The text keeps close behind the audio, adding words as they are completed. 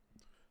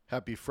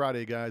Happy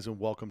Friday, guys, and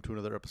welcome to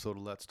another episode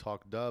of Let's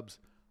Talk Dubs.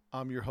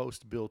 I'm your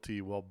host, Bill T.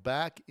 Well,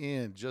 back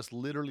in, just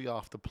literally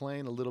off the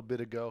plane a little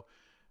bit ago,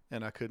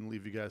 and I couldn't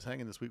leave you guys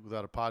hanging this week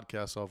without a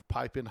podcast, so I'm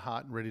piping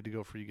hot and ready to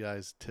go for you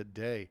guys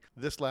today.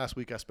 This last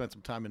week, I spent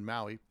some time in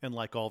Maui, and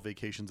like all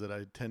vacations that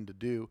I tend to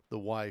do, the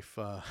wife,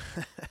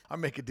 I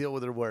make a deal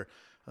with her where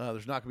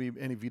there's not going to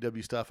be any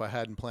VW stuff. I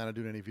hadn't planned on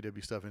doing any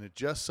VW stuff, and it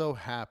just so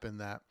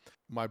happened that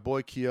my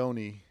boy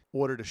Keone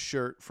ordered a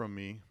shirt from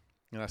me.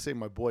 And I say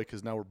my boy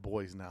because now we're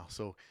boys now.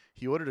 So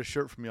he ordered a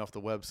shirt from me off the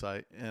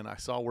website, and I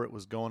saw where it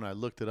was going. I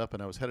looked it up,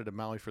 and I was headed to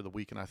Maui for the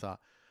week, and I thought,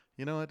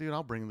 you know what, dude,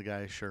 I'll bring the guy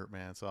a shirt,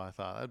 man. So I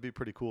thought that'd be a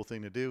pretty cool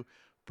thing to do,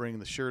 bring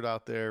the shirt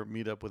out there,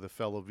 meet up with a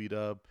fellow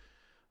VW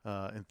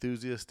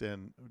enthusiast,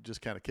 and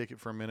just kind of kick it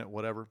for a minute,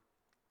 whatever.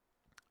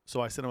 So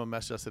I sent him a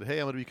message. I said, hey,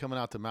 I'm going to be coming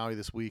out to Maui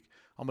this week.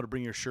 I'm going to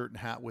bring your shirt and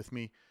hat with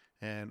me,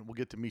 and we'll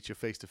get to meet you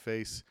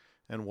face-to-face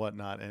and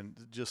whatnot.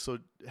 And just so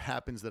it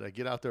happens that I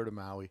get out there to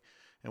Maui,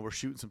 and we're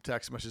shooting some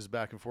text messages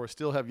back and forth.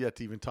 Still have yet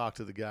to even talk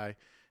to the guy,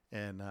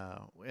 and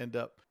end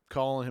up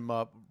calling him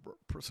up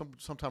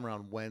sometime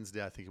around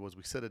Wednesday, I think it was.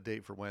 We set a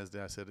date for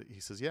Wednesday. He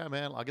says, yeah,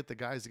 man, I'll get the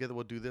guys together.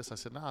 We'll do this. I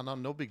said,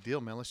 no big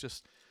deal, man. Let's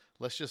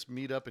just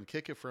meet up and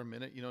kick it for a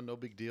minute. No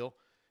big deal.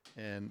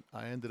 And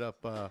I ended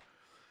up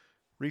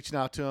reaching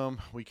out to him.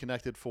 We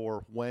connected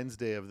for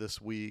Wednesday of this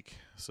week,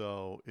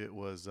 so it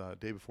was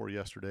day before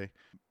yesterday.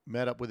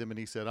 Met up with him, and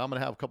he said, I'm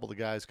going to have a couple of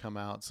the guys come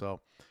out.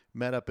 So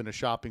met up in a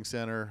shopping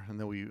center, and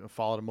then we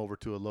followed him over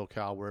to a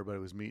locale where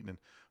everybody was meeting. And,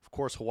 of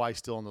course, Hawaii's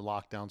still in the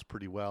lockdowns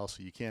pretty well,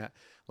 so you can't,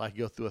 like,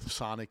 go through a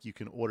Sonic. You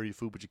can order your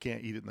food, but you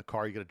can't eat it in the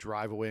car. You got to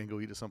drive away and go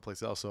eat it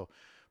someplace else. So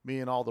me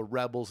and all the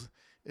rebels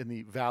in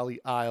the Valley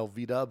Isle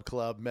VW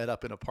Club met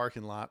up in a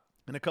parking lot.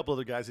 And a couple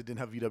other guys that didn't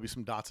have VW,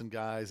 some Datsun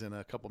guys and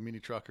a couple mini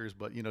truckers,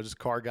 but, just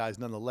car guys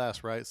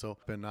nonetheless, right? So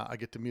and I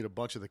get to meet a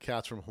bunch of the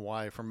cats from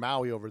Hawaii, from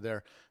Maui over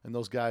there, and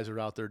those guys are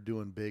out there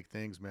doing big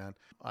things, man.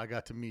 I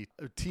got to meet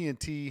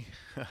TNT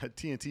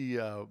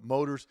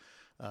Motors,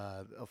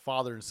 a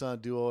father and son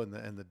duo,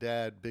 and the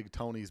dad, Big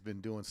Tony's been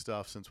doing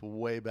stuff since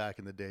way back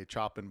in the day,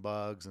 chopping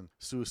bugs and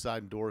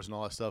suicide doors and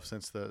all that stuff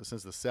since the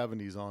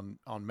 70s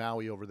on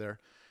Maui over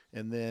there.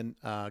 And then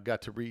I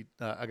got to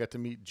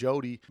meet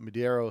Jody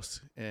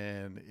Medeiros,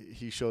 and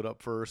he showed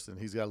up first, and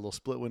he's got a little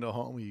split window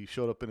home. He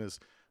showed up in his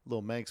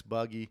little Manx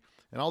buggy,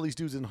 and all these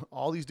dudes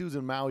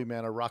in Maui,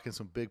 man, are rocking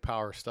some big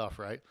power stuff,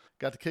 right?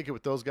 Got to kick it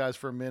with those guys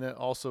for a minute.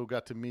 Also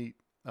got to meet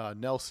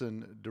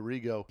Nelson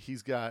Dorigo.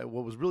 He's got,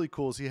 what was really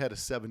cool is he had a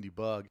 70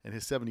 bug, and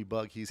his 70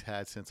 bug he's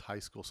had since high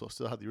school, so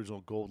still had the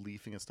original gold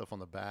leafing and stuff on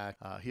the back.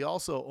 He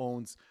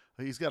also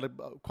he's got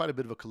quite a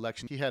bit of a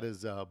collection. He had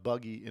his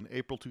buggy in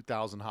April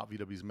 2000 Hot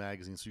VWs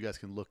magazine, so you guys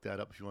can look that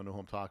up if you want to know who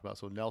I'm talking about.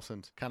 So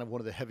Nelson's kind of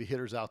one of the heavy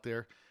hitters out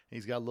there, and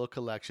he's got a little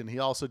collection. He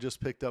also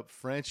just picked up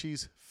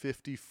Frenchie's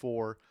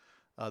 54,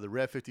 the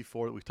Red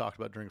 54 that we talked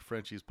about during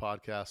Frenchie's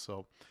podcast,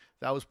 so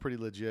that was pretty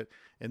legit.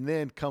 And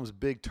then comes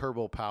big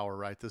turbo power,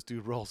 right? This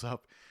dude rolls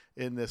up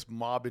in this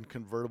Mobbin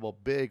convertible,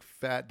 big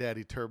fat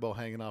daddy turbo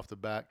hanging off the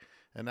back.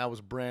 And that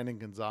was Brandon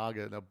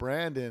Gonzaga. Now,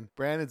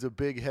 Brandon's a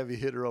big heavy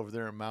hitter over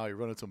there in Maui,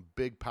 running some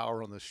big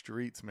power on the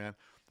streets, man.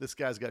 This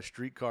guy's got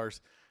street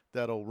cars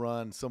that'll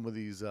run some of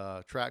these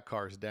track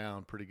cars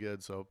down pretty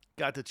good. So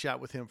got to chat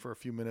with him for a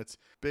few minutes.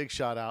 Big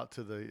shout out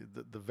to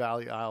the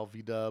Valley Isle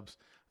V-Dubs.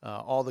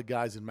 All the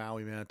guys in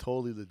Maui, man,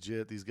 totally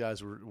legit. These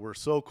guys were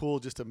so cool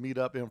just to meet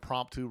up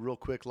impromptu real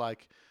quick,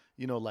 like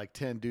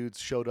 10 dudes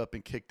showed up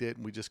and kicked it,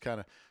 and we just kind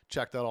of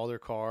checked out all their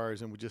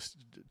cars, and we just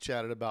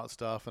chatted about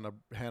stuff, and I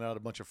handed out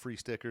a bunch of free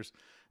stickers,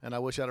 and I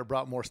wish I'd have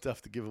brought more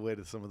stuff to give away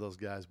to some of those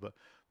guys. But,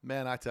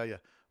 man, I tell you,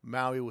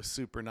 Maui was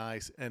super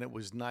nice, and it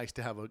was nice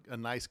to have a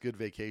nice, good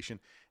vacation,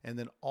 and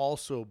then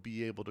also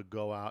be able to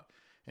go out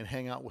and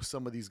hang out with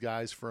some of these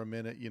guys for a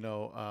minute,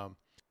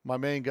 my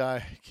main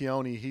guy,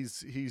 Keone,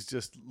 he's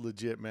just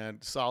legit, man.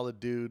 Solid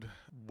dude.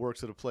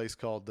 Works at a place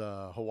called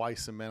Hawaii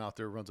Cement out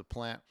there, runs a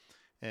plant.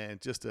 And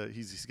just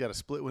he's got a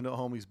split window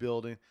home he's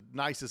building.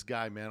 Nicest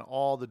guy, man.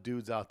 All the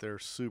dudes out there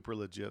super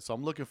legit. So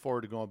I'm looking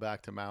forward to going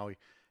back to Maui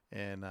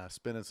and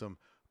spending some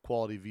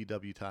quality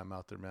VW time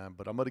out there, man.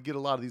 But I'm going to get a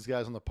lot of these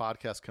guys on the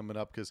podcast coming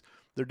up because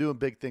they're doing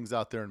big things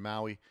out there in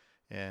Maui.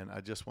 And I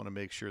just want to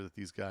make sure that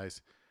these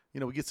guys,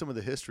 we get some of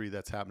the history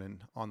that's happening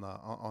on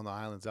the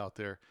islands out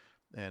there.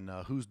 And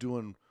who's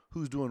doing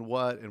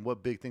what and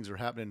what big things are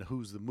happening and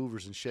who's the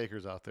movers and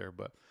shakers out there.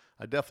 But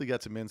I definitely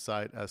got some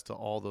insight as to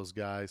all those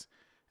guys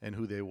and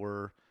who they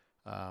were.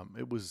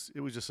 It was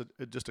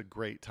just a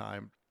great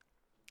time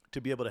to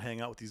be able to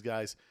hang out with these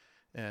guys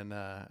and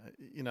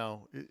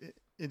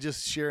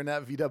just sharing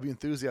that VW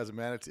enthusiasm,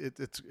 man.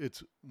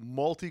 It's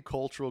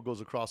multicultural, goes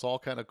across all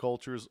kind of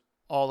cultures,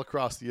 all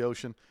across the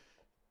ocean,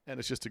 and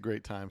it's just a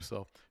great time.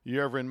 So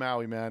you're ever in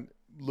Maui, man,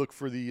 look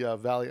for the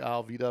Valley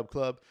Isle VW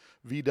Club.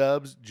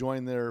 V-Dubs,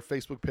 join their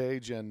Facebook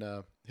page and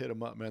hit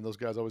them up, man. Those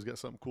guys always got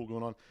something cool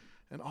going on.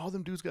 And all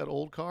them dudes got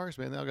old cars,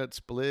 man. They all got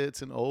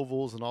splits and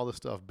ovals and all this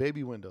stuff.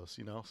 Baby windows,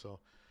 So,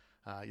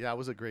 it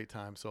was a great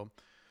time. So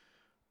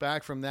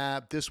back from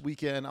that, this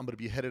weekend, I'm going to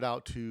be headed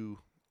out to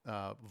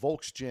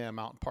Volks Jam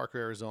out in Parker,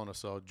 Arizona.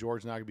 So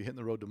George and I are going to be hitting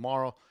the road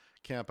tomorrow,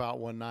 camp out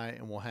one night,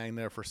 and we'll hang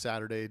there for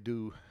Saturday,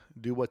 do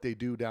what they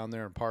do down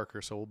there in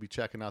Parker. So we'll be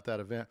checking out that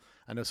event.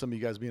 I know some of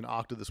you guys will be in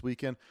Octa this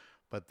weekend,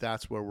 but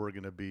that's where we're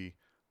going to be.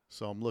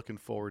 So I'm looking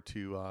forward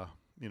to,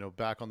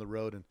 back on the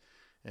road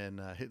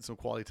and hitting some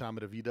quality time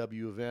at a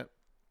VW event.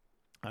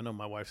 I know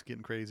my wife's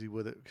getting crazy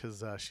with it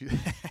because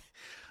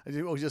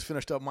we just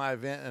finished up my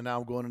event, and now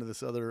I'm going into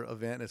this other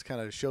event. It's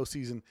kind of show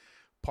season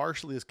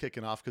partially is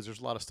kicking off because there's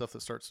a lot of stuff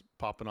that starts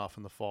popping off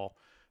in the fall.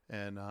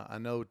 And I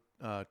know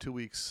 2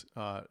 weeks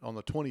on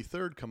the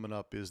 23rd coming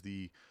up is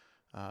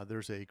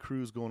there's a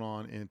cruise going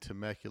on in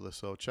Temecula.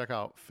 So check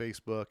out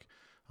Facebook.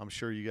 I'm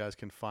sure you guys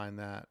can find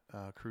that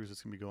cruise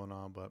that's going to be going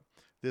on. But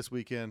this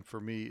weekend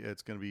for me,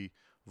 it's going to be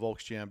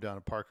Volks Jam down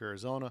in Parker,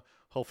 Arizona.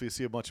 Hopefully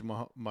see a bunch of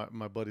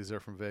my buddies there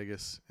from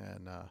Vegas,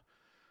 and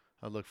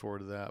I look forward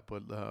to that.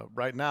 But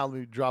right now, let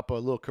me drop a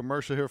little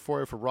commercial here for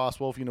you for Ross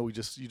Wolf. You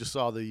just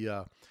saw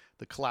the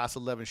Class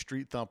 11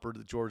 Street Thumper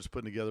that George is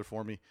putting together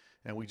for me,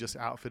 and we just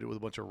outfitted with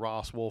a bunch of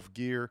Ross Wolf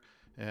gear.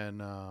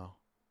 And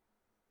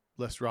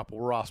let's drop a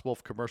Ross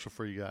Wolf commercial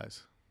for you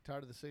guys.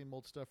 Tired of the same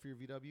old stuff for your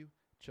VW?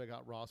 Check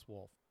out Ross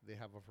Wolf. They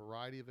have a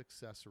variety of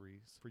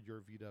accessories for your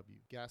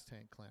VW. Gas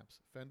tank clamps,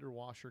 fender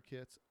washer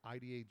kits,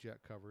 IDA jet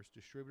covers,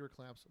 distributor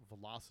clamps,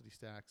 velocity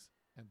stacks,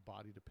 and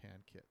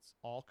body-to-pan kits.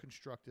 All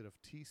constructed of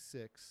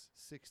T6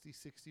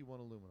 6061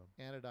 aluminum,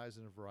 anodized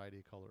in a variety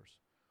of colors.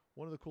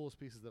 One of the coolest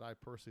pieces that I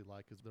personally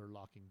like is their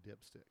locking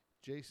dipstick.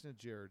 Jason and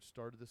Jared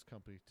started this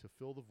company to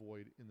fill the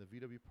void in the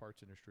VW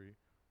parts industry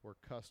where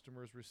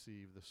customers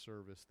receive the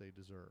service they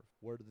deserve.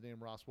 Where did the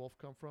name Ross Wolf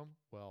come from?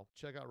 Well,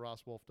 check out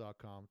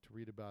rosswolf.com to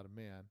read about a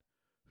man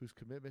whose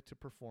commitment to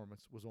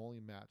performance was only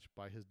matched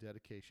by his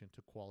dedication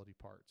to quality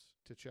parts.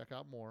 To check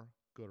out more,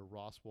 go to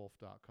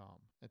rosswolf.com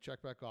and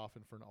check back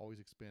often for an always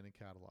expanding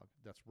catalog.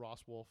 That's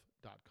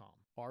rosswolf.com.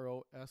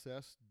 ROSSWULF.com.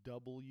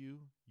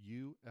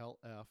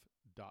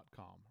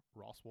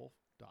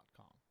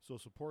 rosswolf.com. So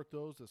support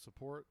those that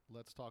support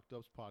Let's Talk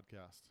Dubs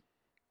podcast.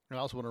 I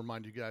also want to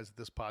remind you guys that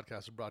this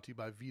podcast is brought to you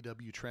by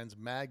VW Trends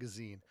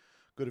Magazine.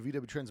 Go to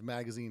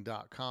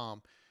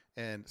vwtrendsmagazine.com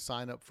and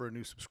sign up for a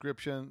new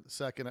subscription.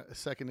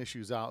 Second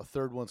issue's out.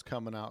 Third one's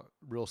coming out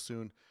real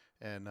soon,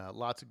 and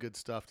lots of good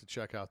stuff to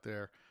check out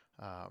there.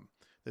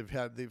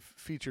 They've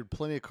featured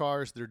plenty of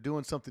cars. They're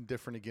doing something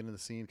different again in the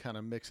scene, kind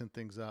of mixing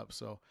things up.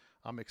 So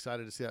I'm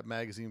excited to see that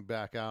magazine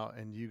back out,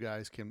 and you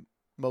guys can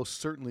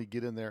most certainly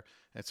get in there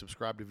and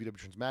subscribe to VW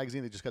Trends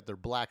Magazine. They just got their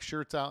black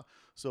shirts out,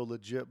 so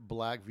legit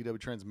black VW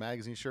Trends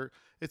Magazine shirt.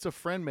 It's a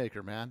friend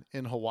maker, man.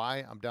 In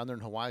Hawaii, I'm down there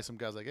in Hawaii. Some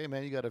guy's like, "Hey,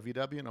 man, you got a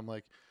VW?" And I'm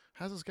like,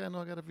 "How's this guy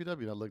know I got a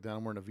VW?" And I look down,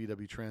 I'm wearing a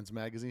VW Trends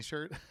Magazine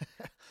shirt.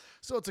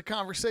 So it's a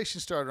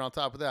conversation starter on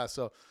top of that.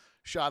 So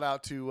shout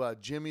out to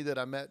Jimmy that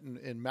I met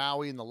in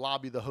Maui in the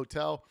lobby of the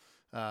hotel.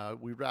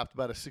 We wrapped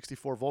about a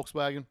 64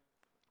 Volkswagen.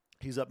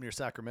 He's up near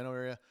Sacramento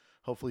area.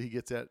 Hopefully he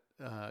gets that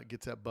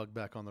bug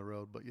back on the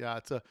road. But yeah,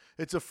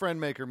 it's a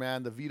friend maker,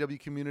 man. The VW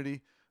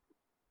community,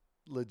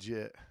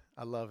 legit.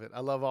 I love it. I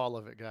love all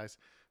of it, guys.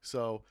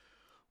 So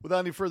without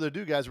any further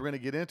ado, guys, we're going to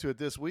get into it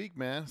this week,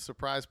 man.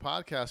 Surprise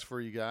podcast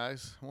for you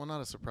guys. Well,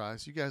 not a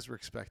surprise. You guys were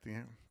expecting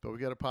it. But we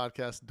got a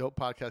podcast, dope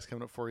podcast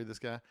coming up for you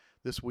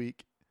this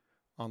week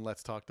on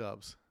Let's Talk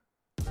Dubs.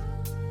 A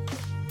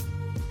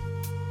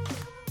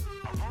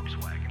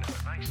Volkswagen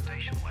is a nice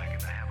station wagon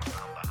to have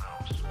around the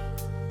house.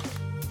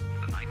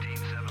 The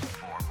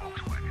 1974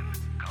 Volkswagen,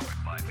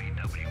 covered by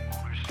VW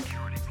Owner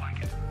Security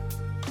Blanket.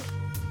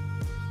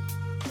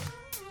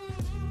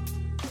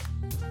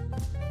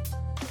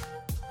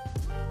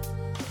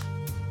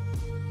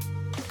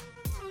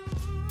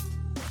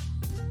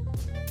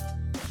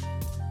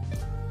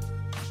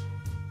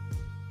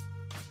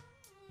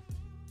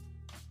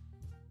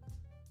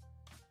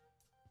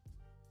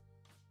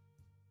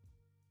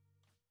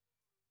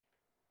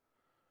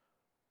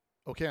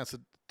 Okay, so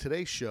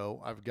today's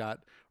show, I've got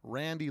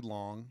Randy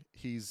Long.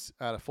 He's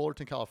out of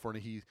Fullerton,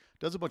 California. He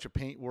does a bunch of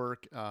paint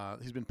work.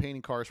 He's been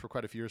painting cars for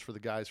quite a few years for the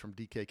guys from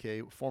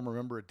DKK, former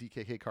member at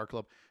DKK Car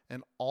Club,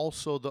 and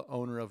also the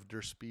owner of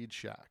Der Speed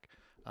Shack.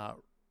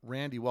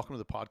 Randy, welcome to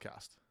the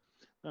podcast.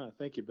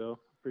 Thank you, Bill.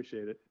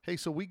 Appreciate it. Hey,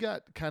 so we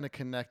got kind of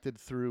connected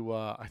through,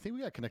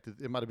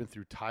 it might have been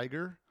through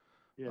Tiger.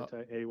 Yeah,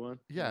 A1.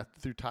 Yeah,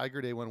 through Tiger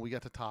at A1. We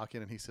got to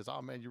talking, and he says,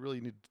 "Oh, man, you really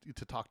need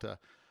to talk to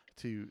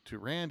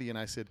Randy." And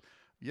I said,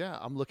 "Yeah,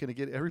 I'm looking to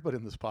get everybody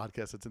in this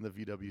podcast that's in the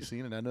VW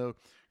scene. And I know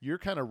you're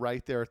kind of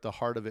right there at the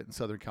heart of it in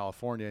Southern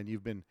California, and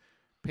you've been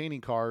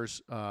painting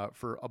cars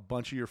for a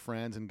bunch of your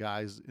friends and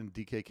guys in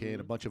DKK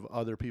and a bunch of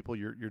other people.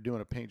 You're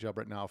doing a paint job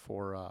right now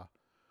for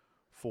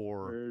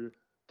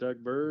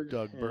Doug Berg.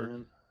 Doug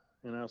Berg.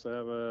 And I also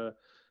have a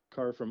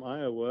car from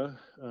Iowa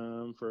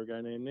for a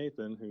guy named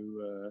Nathan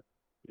who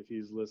if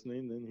he's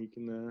listening, then he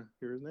can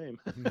hear his name.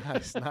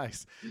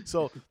 Nice.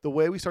 So the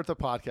way we start the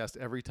podcast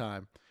every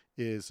time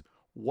is,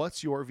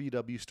 what's your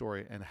VW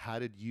story and how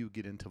did you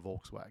get into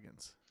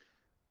Volkswagens?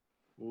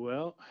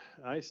 Well,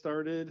 I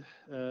started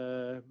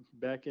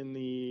back in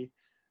the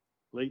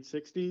late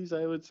 60s,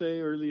 I would say,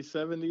 early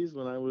 70s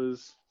when I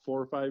was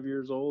 4 or 5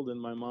 years old,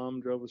 and my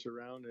mom drove us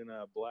around in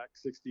a black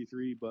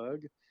 '63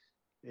 Bug,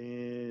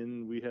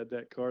 and we had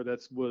that car.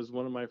 That was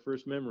one of my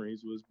first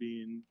memories, was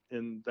being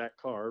in that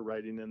car,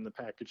 riding in the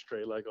package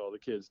tray like all the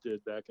kids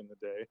did back in the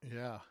day,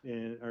 Yeah.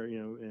 and or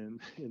and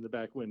in the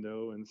back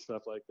window and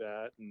stuff like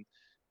that, and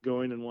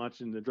going and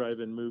watching the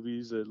drive-in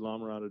movies at La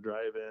Mirada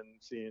Drive-In,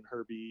 seeing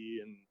Herbie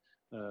and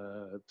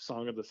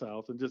Song of the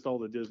South, and just all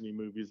the Disney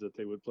movies that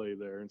they would play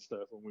there and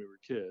stuff when we were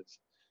kids.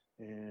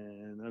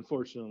 And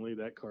unfortunately,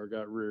 that car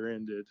got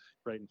rear-ended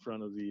right in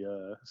front of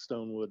the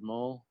Stonewood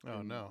Mall Oh,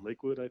 in no.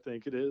 Lakewood, I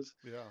think it is.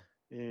 Yeah.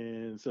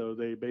 And so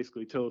they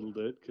basically totaled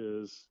it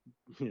because,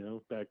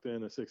 back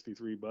then a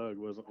 '63 Bug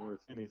wasn't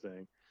worth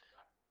anything.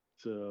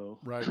 So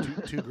Right.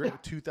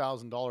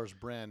 $2,000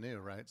 brand new.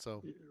 Right.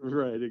 So,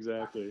 right,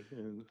 exactly.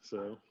 And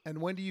so and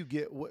when do you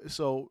get,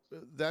 so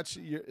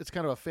it's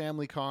kind of a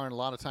family car. And a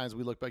lot of times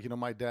we look back,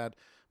 my dad,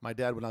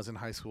 when I was in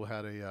high school,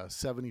 had a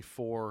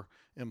 74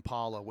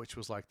 Impala, which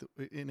was like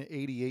in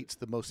 '88's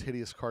the most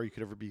hideous car you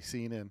could ever be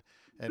seen in.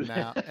 And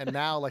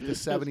now like the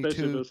 72,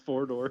 especially those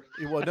 4-door.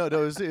 well, no, it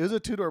was a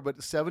 2-door,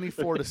 but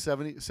 74 to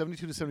 72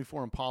 to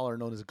 74 Impala are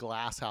known as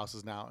glass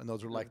houses now. And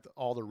those are like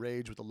all the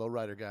rage with the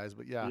lowrider guys.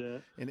 But yeah,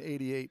 in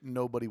 '88,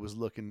 nobody was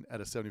looking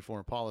at a 74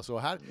 Impala. So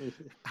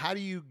how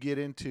do you get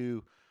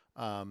into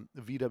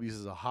VWs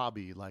as a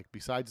hobby? Like,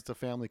 besides it's a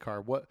family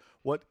car, what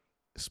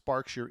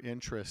sparks your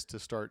interest to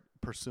start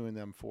pursuing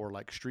them for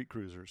like street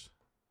cruisers?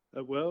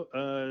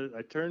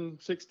 I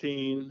turned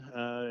 16,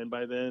 and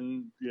by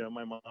then,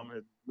 my mom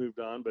had moved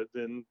on, but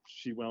then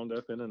she wound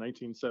up in a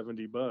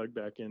 1970 Bug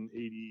back in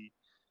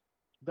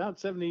about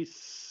 70,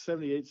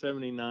 78,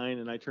 79,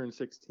 and I turned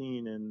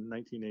 16 in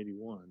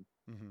 1981.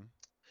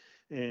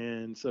 Mm-hmm.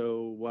 And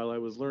so while I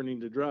was learning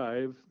to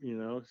drive,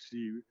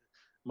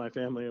 my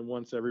family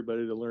wants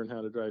everybody to learn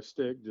how to drive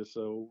stick, just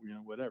so,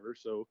 whatever.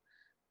 So,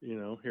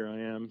 here I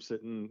am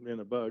sitting in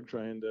a Bug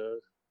trying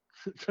to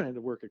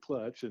work a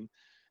clutch, and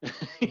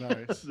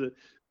Nice.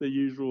 the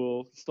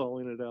usual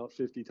stalling it out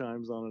 50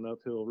 times on an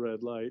uphill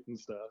red light and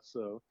stuff.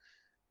 So,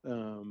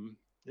 and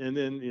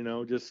then,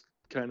 just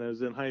kind of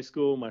as in high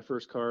school, my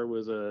first car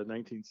was a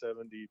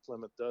 1970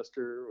 Plymouth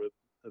Duster with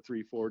a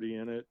 340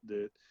 in it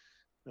that,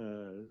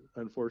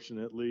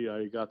 unfortunately,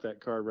 I got that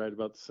car right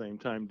about the same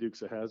time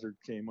Dukes of Hazzard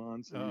came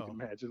on. So you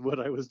can imagine what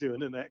I was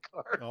doing in that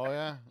car. Oh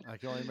yeah, I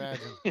can only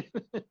imagine.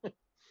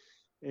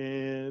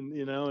 And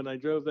and I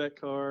drove that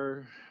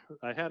car.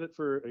 I had it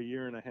for a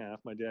year and a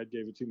half. My dad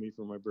gave it to me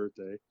for my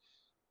birthday,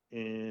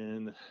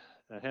 and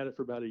I had it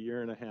for about a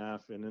year and a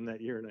half. And in that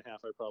year and a half,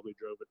 I probably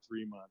drove it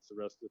 3 months. The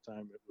rest of the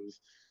time, it was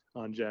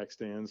on jack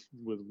stands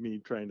with me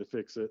trying to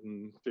fix it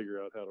and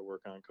figure out how to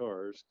work on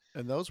cars.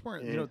 And those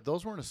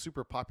weren't a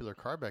super popular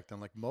car back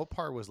then. Like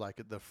Mopar was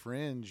like the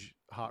fringe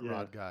hot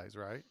rod guys,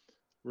 right?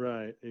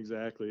 Right,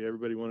 exactly.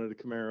 Everybody wanted a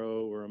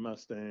Camaro or a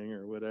Mustang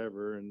or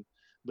whatever,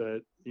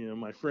 but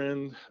my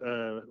friend,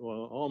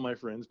 all my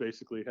friends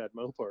basically had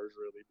Mopars,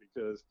 really,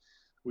 because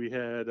we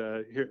had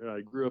here.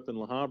 I grew up in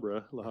La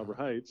Habra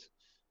Heights,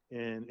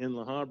 and in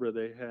La Habra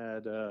they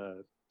had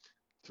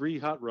 3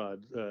 hot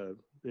rod, the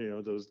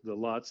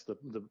lots,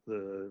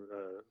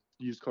 the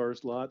used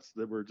cars lots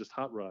that were just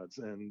hot rods,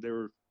 and they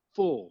were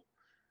full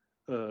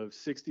of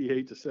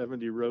 68 to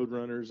 70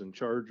 Roadrunners and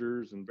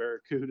Chargers and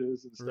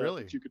Barracudas and stuff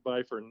that you could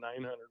buy for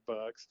 $900,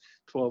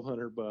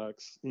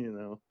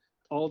 $1,200,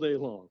 all day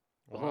long.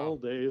 Wow. All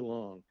day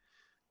long.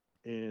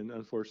 And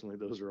unfortunately,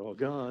 those are all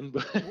gone.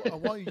 But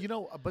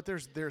but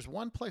there's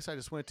one place I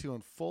just went to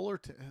in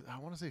Fullerton. I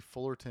want to say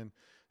Fullerton,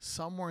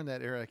 somewhere in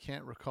that area. I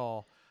can't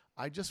recall.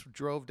 I just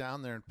drove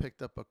down there and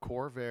picked up a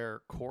Corvair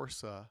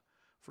Corsa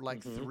for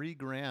like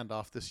 $3,000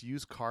 off this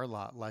used car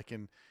lot, like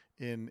in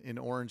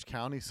Orange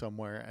County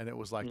somewhere. And it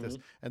was like this,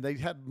 and they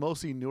had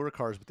mostly newer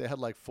cars, but they had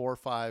like 4 or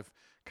 5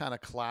 kind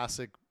of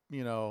classic,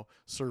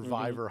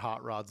 Survivor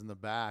hot rods in the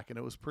back. And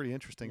it was pretty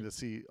interesting to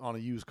see on a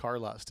used car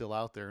lot still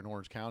out there in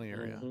Orange County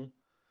area.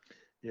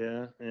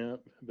 Yeah.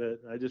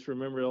 But I just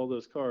remember all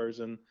those cars,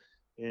 and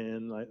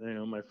like,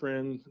 my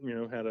friend,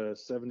 had a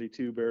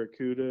 72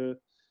 Barracuda.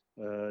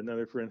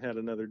 Another friend had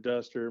another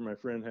Duster. My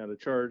friend had a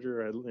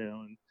Charger.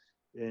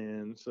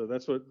 And so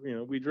that's what,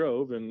 we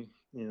drove, and,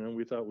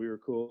 we thought we were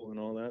cool and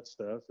all that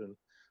stuff. And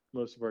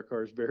most of our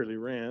cars barely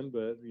ran,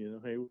 but,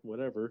 hey,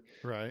 whatever.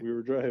 Right. We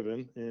were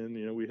driving,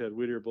 and, we had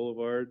Whittier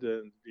Boulevard,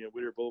 and,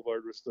 Whittier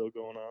Boulevard was still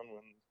going on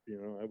when,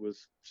 I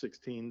was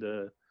 16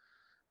 to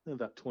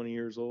about 20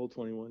 years old,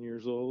 21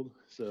 years old.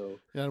 So,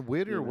 yeah, and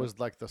Whittier was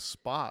like the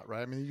spot,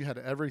 right? I mean, you had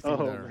everything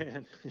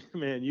there.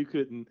 Man, you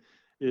couldn't.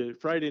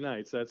 Friday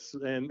nights,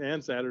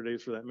 and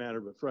Saturdays for that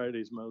matter, but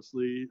Fridays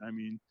mostly. I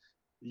mean,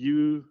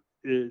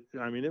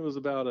 it was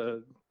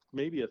about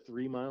maybe a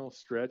 3-mile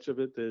stretch of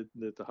it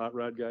that the hot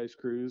rod guys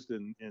cruised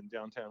in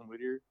downtown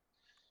Whittier,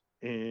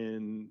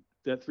 and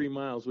that 3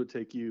 miles would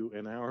take you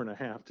an hour and a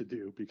half to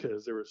do,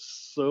 because there were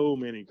so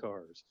many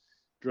cars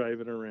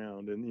driving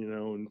around, and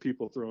and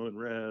people throwing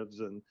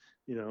revs, and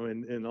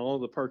and all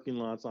the parking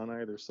lots on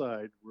either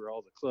side were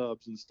all the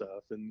clubs and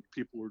stuff, and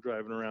people were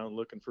driving around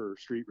looking for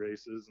street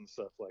races and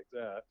stuff like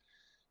that.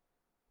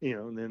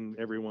 and then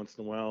every once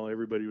in a while,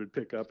 everybody would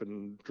pick up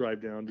and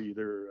drive down to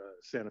either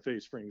Santa Fe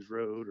Springs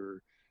Road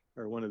or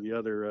one of the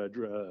other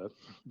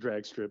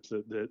drag strips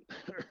that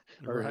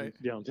are in Right.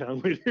 downtown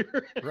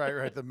Whittier.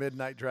 Right. The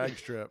midnight drag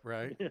strip.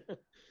 Right. Yeah.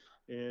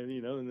 And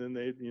and then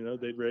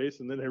they'd race,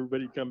 and then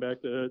everybody'd come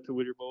back to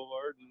Whittier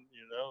Boulevard,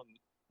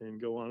 and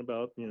go on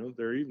about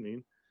their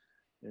evening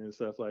and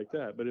stuff like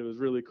that. But it was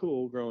really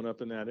cool growing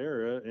up in that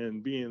era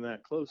and being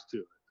that close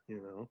to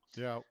it.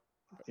 Yeah.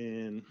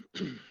 And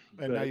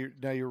And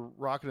now you're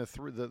rocking the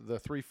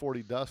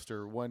 340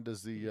 Duster. When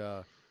does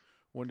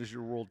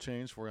your world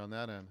change for you on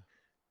that end?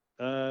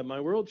 my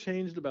world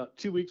changed about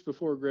 2 weeks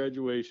before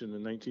graduation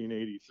in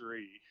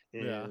 1983,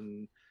 Yeah.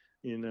 and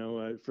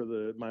for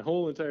my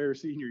whole entire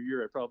senior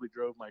year, I probably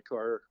drove my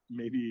car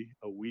maybe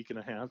a week and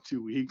a half,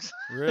 2 weeks.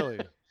 Really?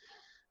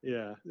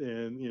 Yeah,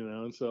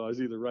 and so I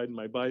was either riding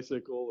my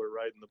bicycle or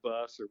riding the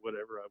bus or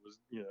whatever I was,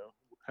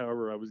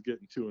 however I was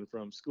getting to and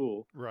from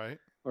school, Right.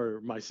 or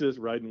my sis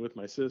riding with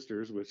my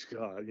sisters, which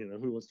God,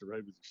 who wants to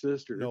ride with your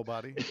sister?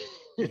 Nobody.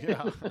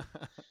 Yeah.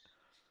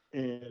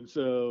 And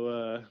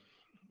so,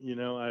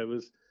 I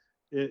was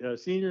a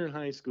senior in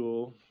high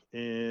school,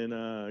 and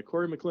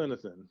Corey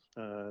McLenithan,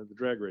 the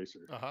drag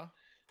racer,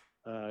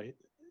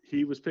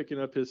 he was picking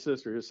up his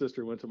sister. His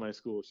sister went to my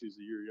school. She's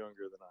a year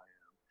younger than I am.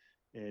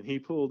 And he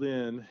pulled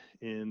in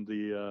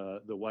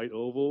the white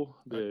oval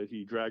that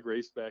he drag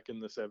raced back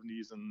in the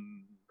 70s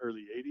and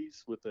early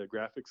 80s with the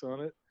graphics on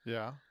it.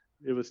 Yeah.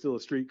 It was still a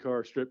street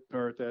car, strip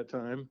car at that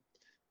time.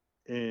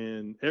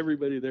 And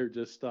everybody there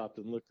just stopped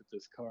and looked at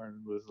this car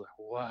and was like,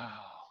 wow.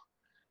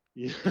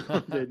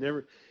 They'd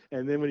never.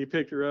 And then when he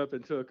picked her up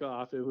and took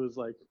off, it was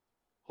like,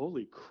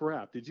 holy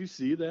crap, did you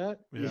see that?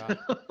 Yeah.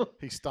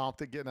 He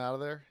stomped it getting out of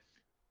there.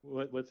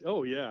 What's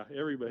oh yeah,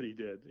 everybody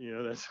did.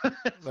 That's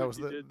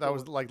that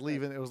was like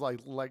leaving. It was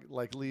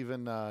like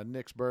leaving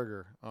Nick's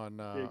Burger on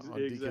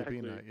exactly.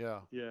 DKP night. Yeah.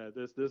 Yeah.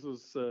 This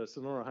was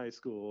Sonora High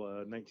School,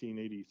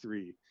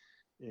 1983,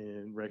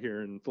 and right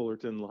here in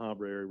Fullerton, La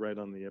Habra area, right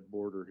on the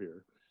border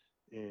here.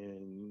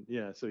 And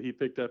yeah, so he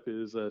picked up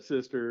his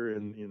sister,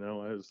 and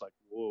I was like,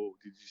 whoa,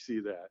 did you see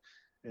that?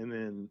 And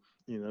then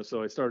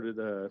so I started.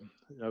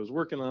 I was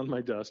working on my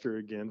Duster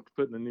again,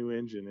 putting a new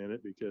engine in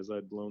it because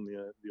I'd blown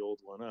the old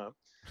one up.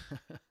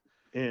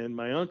 And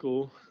my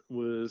uncle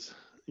was,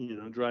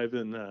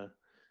 driving.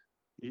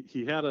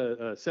 He had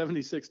a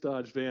 '76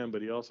 Dodge van,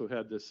 but he also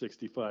had this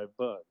 '65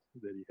 Bug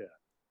that he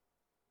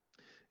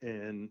had.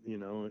 And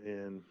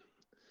and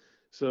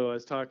so I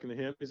was talking to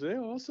him. He said, "Hey,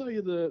 I'll sell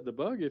you the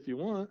Bug if you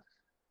want."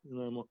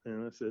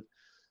 And I said,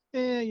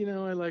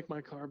 I like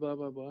my car, blah,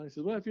 blah, blah. He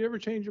said, well, if you ever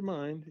change your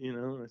mind,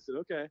 and I said,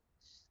 okay.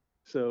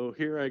 So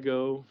here I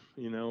go,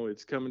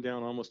 it's coming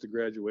down almost to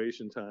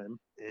graduation time.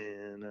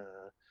 And,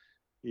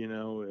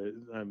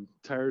 I'm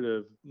tired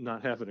of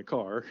not having a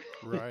car.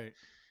 Right.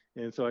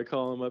 And so I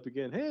call him up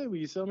again. Hey, will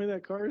you sell me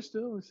that car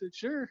still? I said,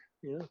 sure,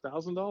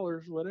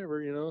 $1,000, whatever,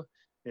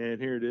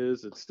 And here it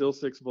is. It's still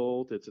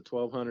 6-volt. It's a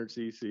 1200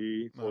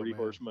 cc, 40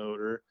 horse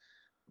motor.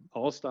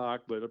 All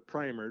stock, but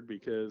primered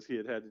because he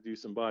had to do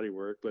some body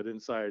work. But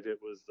inside it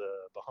was the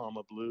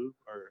Bahama Blue.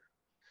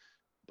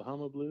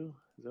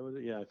 Is that what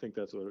it? Yeah, I think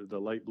that's what the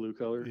light blue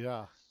color.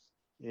 Yeah.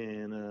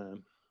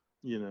 And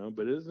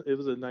but it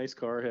was a nice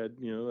car. Had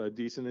a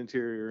decent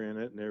interior in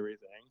it and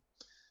everything.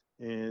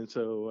 And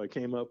so I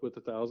came up with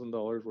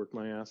 $1,000, worked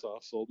my ass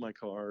off, sold my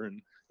car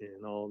and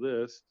all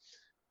this,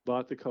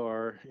 bought the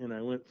car, and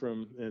I went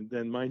and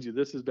then mind you,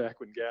 this is back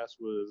when gas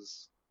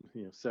was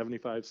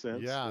 75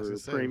 cents for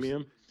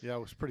premium. It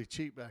was pretty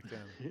cheap back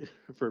then.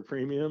 For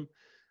premium.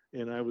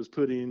 And I was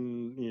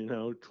putting,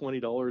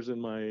 $20 in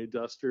my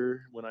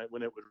Duster when it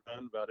would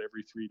run about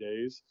every 3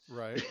 days.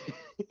 Right.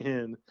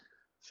 And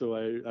so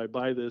I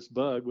buy this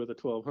Bug with a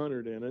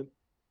 1200 in it.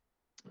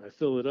 I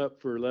fill it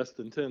up for less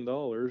than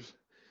 $10.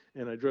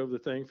 And I drove the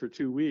thing for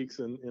 2 weeks,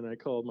 and I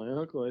called my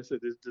uncle. I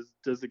said,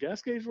 does the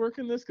gas gauge work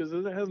in this? Because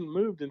it hasn't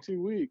moved in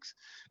 2 weeks.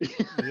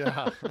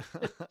 Yeah.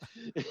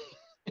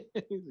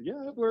 He said,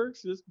 yeah, it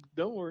works. Just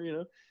don't worry,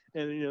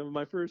 And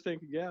my first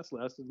tank of gas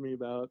lasted me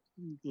about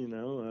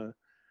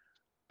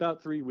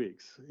 3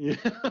 weeks.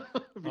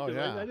 Because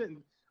I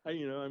didn't.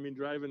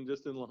 Driving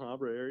just in La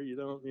Habra area, you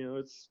don't,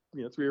 it's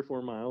 3 or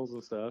 4 miles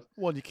and stuff.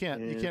 Well, you can't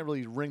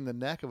really wring the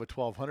neck of a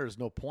 1200. There's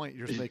no point.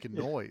 You're just making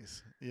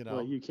noise,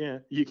 Well, you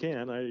can.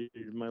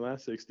 My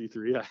last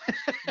 63.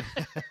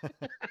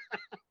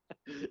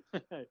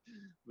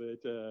 But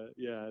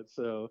yeah,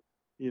 so.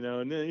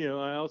 And then,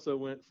 I also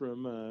went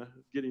from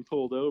getting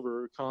pulled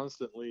over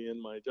constantly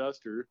in my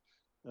Duster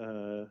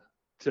to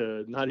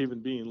not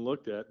even being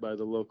looked at by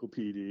the local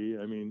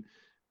PD. I mean,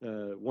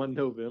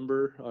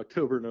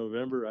 October,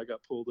 November, I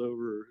got pulled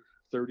over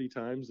 30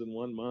 times in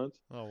 1 month.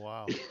 Oh,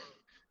 wow.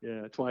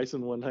 Yeah, twice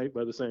in one night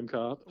by the same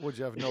cop. Would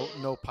you have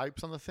no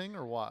pipes on the thing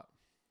or what?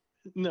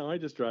 No, I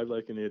just drive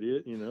like an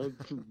idiot,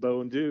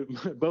 Bo and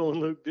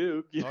Luke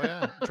Duke. Oh,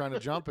 yeah, trying to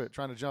jump the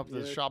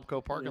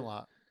Shopko parking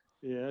lot.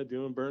 Yeah,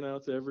 doing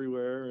burnouts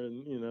everywhere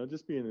and,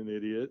 just being an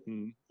idiot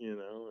and,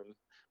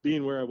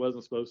 being where I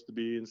wasn't supposed to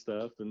be and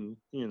stuff, and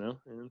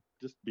and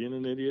just being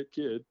an idiot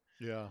kid.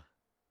 Yeah.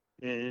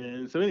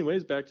 And so,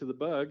 anyways, back to the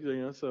bugs.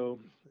 So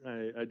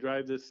I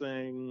drive this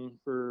thing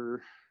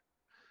for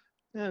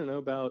I don't know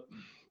about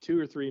 2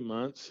 or 3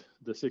 months.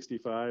 The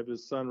 65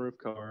 is sunroof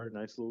car,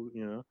 nice little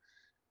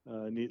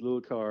neat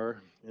little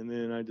car. And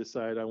then I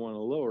decide I want to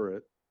lower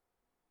it,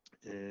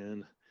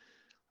 and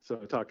so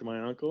I talked to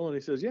my uncle, and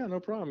he says, "Yeah, no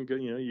problem.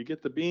 You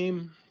get the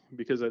beam."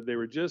 Because they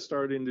were just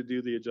starting to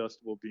do the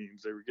adjustable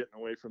beams. They were getting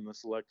away from the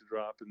select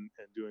drop and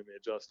doing the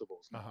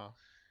adjustables now. Uh-huh.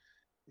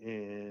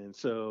 And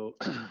so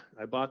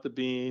I bought the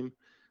beam,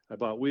 I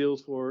bought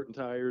wheels for it and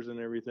tires and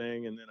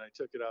everything. And then I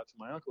took it out to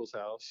my uncle's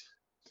house,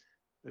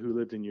 who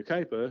lived in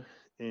Yucaipa.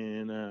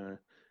 And,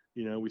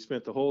 we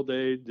spent the whole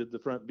day, did the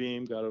front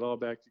beam, got it all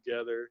back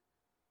together.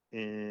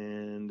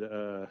 And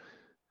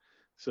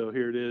so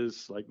here it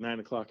is, like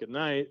 9 o'clock at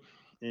night,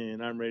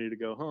 and I'm ready to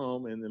go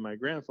home. And then my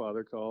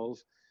grandfather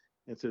calls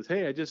and says,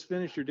 "Hey, I just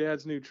finished your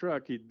dad's new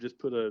truck. He just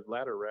put a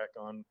ladder rack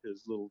on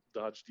his little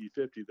Dodge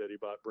D50 that he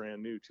bought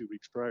brand new 2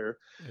 weeks prior."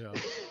 Yeah.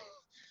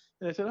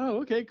 And I said, "Oh,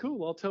 okay,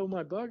 cool. I'll tow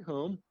my bug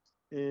home,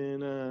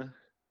 and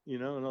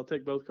and I'll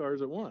take both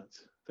cars at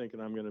once," thinking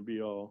I'm going to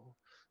be all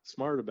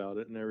smart about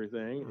it and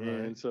everything. Right.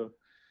 And so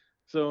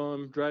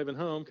I'm driving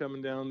home,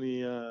 coming down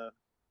the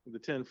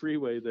 10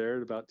 freeway there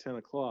at about 10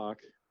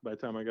 o'clock. By the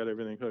time I got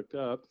everything hooked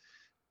up,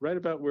 right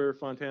about where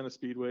Fontana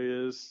Speedway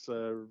is,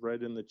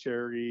 right in the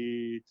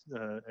Cherry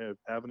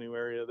Avenue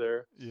area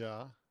there.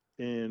 Yeah.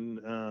 And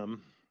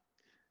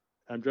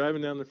I'm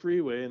driving down the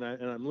freeway, and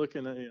I'm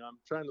looking at, I'm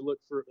trying to look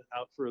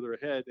out further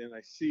ahead, and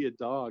I see a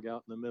dog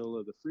out in the middle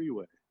of the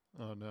freeway.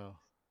 Oh no.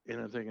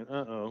 And I'm thinking,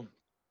 uh-oh.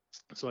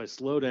 So I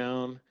slow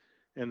down,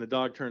 and the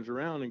dog turns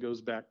around and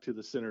goes back to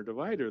the center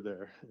divider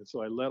there. And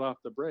so I let off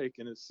the brake,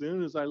 and as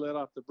soon as I let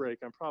off the brake,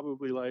 I'm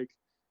probably like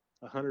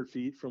 100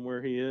 feet from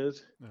where he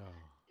is. Oh.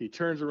 He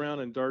turns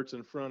around and darts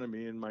in front of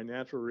me, and my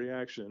natural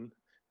reaction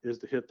is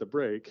to hit the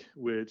brake,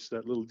 which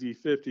that little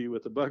D50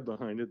 with the bug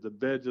behind it, the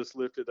bed just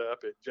lifted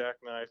up, it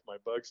jackknifed, my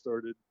bug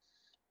started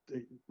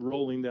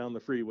rolling down the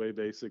freeway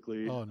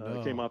basically. Oh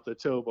no. Came off the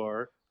tow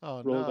bar.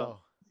 Oh rolled no.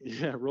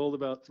 rolled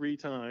about 3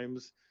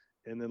 times,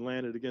 and then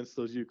landed against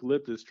those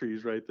eucalyptus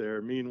trees right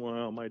there.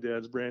 Meanwhile, my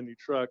dad's brand new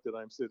truck that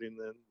I'm sitting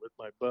in with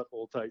my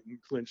butthole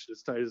tightened, clenched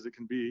as tight as it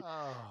can be,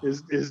 Oh.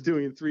 is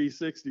doing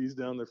 360s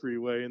down the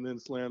freeway and then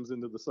slams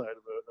into the side of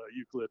a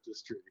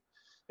eucalyptus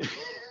tree.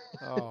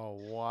 Oh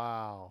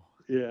wow.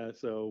 Yeah,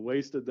 so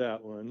wasted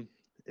that one.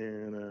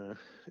 And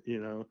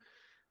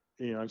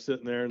I'm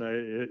sitting there, and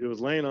it was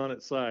laying on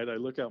its side. I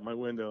look out my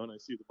window and I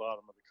see the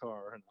bottom of the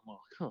car, and I'm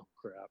all, oh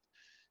crap.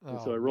 And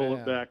so I roll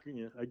it back.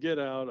 I get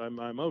out.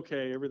 I'm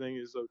okay. Everything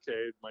is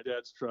okay. My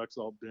dad's truck's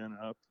all bent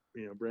up.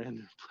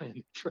 Brand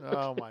new truck.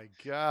 Oh my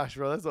gosh,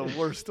 bro, that's the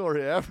worst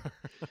story ever.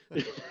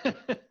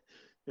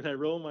 And I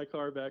roll my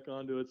car back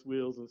onto its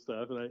wheels and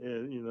stuff, and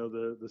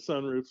the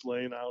sunroof's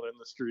laying out in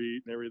the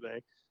street and everything.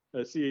 A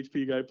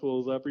CHP guy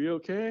pulls up. "Are you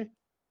okay?"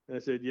 And I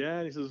said, "Yeah."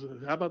 And he says,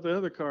 "How about the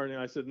other car?" And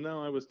I said,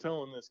 "No, I was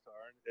towing this car."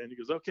 And he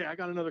goes, "Okay, I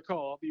got another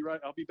call.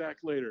 I'll be back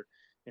later."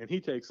 And he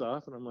takes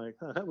off, and I'm like,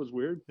 huh, that was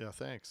weird. Yeah,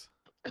 thanks.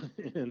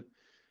 and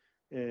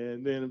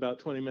then about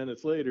 20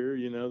 minutes later,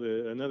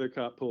 another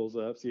cop pulls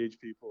up,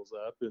 CHP pulls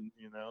up, and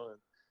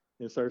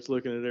starts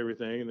looking at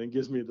everything, and then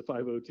gives me the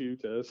 502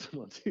 test. I'm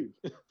like, dude,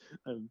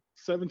 I'm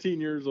 17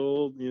 years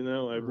old.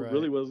 I Right.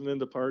 really wasn't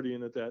into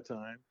partying at that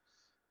time,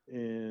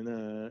 and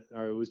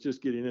I was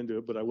just getting into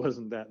it, but I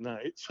wasn't that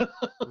night.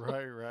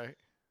 Right.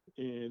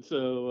 And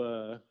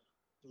so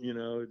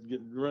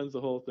runs the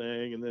whole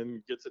thing, and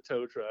then gets a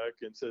tow truck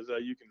and says,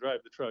 "You can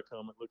drive the truck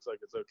home. It looks like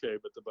it's okay,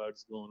 but the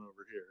bug's going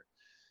over here."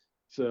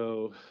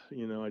 So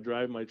I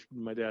drive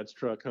my dad's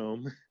truck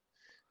home.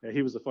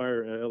 He was a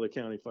LA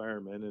County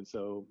fireman, and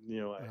so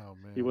Oh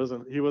man. he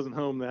wasn't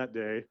home that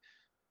day.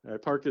 I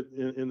parked it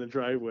in the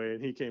driveway,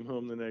 and he came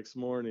home the next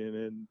morning,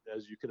 and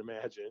as you can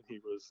imagine, he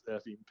was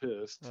effing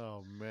pissed.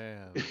 Oh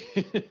man.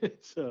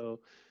 So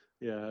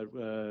yeah,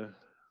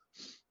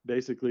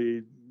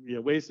 basically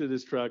wasted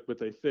his truck, but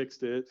they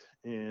fixed it,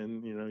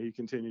 and he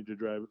continued to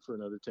drive it for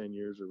another 10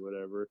 years or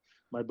whatever.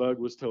 My bug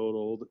was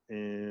totaled,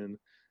 and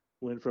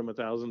went from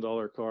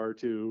 $1,000 car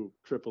to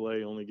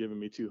AAA only giving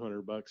me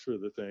 $200 for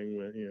the thing,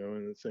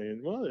 and it's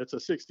saying, well, it's a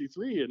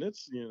 63, and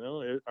it's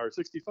or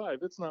 65,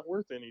 it's not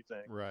worth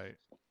anything. Right.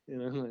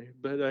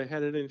 But I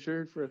had it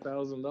insured for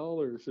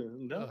 $1,000,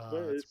 and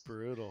no, it's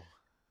brutal.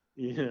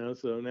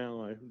 So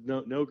now I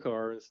no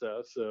car and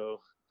stuff. So,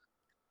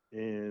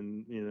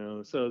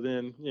 and so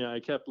then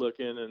I kept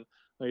looking, and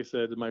like I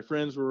said, my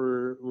friends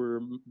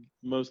were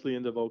mostly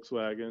into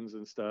Volkswagens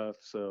and stuff.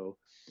 So,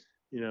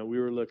 we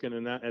were looking,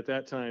 and at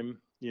that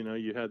time,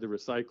 you had the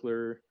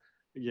recycler.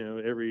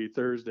 Every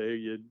Thursday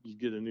you'd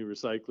get a new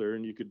recycler,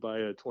 and you could buy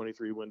a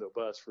 23 window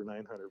bus for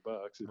 $900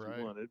 if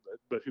you wanted.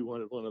 But who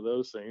wanted one of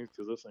those things?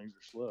 Because those things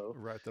are slow.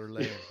 Right, they're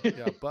lame.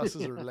 Yeah,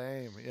 buses are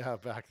lame. Yeah,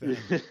 back then.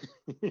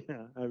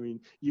 Yeah, I mean,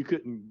 you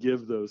couldn't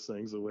give those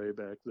things away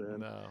back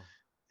then. No.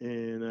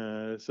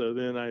 And so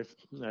then I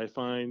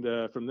find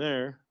from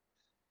there,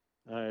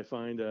 I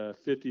find a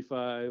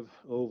 55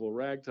 oval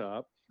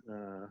ragtop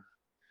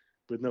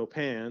with no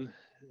pan,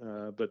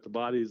 but the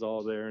body's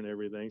all there and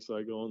everything. So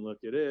I go and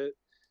look at it,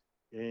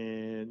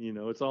 and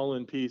it's all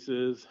in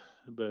pieces,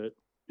 but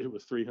it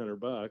was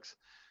 $300,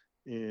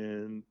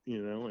 and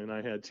and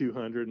I had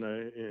 200,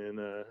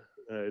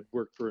 I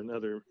worked for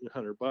another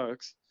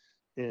 $100,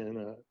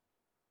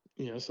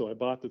 and so I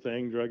bought the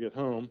thing, drug it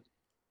home,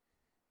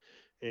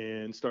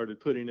 and started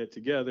putting it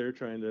together,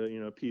 trying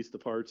to piece the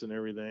parts and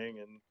everything,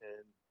 and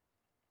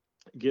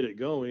get it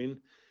going.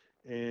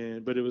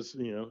 And but it was,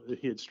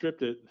 he had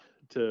stripped it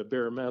to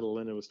bare metal,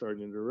 and it was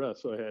starting to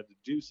rust, so I had to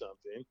do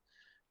something.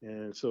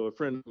 And so a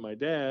friend of my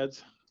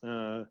dad's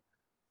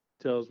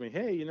tells me,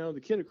 hey, the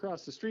kid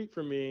across the street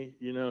from me,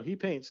 he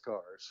paints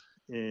cars.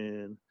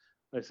 And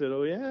I said,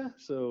 oh yeah.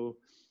 So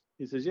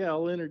he says, yeah,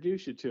 I'll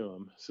introduce you to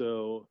him.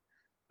 So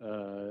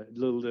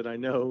little did I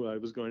know I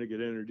was going to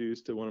get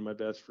introduced to one of my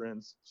best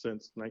friends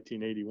since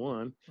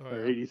 1981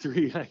 or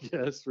 83, I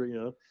guess,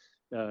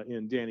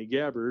 in Danny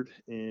Gabbard.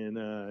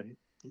 And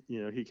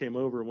he came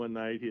over one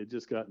night. He had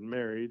just gotten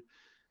married,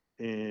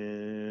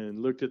 and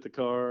looked at the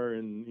car,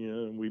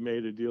 and we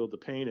made a deal to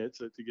paint it,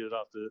 so to get it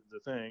off the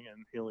thing,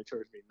 and he only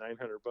charged me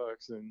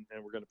 $900, and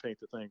we're going to paint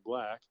the thing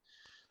black.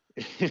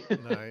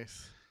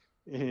 Nice.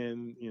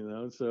 And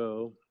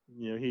so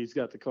he's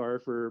got the car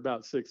for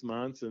about 6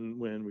 months, and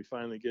when we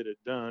finally get it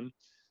done,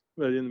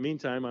 but in the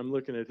meantime I'm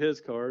looking at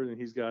his car, and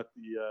he's got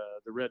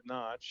the red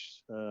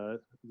notch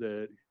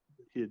that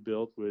he had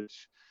built,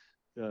 which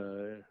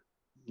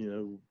you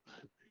know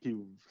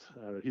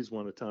he's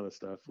won a ton of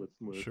stuff with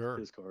Sure.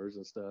 his cars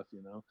and stuff,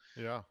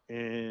 Yeah.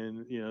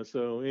 and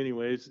so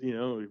anyways,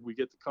 we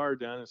get the car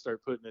done and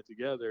start putting it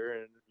together,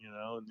 and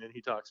then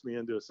he talks me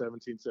into a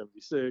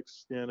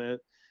 1776 in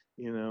it,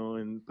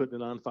 and putting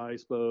it on 5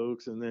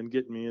 spokes, and then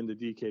getting me into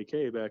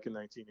DKK back in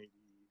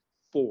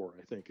 1984,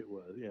 I think it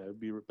was. Yeah, it'd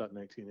be about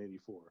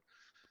 1984.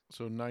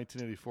 So in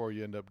 1984,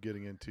 you end up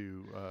getting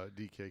into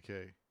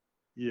DKK.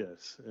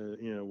 Yes,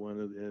 one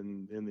of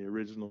in the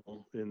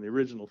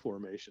original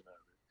formation of it.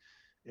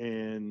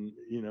 And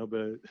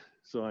but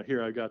so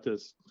here I got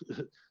this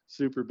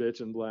super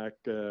bitch and black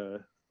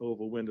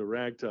oval window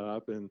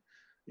ragtop, and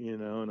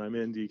and I'm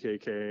in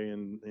DKK,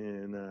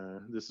 and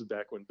this is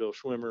back when Bill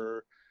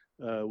Schwimmer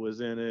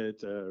was in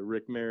it,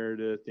 Rick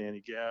Meredith,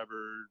 Danny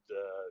Gabbard,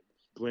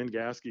 Glenn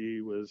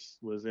Gaskey was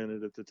in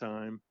it at the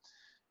time,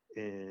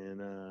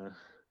 and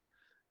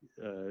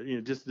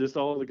just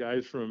all the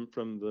guys from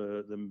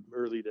the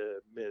early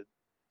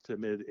to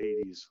mid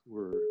 80s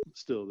were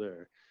still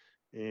there.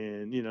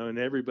 And and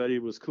everybody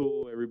was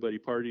cool, everybody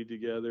partied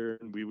together,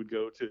 and we would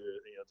go to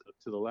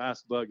the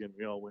last bug, and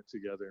we all went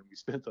together, and we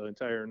spent the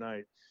entire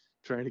night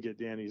trying to get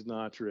Danny's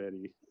notch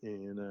ready,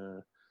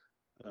 and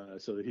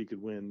so that he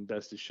could win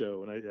best of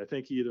show. And I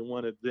think he either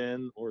won it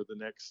then or the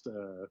next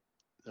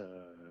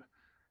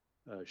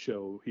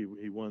show.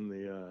 He won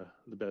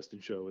the best in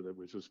show with it,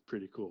 which was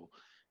pretty cool,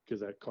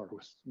 because that car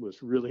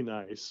was really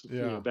nice,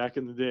 Yeah. back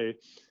in the day.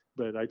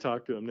 But I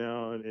talked to him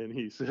now, and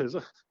he says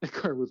that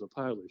car was a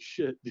pile of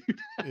shit, dude.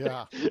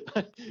 Yeah.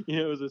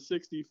 It was a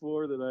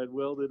 64 that I'd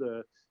welded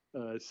a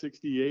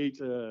 68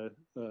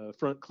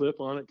 front clip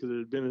on it because it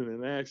had been in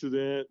an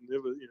accident, and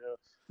it was,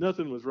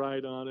 nothing was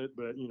right on it,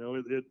 but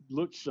it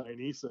looked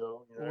shiny,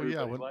 so Well,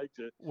 yeah. everybody liked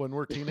it. When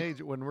we're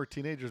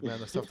teenagers, man,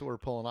 the stuff that we're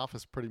pulling off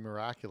is pretty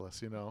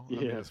miraculous. I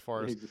mean, as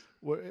far as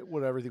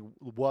what everything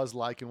was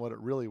like and what it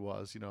really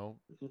was,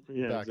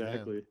 Yeah, back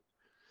exactly.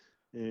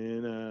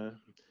 And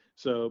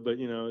so, but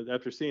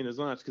after seeing his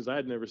notch, because I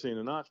had never seen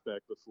a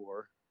notchback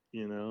before,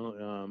 and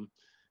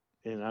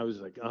I was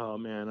like, oh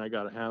man, I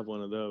got to have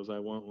one of those. I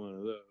want one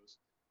of those.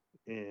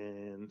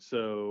 And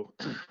so,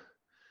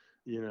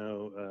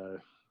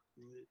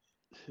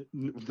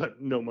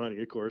 but no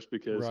money, of course,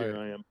 because Right. here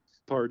I am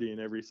partying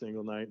every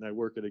single night, and I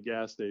work at a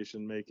gas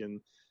station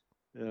making,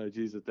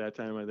 geez, at that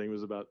time I think it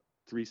was about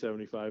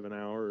 $3.75 an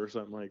hour or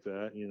something like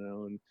that,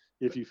 and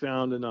if you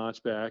found a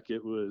notchback,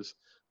 it was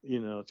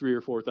 $3,000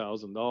 or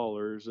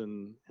 $4,000,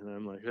 and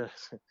I'm like,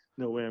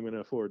 no way I'm going to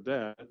afford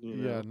that.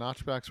 Yeah,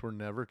 notchbacks were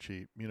never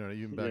cheap.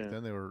 Even back Yeah.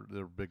 then they were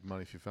big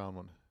money if you found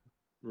one.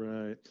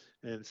 Right.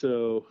 And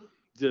so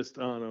just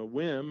on a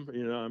whim,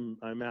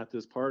 I'm at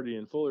this party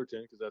in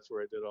Fullerton, because that's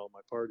where I did all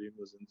my partying,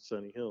 was in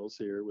Sunny Hills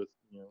here with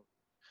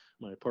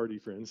my party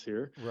friends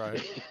here.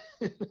 Right.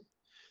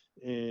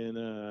 And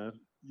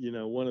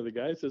one of the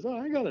guys says, oh,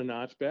 I got a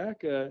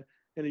notchback,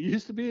 and it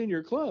used to be in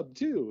your club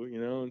too,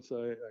 and so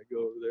I go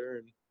over there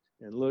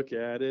and look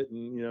at it,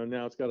 and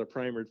now it's got a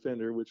primered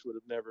fender, which would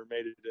have never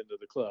made it into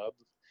the club,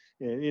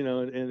 and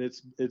and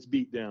it's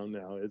beat down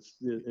now,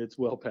 it's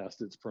well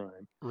past its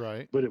prime,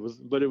 Right. but it was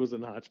a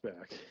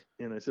notchback.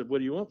 And I said, what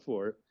do you want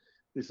for it?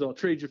 He said, I'll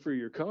trade you for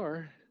your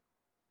car,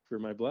 for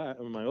my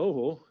my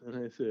oval. And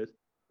I said,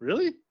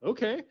 really?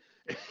 Okay.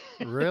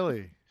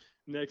 Really?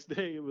 Next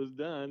day it was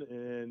done,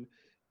 and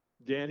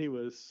Danny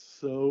was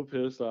so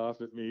pissed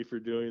off at me for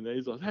doing that.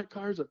 He's like, that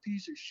car's a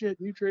piece of shit.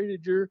 You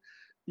traded your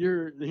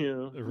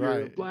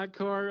Right. black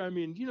car. I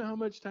mean, do you know how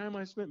much time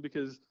I spent?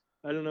 Because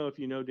I don't know if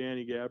you know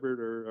Danny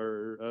Gabbard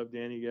or of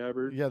Danny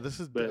Gabbard, Yeah,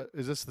 but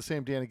is this the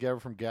same Danny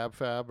Gabbard from Gab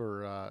Fab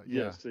or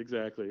yeah? yes,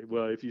 exactly.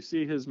 Well, if you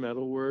see his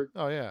metal work,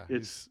 Oh yeah,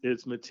 he's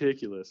it's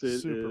meticulous.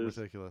 It super is.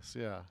 meticulous.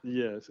 Yeah.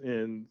 Yes,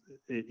 and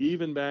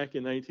even back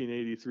in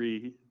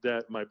 1983,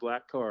 that my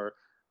black car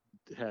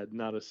had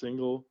not a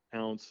single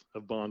ounce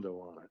of Bondo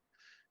on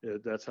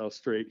it. That's how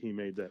straight he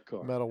made that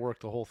car. Metal work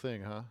the whole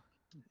thing, huh?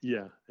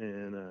 Yeah,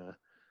 and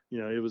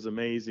it was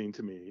amazing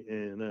to me,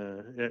 and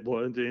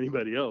well, and to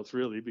anybody else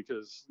really,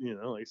 because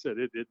like I said,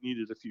 it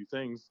needed a few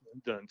things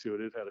done to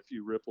it. It had a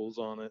few ripples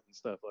on it and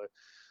stuff like,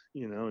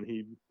 and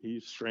he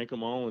shrank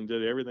them all and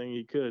did everything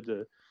he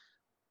could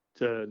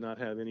to not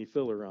have any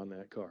filler on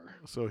that car.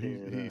 So he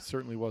And,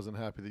 certainly wasn't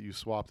happy that you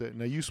swapped it.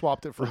 Now you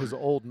swapped it for his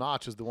old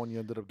notch, is the one you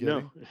ended up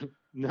getting.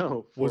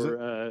 no, Was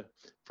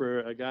for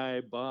a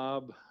guy,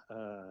 Bob,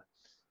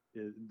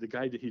 the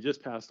guy that he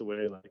just passed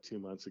away like 2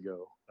 months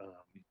ago.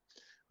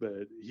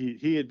 But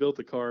he had built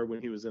a car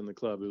when he was in the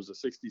club. It was a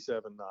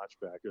 '67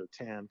 notchback, a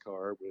tan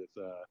car with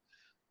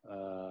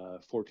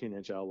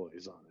 14-inch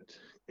alloys on it,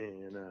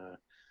 and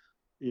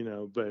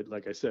but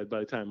like I said, by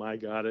the time I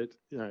got it,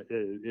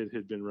 it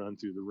had been run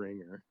through the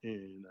ringer,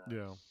 and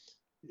yeah.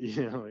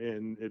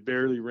 and it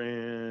barely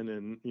ran,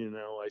 and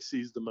I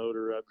seized the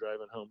motor up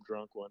driving home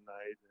drunk one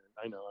night, and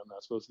I know I'm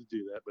not supposed to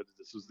do that, but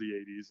this was the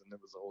 '80s, and it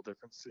was a whole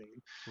different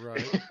scene.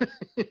 Right.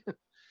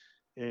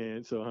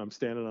 And so I'm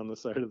standing on the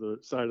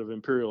side of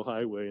Imperial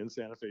Highway in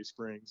Santa Fe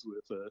Springs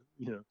with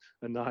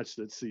a notch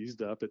that's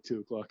seized up at 2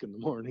 o'clock in the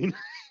morning.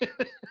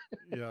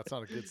 Yeah, it's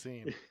not a good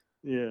scene.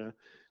 Yeah.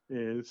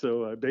 And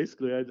so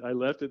basically I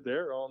left it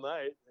there all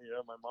night.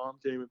 My mom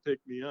came and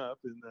picked me up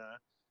and,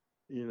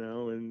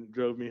 and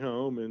drove me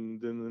home. And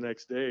then the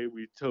next day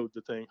we towed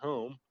the thing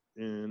home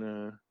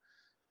and,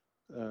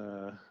 and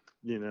I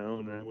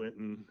went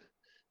and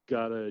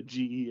got a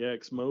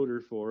GEX motor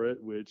for it,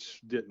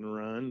 which didn't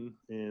run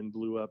and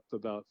blew up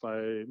about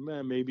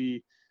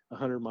maybe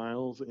 100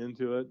 miles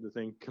into it. The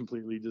thing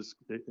completely just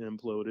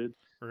imploded.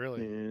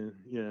 Really?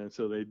 And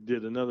so they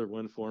did another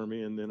one for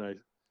me, and then I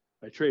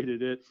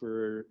traded it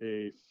for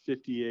a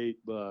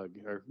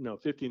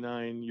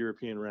 59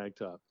 European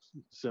ragtop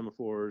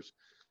semaphores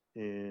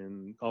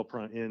and all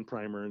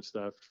primer and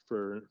stuff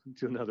to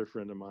another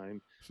friend of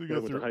mine. So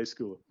went to high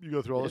school. You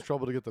go through all this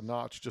trouble to get the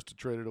notch just to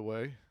trade it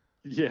away?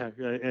 Yeah,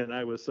 and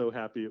I was so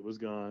happy it was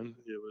gone.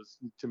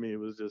 To me, it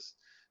was just,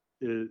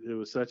 it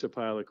was such a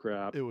pile of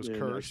crap. It was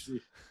cursed.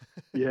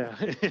 Yeah.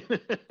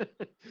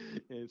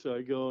 And so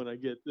I go and I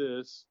get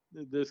this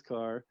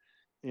car,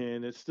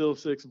 and it's still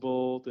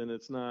 6-volt, and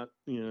it's not,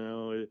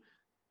 it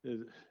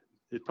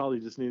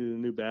probably just needed a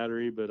new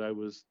battery, but I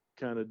was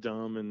kind of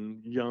dumb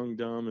and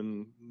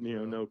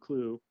no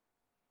clue.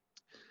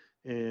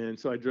 And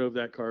so I drove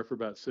that car for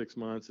about 6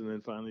 months, and then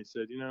finally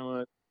said, you know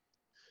what?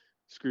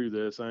 Screw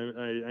this.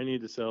 I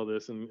need to sell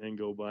this and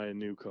go buy a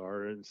new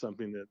car and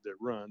something that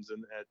runs.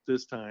 And at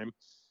this time,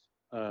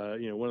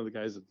 one of the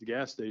guys at the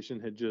gas station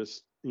had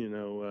just,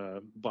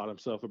 bought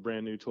himself a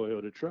brand new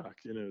Toyota truck,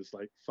 and it was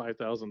like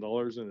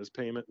 $5,000, and his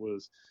payment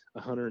was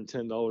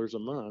 $110 a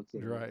month.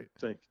 And right.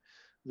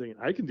 Thinking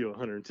I can do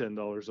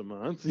 $110 a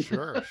month.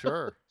 Sure.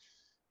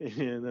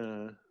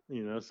 And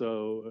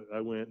so I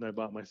went and I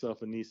bought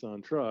myself a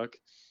Nissan truck.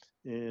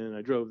 And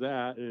I drove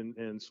that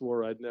and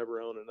swore I'd never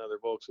own another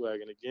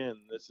Volkswagen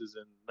again. This is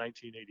in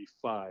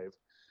 1985.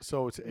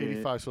 So it's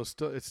 85. So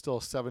it's still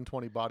a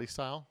 720 body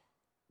style.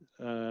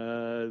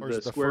 Or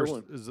is the square first,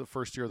 one? Is the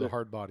first year of the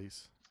hard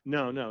bodies?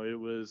 No, it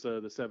was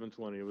the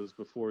 720. It was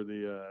before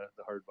the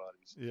hard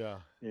bodies.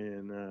 Yeah.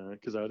 And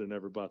because I would have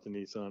never bought the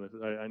Nissan.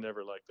 I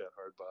never liked that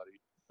hard body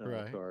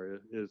car.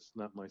 It's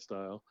not my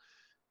style.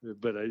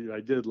 But I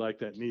did like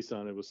that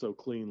Nissan. It was so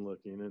clean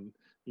looking, and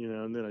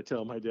then I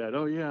tell my dad,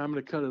 "Oh yeah, I'm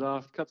going to cut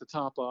the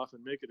top off,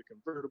 and make it a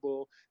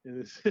convertible."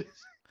 And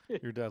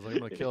your dad's like, "I'm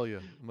going to kill you.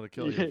 I'm going to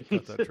kill you if you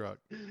cut that truck."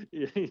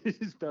 Yeah,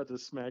 he's about to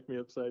smack me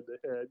upside the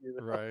head.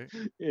 Right.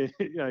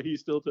 Yeah, he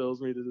still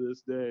tells me to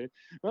this day,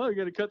 "Well, you're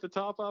going to cut the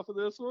top off of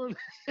this one."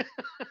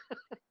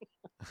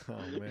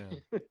 Oh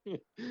man.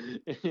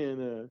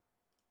 And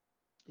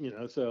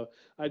so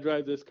I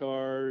drive this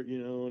car,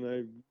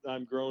 and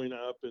I'm growing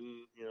up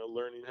and,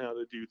 learning how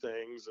to do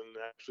things and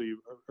actually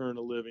earn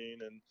a living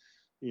and,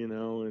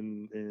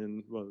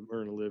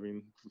 earn a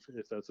living,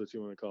 if that's what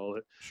you want to call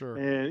it. Sure.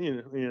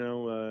 And,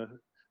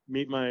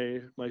 meet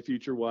my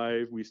future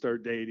wife. We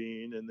start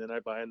dating, and then I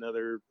buy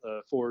another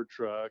Ford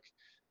truck,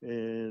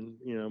 and,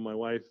 my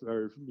wife,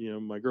 or,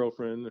 my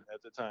girlfriend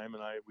at the time,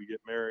 and we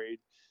get married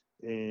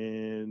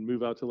and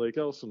move out to Lake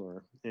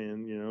Elsinore.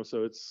 And,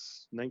 so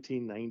it's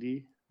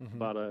 1990. Mm-hmm.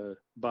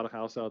 Bought a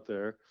house out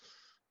there.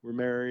 We're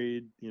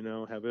married,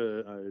 have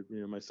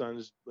my son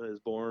is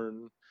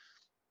born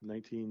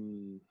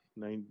August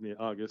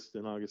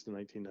of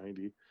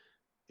 1990.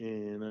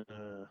 And,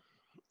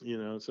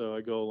 so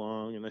I go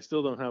along, and I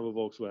still don't have a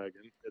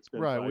Volkswagen. It's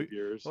been 5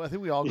 years. Well, I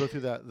think we all go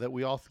through that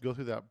we all go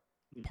through that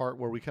part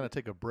where we kind of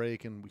take a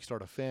break and we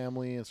start a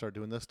family and start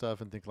doing this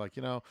stuff and think like,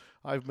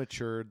 I've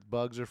matured,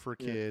 bugs are for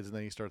kids. And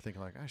then you start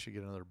thinking like, I should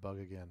get another bug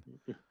again.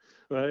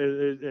 Well,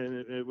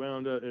 it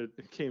wound up.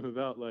 It came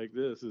about like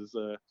this: is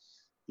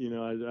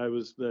I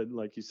was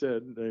like you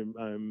said,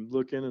 I'm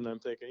looking and I'm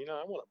thinking,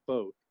 I want a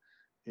boat,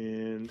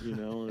 and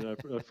and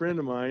a friend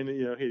of mine,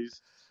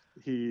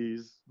 he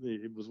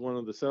was one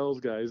of the sales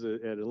guys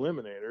at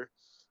Eliminator,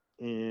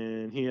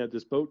 and he had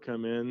this boat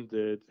come in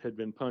that had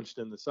been punched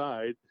in the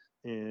side,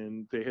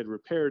 and they had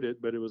repaired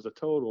it, but it was a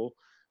total,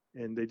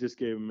 and they just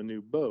gave him a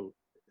new boat,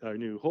 a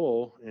new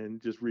hull,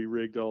 and just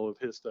re-rigged all of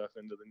his stuff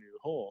into the new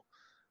hull.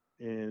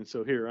 And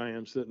so here I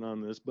am sitting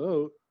on this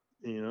boat,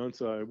 and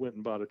so I went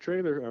and bought a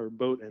trailer, or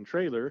boat and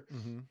trailer,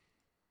 Mm-hmm.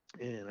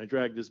 and I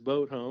dragged this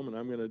boat home, and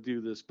I'm going to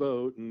do this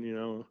boat,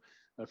 and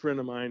a friend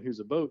of mine who's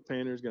a boat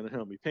painter is going to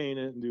help me paint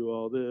it and do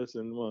all this,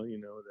 and well,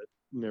 that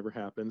never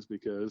happens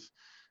because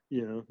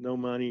no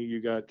money,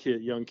 you got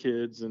young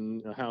kids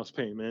and a house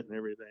payment and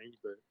everything,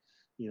 but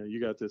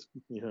you got this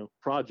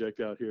project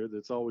out here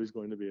that's always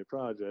going to be a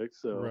project.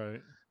 So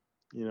Right.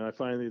 I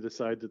finally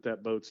decide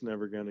that boat's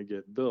never going to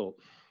get built,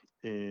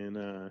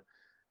 and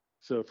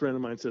so a friend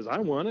of mine says, I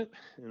want it.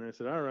 And I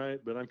said, all right,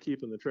 but I'm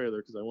keeping the trailer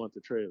because I want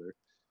the trailer.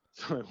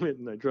 So I went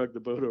and I dragged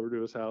the boat over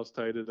to his house,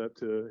 tied it up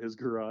to his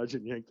garage,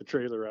 and yanked the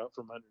trailer out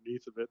from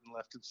underneath of it and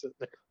left him sitting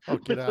there Oh,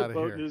 get with the out of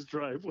boat in here. his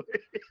driveway.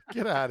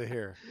 Get out of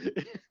here.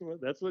 Well,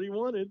 that's what he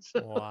wanted.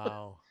 So.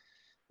 Wow.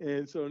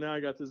 And so now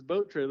I got this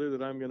boat trailer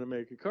that I'm going to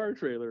make a car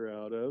trailer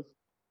out of.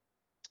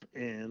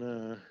 And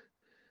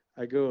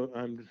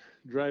I'm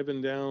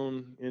driving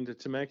down into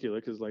Temecula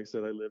because, like I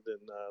said, I lived in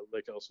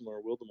Lake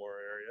Elsinore, Wildemore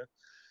area,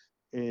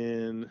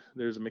 and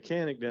there's a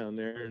mechanic down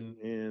there,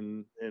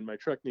 and my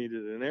truck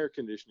needed an air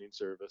conditioning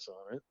service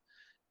on it.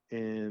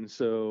 And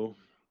so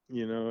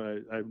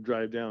I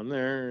drive down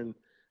there,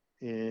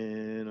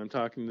 and I'm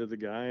talking to the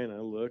guy, and I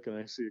look and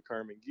I see a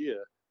Carmen Ghia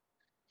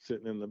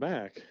sitting in the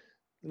back,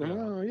 and I'm like,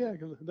 Yeah. oh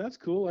yeah, that's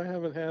cool. I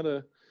haven't had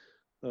a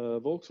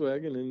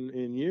Volkswagen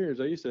in years.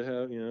 I used to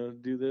have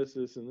do this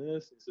and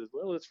this. He says,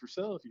 well, it's for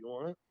sale if you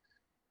want.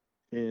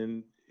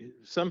 And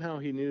somehow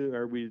he knew,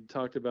 or we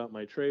talked about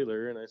my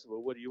trailer, and I said,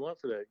 well, what do you want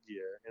for that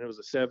Ghia? And it was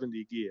a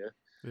 70 Ghia.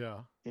 Yeah.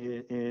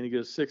 And he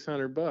goes,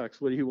 $600.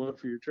 What do you want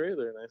for your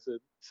trailer? And I said,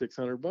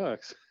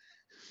 $600.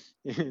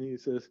 And he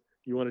says,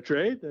 you want to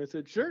trade? And I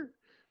said, sure.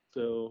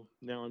 So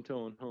now I'm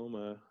towing home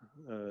a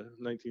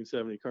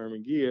 1970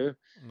 Carmen Ghia,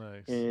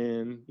 Nice.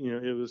 and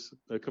it was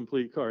a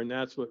complete car, and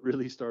that's what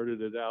really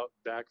started it out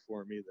back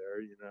for me there.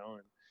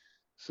 And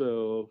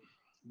so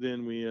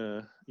then we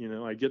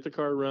I get the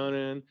car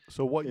running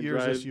So what and year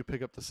is this drive. you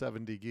pick up the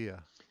 70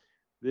 Ghia?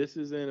 This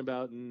is in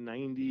about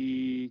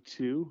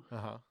 92.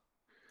 Uh-huh.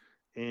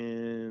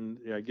 And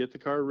I get the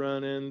car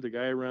running. The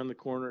guy around the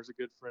corner is a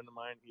good friend of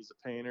mine. He's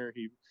a painter.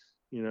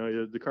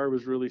 The car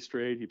was really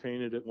straight. He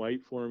painted it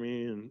white for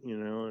me,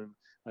 and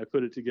I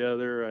put it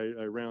together.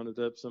 I rounded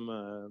up some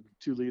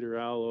 2-liter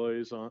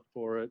alloys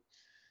for it.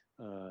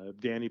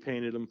 Danny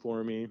painted them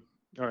for me.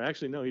 Or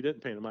actually, no, he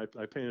didn't paint them.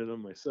 I painted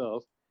them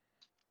myself.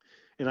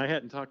 And I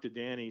hadn't talked to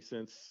Danny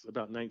since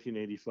about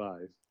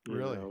 1985.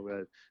 Really?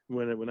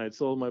 When I'd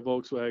sold my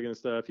Volkswagen and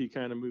stuff, he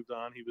kind of moved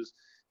on.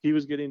 He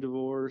was getting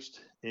divorced,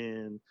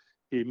 and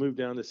he moved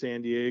down to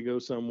San Diego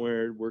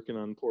somewhere, working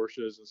on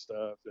Porsches and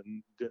stuff,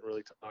 and didn't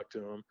really talk to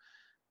him.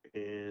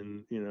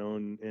 And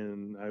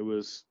and I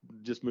was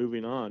just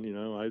moving on.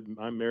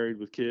 I'm married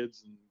with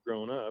kids and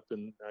grown up,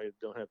 and I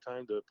don't have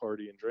time to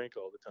party and drink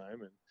all the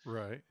time. And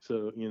Right.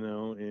 so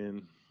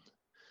and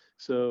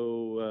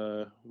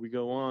so we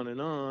go on and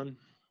on.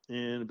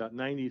 And about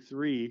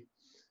 93,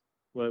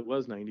 well, it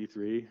was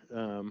 93.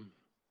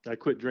 I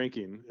quit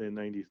drinking in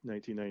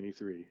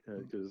 1993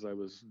 because I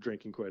was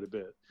drinking quite a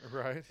bit.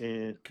 Right.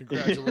 And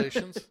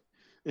Congratulations.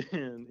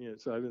 and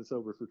so I've been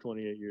sober for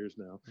 28 years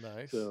now.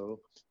 Nice. So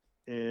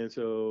and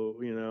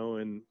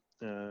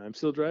I'm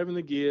still driving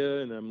the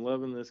Ghia, and I'm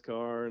loving this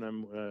car. And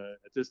I'm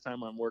at this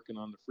time I'm working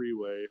on the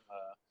freeway,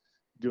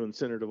 doing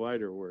center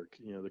divider work.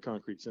 The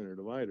concrete center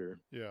divider.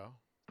 Yeah.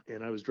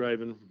 And I was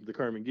driving the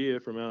Carmen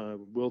Ghia from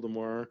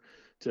Wildemore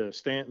to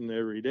Stanton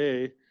every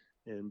day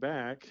and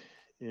back,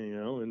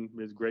 and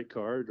it's a great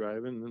car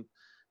driving.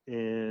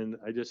 And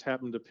I just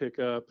happened to pick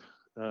up,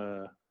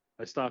 I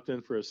stopped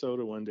in for a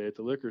soda one day at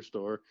the liquor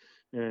store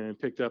and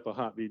picked up a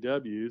Hot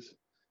VW's.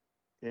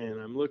 And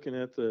I'm looking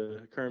at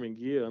the Carmen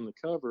Ghia on the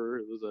cover.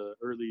 It was a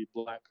early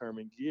black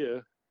Carmen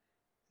Ghia,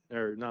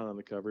 or not on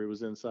the cover. It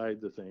was inside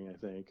the thing, I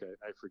think.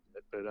 I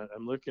forget, but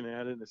I'm looking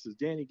at it, and it says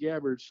Danny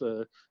Gabbard's,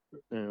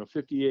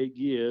 58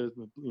 Ghia,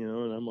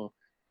 and I'm all,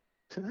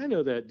 I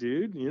know that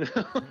dude,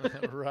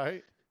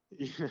 Right.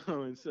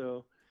 and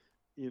so,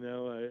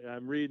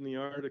 I'm reading the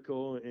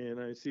article, and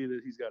I see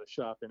that he's got a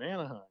shop in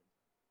Anaheim,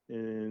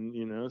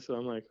 and so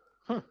I'm like,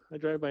 huh, I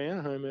drive by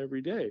Anaheim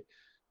every day,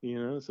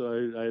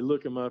 so I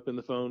look him up in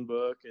the phone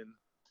book,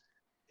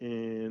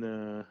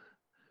 and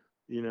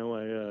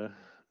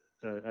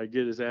I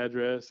get his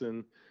address,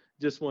 and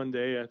just one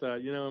day I thought,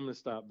 I'm going to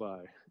stop by.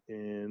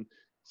 And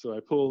so I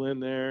pull in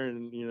there,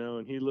 and,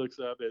 and he looks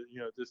up at,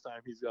 at this time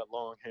he's got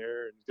long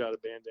hair and he's got a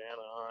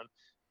bandana on,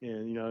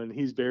 and, and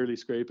he's barely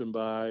scraping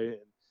by.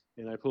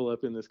 And I pull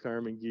up in this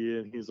Carmen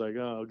Ghia, and he's like,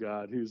 "Oh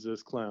God, who's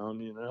this clown?"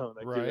 You know. And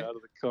I get Right. out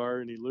of the car,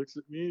 and he looks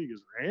at me, and he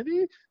goes,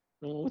 "Randy."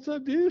 What's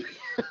up, dude?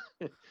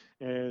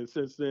 And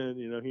since then,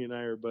 he and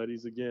I are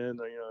buddies again.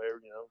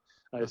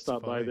 I That's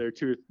stop by funny. there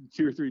two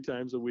or three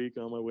times a week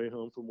on my way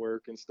home from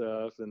work and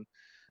stuff. And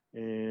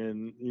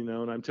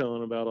I'm telling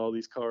him about all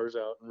these cars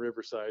out in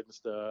Riverside and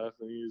stuff.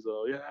 And he's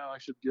all, "Yeah, I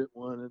should get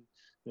one,"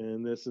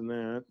 and this and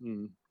that.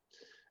 And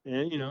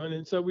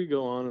then so we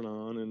go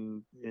on,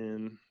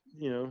 and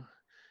you know,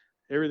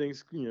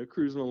 everything's,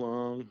 cruising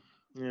along,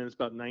 and it's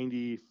about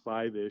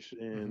 95 ish.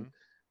 Hmm.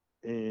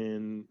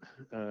 And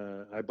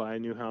I buy a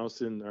new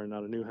house or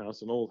not a new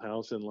house, an old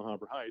house in La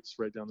Habra Heights,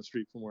 right down the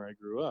street from where I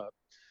grew up.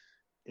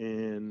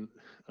 And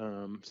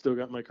still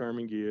got my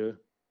Carmen Ghia.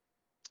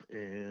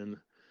 And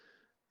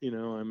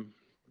I'm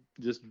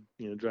just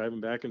driving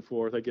back and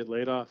forth. I get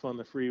laid off on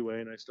the freeway,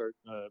 and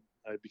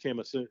I became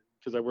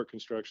because I work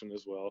construction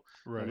as well.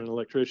 I'm Right. an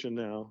electrician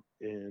now,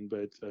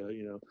 but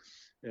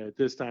at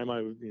this time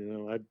I've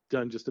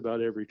done just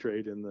about every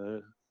trade in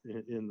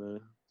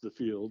the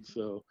field.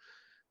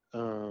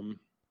 Um,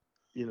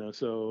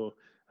 so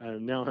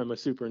now I'm a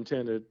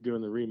superintendent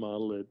doing the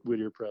remodel at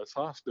Whittier Press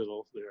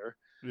Hospital there.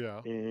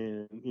 Yeah.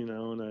 And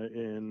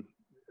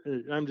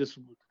I'm just,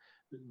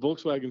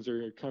 Volkswagens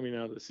are coming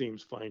out of the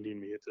seams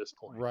finding me at this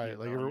point. Right.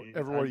 Like I mean,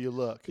 everywhere you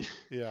look.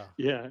 Yeah.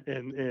 yeah,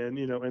 and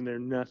they're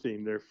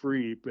nothing. They're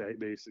free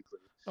basically.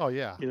 Oh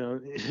yeah. And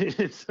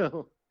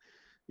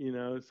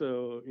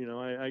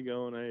I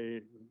go and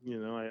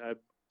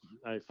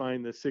I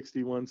find the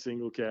 61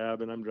 single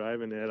cab, and I'm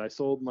driving it. I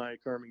sold my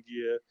Carmen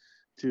Ghia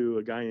to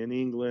a guy in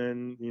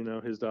England.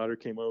 His daughter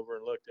came over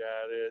and looked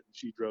at it, and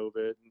she drove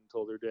it and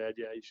told her dad,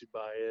 "Yeah, you should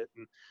buy it."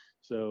 And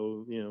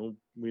so,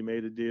 we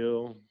made a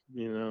deal.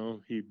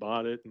 He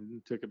bought it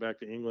and took it back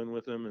to England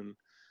with him,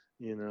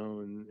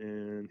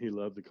 and he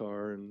loved the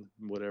car and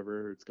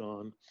whatever, it's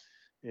gone.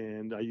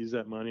 And I used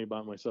that money,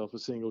 bought myself a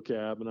single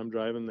cab, and I'm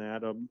driving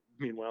that.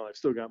 Meanwhile, I've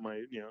still got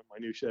my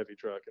new Chevy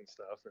truck and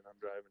stuff, and I'm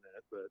driving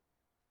it.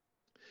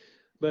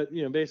 But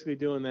basically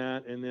doing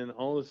that, and then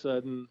all of a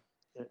sudden,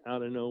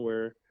 out of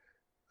nowhere,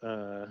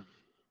 uh,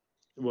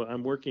 well,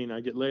 I'm working.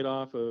 I get laid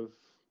off of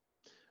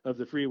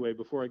the freeway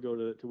before I go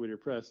to Whittier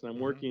Press, and I'm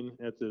Hmm. working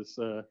at this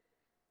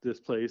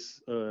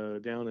place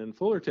down in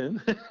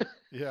Fullerton,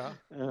 Yeah.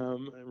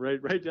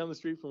 right down the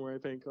street from where I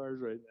paint cars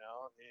right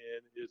now,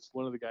 and it's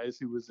one of the guys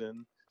who was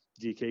in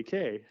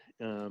DKK,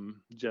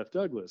 Jeff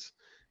Douglas.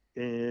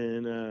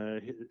 And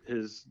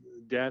his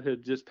dad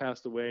had just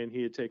passed away, and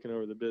he had taken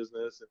over the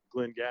business. And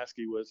Glenn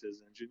Gasky was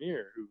his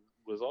engineer, who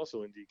was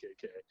also in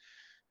DKK.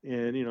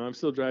 And I'm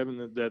still driving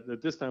that.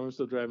 At this time, I'm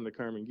still driving the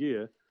Carmen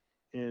Ghia.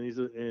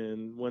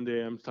 And one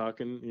day I'm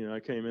talking.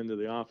 I came into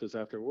the office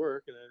after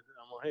work, and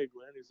I'm like, "Hey,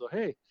 Glenn." He's like,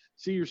 "Hey,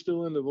 see, you're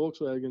still into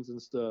Volkswagens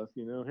and stuff.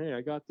 Hey,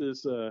 I got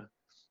this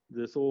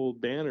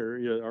old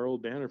banner, our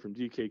old banner from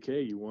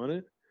DKK. You want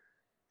it?"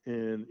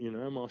 And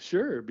I'm all,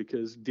 "Sure,"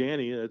 because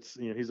Danny,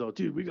 he's all,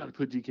 "Dude, we got to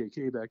put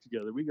DKK back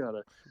together. We got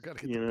to, We got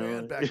to get the you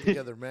band know." back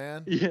together,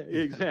 man. Yeah,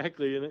 Yeah.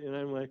 exactly. And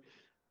I'm like,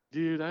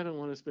 "Dude, I don't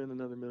want to spend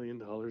another $1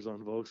 million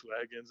on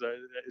Volkswagens. I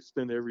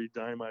spend every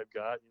dime I've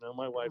got.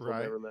 My wife will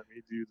Right. never let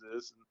me do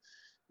this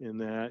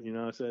and that."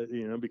 I said,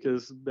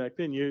 because back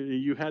then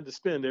you had to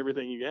spend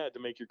everything you had to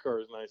make your car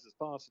as nice as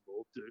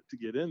possible to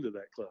get into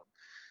that club.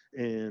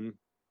 And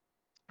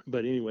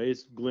but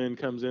anyways, Glenn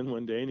comes in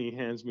one day, and he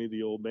hands me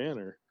the old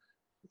banner.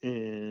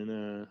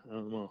 And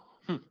I'm all,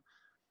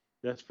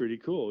 that's pretty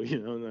cool.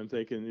 And I'm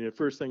thinking,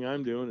 first thing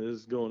I'm doing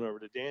is going over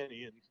to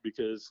Danny, and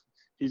because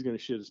he's going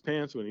to shit his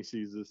pants when he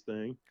sees this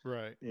thing.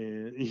 Right.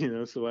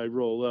 And so I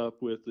roll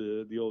up with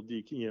the old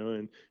DK,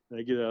 and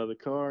I get out of the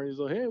car, and he's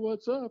like, "Hey,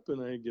 what's up?"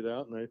 And I get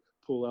out, and I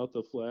pull out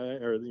the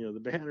flag, or the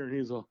banner, and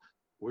he's all,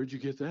 "Where'd you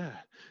get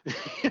that?"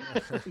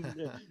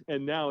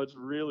 And now it's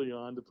really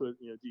on to put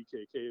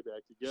DKK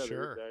back together.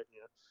 Sure.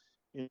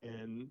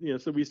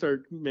 And so we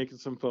start making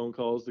some phone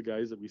calls to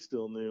guys that we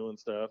still knew and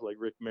stuff, like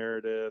Rick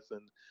Meredith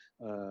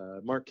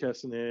and Mark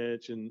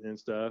Kessenich and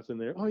stuff. And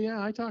they're, "Oh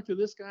yeah, I talked to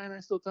this guy, and I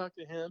still talk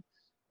to him,"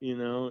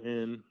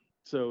 and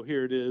so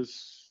here it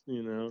is.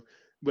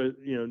 But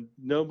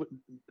no,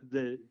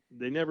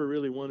 they never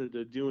really wanted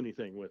to do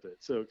anything with it,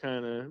 so it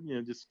kind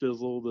of just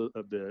fizzled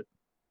a bit.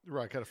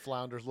 Right. Kind of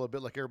flounders a little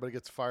bit. Like everybody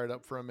gets fired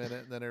up for a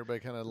minute, and then everybody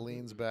kind of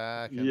leans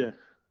back. And Yeah,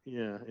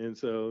 yeah, and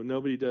so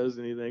nobody does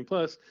anything.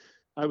 Plus,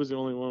 I was the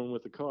only one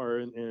with the car,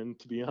 and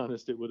to be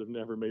honest, it would have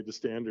never made the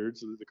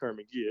standards of the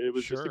Carmen Ghia. It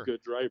was just a sure.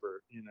 good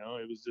driver.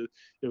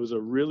 It was a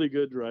really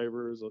good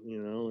driver.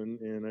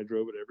 And I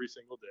drove it every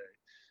single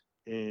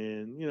day,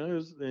 and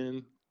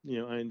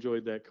I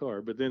enjoyed that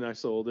car. But then I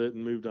sold it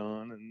and moved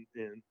on,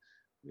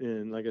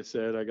 and like I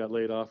said, I got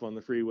laid off on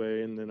the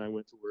freeway, and then I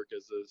went to work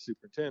as a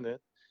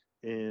superintendent.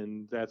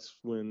 And that's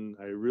when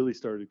I really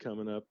started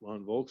coming up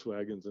on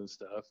Volkswagens and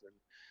stuff.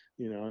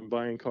 And I'm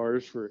buying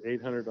cars for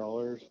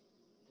 $800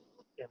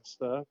 and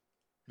stuff,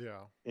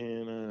 Yeah.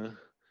 and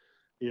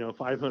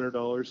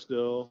 $500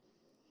 still.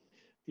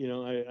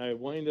 I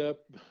wind up.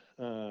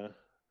 I'm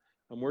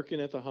working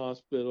at the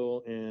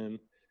hospital, and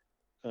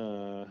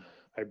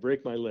I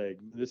break my leg.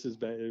 This is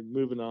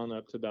moving on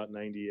up to about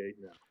 98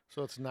 now.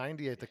 So it's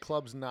 98. The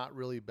club's not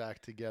really back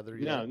together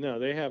No, yet. no,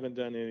 they haven't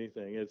done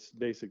anything. It's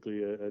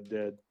basically a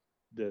dead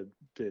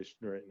fish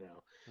right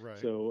now. Right.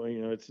 So,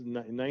 it's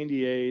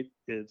 98.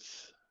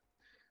 It's,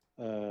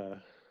 uh,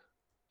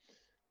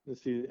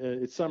 let's see,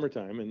 it's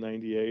summertime in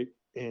 98.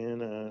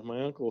 And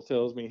my uncle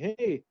tells me,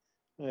 hey,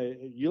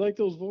 you like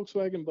those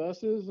Volkswagen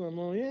buses? And I'm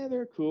like, yeah,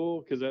 they're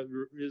cool. Because that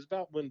is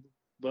about when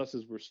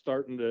buses were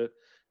starting to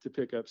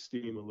pick up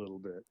steam a little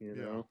bit,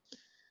 Yeah.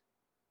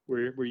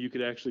 where you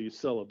could actually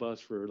sell a bus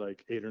for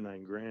like 8 or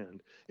 9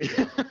 grand.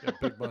 Yeah. Yeah.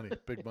 Big money.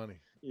 Big money.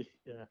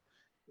 Yeah.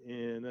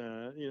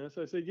 And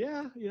so I said,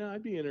 yeah,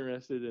 I'd be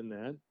interested in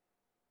that.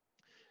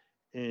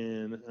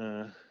 And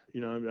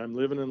I'm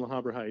living in La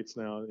Habra Heights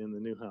now in the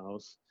new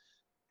house,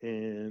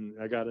 and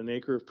I got an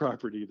acre of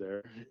property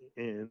there,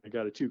 and I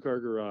got a 2-car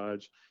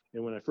garage.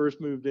 And when I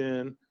first moved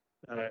in,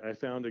 I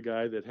found a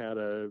guy that had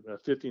a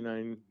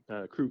 59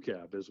 crew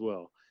cab as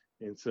well.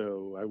 And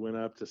so I went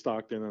up to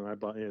Stockton, and I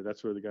bought.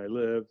 That's where the guy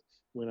lived.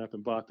 Went up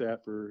and bought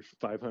that for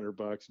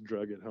 $500,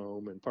 drug it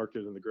home, and parked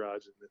it in the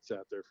garage, and it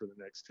sat there for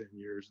the next 10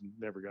 years and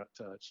never got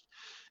touched.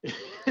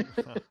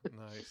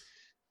 Nice.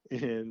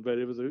 But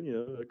it was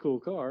a cool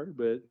car,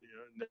 but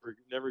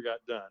never got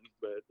done.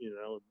 But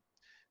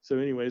so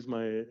anyways,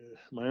 my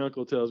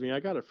uncle tells me, I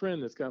got a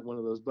friend that's got one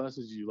of those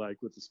buses you like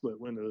with the split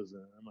windows.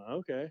 And I'm like,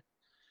 okay.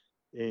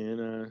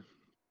 And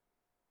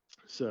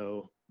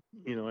so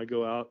I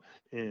go out,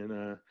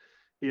 and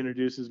he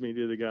introduces me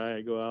to the guy.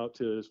 I go out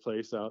to his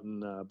place out in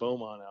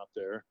Beaumont out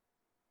there.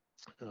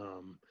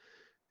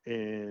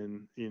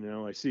 And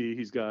I see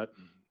he's got,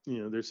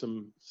 there's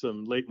some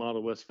late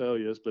model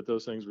Westphalias, but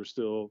those things were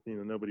still,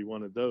 nobody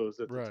wanted those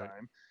at the Right.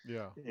 time.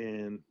 Yeah.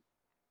 And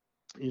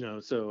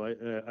so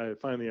I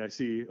finally I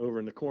see over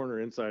in the corner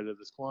inside of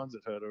this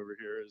Quonset hut over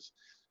here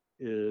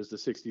is the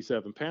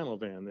 67 panel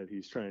van that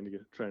he's trying to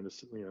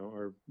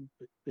or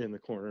in the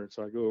corner.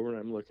 So I go over and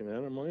I'm looking at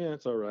it. I'm like, yeah,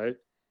 it's all right.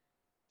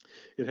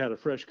 It had a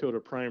fresh coat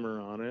of primer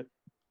on it,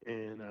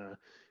 and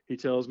he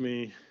tells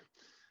me,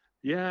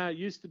 yeah, it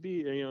used to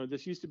be,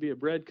 this used to be a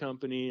bread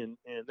company, and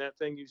that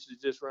thing used to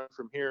just run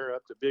from here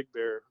up to Big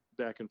Bear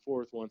back and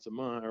forth once a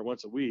month or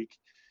once a week,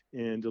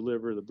 and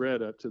deliver the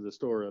bread up to the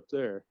store up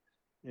there.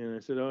 And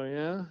I said, oh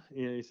yeah.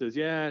 And he says,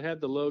 yeah, it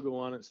had the logo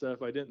on it and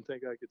stuff. I didn't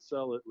think I could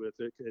sell it with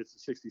it. It's a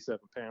 67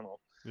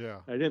 panel. Yeah.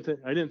 I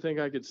didn't think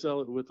I could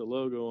sell it with the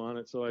logo on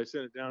it, so I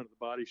sent it down to the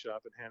body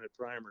shop and had it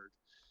primered.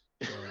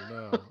 Oh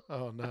no.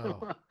 Oh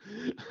no.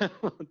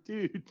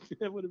 Dude,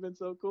 that would have been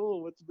so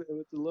cool with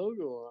the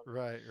logo on.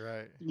 Right.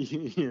 Right.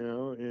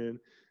 And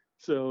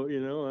so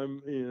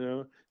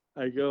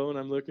I go and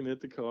I'm looking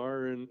at the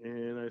car,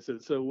 and I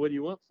said, so what do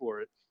you want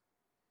for it?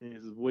 And he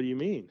says, what do you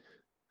mean?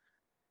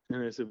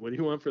 And I said, what do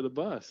you want for the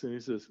bus? And he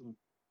says,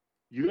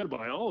 you got to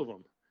buy all of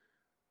them.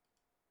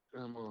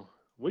 And I'm like,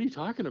 what are you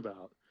talking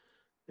about?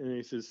 And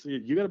he says,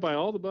 you got to buy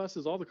all the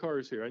buses, all the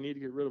cars here. I need to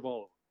get rid of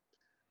all of them.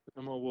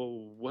 I'm like,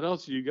 well, what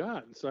else do you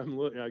got? And so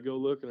I go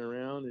looking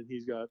around, and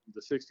he's got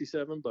the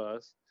 67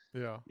 bus.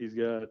 Yeah. He's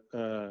got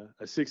a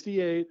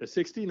 68, a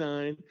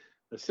 69,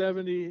 a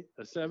 70,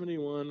 a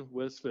 71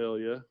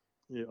 Westphalia.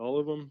 All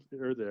of them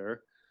are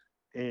there.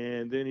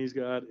 And then he's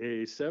got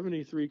a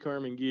 73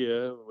 Carmen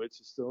Ghia, which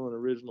is still in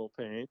original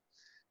paint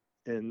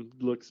and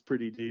looks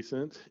pretty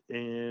decent.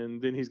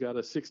 And then he's got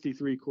a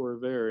 63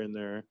 Corvair in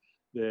there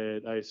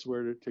that I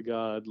swear to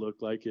God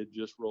looked like it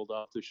just rolled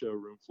off the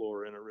showroom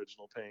floor in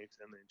original paint,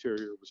 and the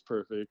interior was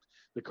perfect.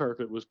 The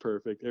carpet was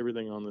perfect.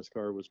 Everything on this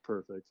car was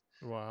perfect.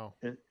 Wow.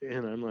 And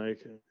I'm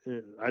like,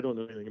 I don't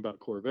know anything about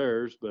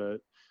Corvairs,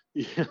 but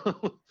Yeah.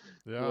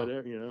 whatever,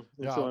 And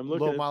Yeah. so I'm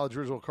looking Low at, mileage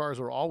original cars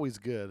are always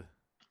good.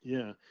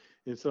 yeah.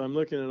 And so I'm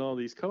looking at all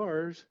these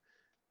cars,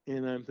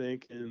 and I'm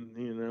thinking,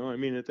 I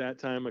mean, at that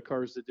time, the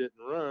cars that didn't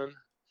run,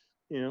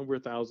 were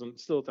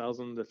still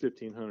 $1,000 to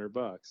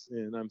 $1,500.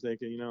 And I'm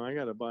thinking, I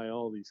got to buy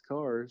all these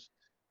cars.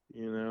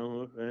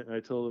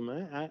 I told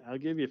him, I'll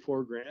give you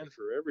 $4,000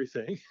 for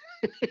everything.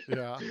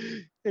 Yeah.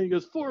 And he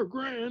goes,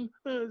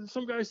 $4,000.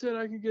 Some guy said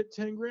I could get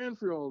 $10,000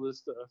 for all this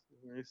stuff.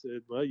 And I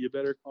said, well, you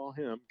better call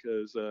him,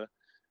 because,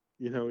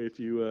 if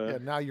you, Yeah.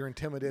 Now you're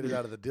intimidated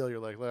out of the deal. You're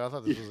like, I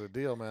thought this was a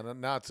deal, man.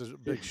 And now it's a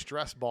big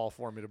stress ball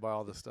for me to buy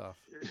all this stuff.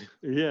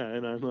 yeah.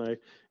 And I'm like,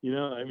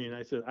 I mean,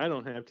 I said, I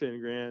don't have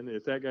 $10,000.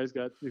 If that guy's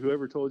got,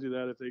 whoever told you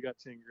that, if they got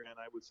 $10,000,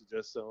 I would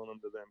suggest selling them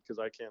to them, because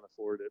I can't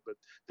afford it. But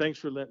thanks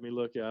for letting me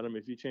look at them.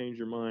 If you change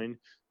your mind,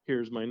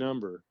 here's my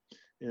number.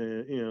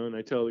 And, and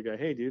I tell the guy,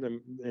 hey, dude,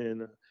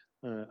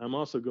 I'm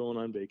also going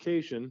on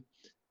vacation.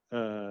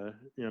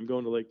 I'm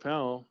going to Lake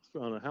Powell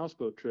on a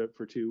houseboat trip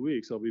for 2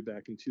 weeks. I'll be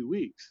back in 2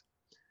 weeks.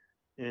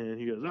 And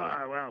he goes,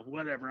 oh, well,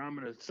 whatever. I'm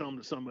going to sell them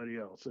to somebody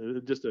else.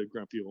 Just a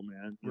grumpy old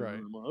man. Right.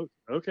 I'm like,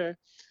 okay.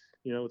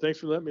 Thanks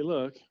for letting me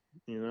look.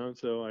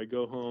 So I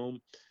go home.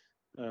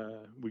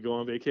 We go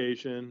on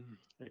vacation.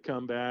 I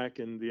come back,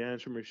 and the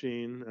answer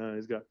machine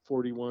has got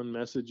 41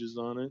 messages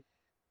on it.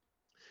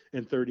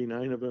 and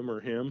 39 of them are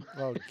him.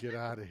 Oh, get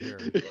out of here.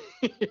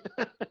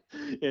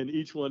 And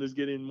each one is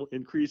getting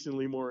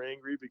increasingly more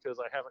angry because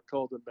I haven't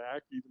called them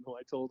back, even though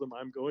I told them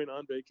I'm going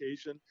on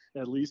vacation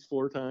at least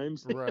 4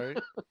 times. Right.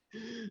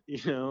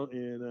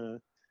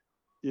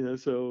 And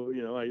so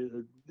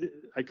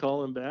I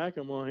call him back.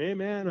 I'm like, hey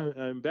man,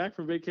 I'm back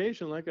from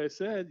vacation. Like I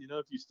said,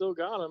 if you still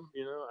got them,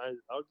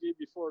 I'll give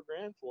you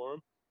 $4,000 for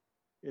them.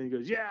 And he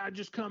goes, yeah,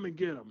 just come and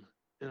get them.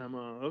 And I'm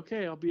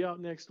okay, I'll be out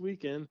next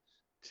weekend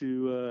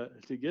to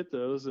get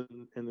those. And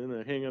then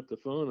I hang up the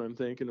phone. I'm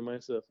thinking to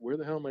myself, where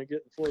the hell am I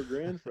getting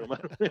 $4,000 from? I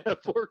don't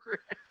have $4,000.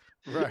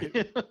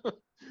 Right.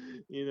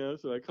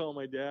 So I call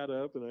my dad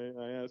up and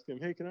I ask him,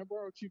 hey, can I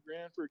borrow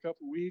 $2,000 for a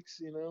couple of weeks?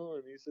 And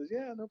he says,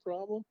 yeah, no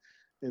problem.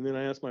 And then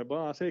I asked my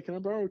boss, hey, can I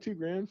borrow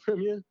 $2,000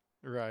 from you?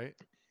 Right.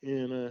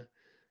 And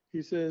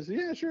he says,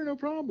 yeah, sure, no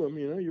problem.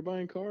 You're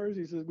buying cars.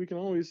 He says, we can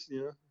always,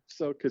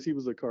 sell, because he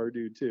was a car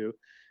dude too.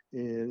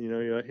 And,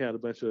 he had a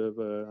bunch of,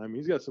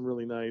 he's got some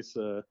really nice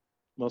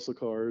muscle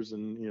cars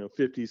and,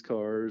 50s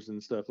cars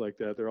and stuff like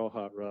that. They're all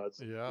hot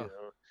rods. Yeah.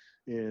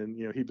 And,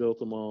 he built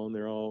them all and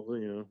they're all,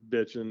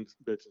 bitching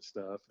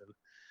stuff.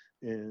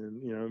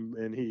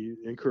 And he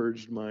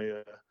encouraged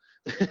my,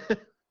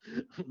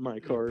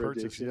 my car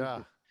Purchase. addiction.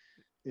 Yeah.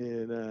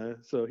 And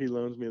so he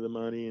loans me the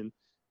money, and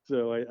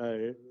so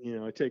I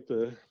take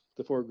the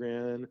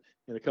 $4,000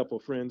 and a couple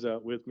of friends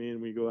out with me,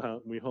 and we go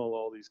out and we haul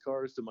all these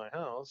cars to my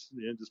house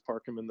and just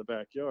park them in the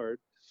backyard.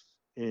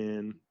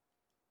 And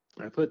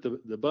I put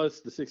the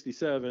bus, the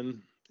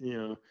 67,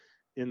 in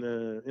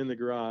the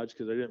garage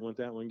because I didn't want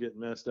that one getting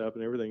messed up,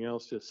 and everything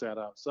else just sat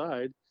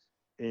outside.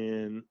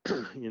 And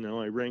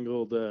I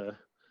wrangled.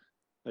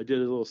 I did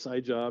a little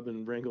side job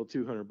and wrangled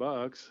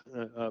 $200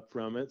 up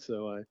from it.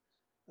 So I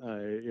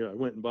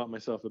went and bought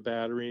myself a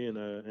battery and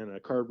a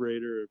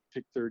carburetor, a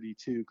PIC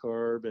 32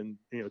 carb, and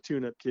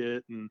tune-up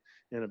kit and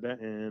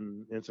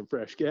some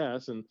fresh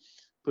gas, and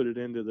put it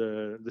into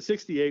the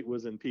 68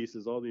 was in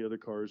pieces. All the other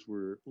cars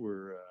were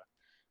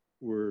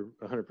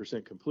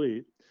 100%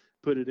 complete.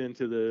 Put it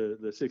into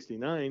the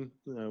 69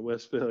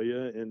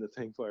 Westphalia, and the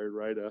thing fired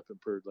right up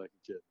and purred like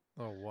a kid.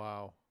 Oh,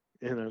 wow.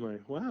 And I'm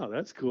like, wow,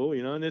 that's cool,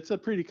 and it's a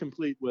pretty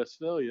complete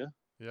Westphalia.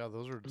 Yeah,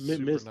 those are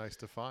super nice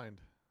to find.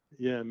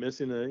 Yeah,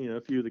 missing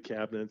a few of the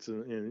cabinets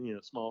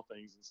and small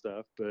things and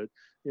stuff, but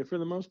for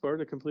the most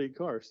part, a complete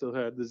car. Still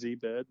had the Z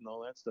bed and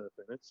all that stuff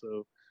in it.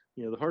 So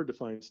the hard to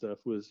find stuff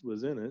was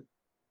in it.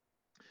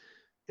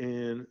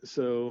 And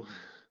so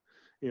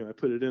I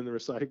put it in the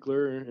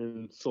recycler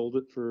and sold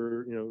it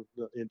for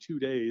in 2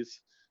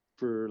 days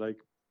for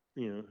like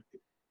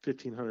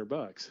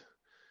 $1,500.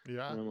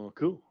 Yeah. And I'm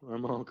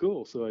all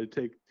cool. So I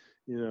take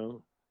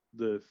the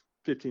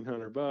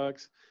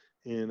 $1,500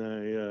 and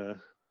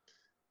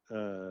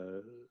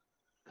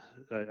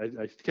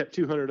I kept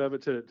 200 of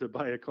it to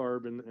buy a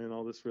carb and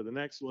all this for the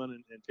next one,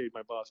 and paid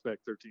my boss back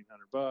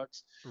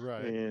 $1,300.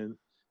 Right. And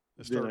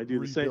then I do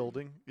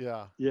rebuilding. The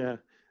same. Yeah.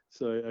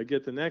 So I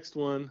get the next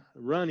one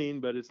running,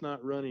 but it's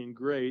not running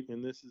great.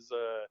 And this is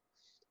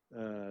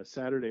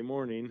Saturday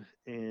morning,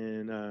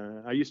 and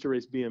I used to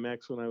race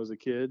BMX when I was a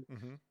kid,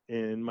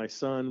 and my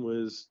son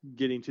was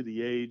getting to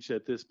the age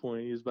at this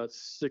point. He was about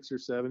 6 or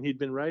 7. He'd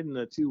been riding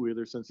a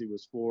two-wheeler since he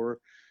was 4,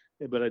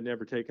 but I'd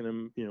never taken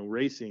him,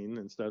 racing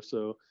and stuff.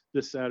 So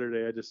this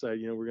Saturday I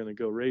decided, we're going to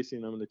go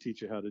racing. I'm going to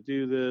teach you how to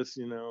do this.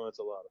 It's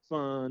a lot of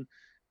fun.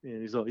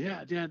 And he's like,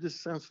 yeah, Dad,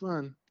 this sounds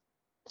fun.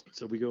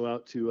 So we go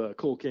out to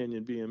Coal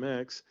Canyon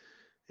BMX,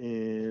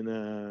 and,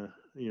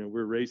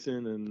 we're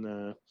racing,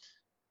 and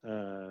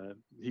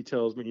he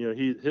tells me,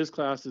 his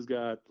class has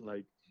got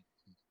like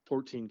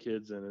 14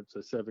 kids in it, so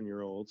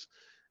 7-year-olds.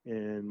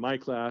 And my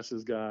class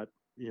has got,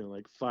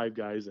 like 5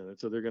 guys in it.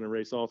 So they're going to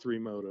race all 3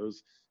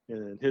 motos.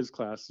 And in his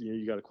class,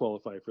 you got to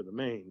qualify for the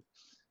main.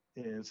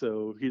 And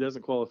so he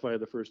doesn't qualify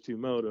the first 2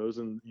 motos.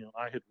 And,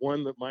 I had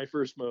won my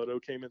first moto,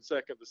 came in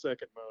second, the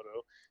second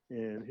moto.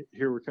 And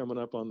here we're coming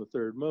up on the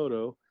 3rd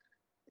moto.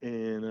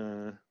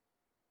 And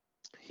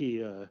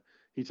he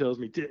tells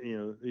me,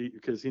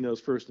 because he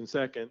knows first and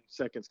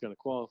second's going to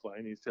qualify.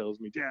 And he tells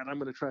me, Dad, I'm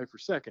going to try for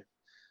second.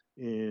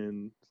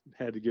 And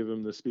had to give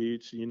him the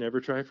speech. You never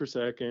try for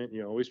second.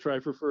 You always try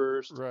for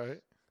first. Right.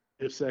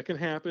 If second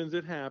happens,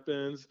 it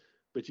happens.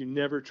 But you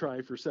never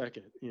try for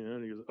second,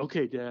 and he goes,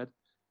 okay, Dad.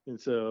 And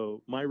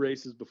so my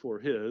race is before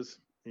his,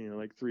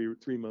 like three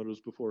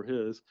motos before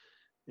his.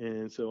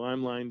 And so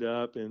I'm lined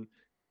up, and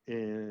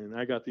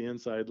I got the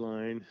inside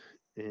line,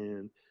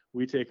 and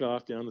we take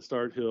off down the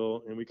start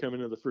hill, and we come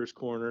into the first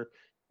corner,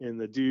 and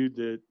the dude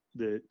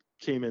that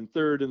came in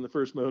 3rd in the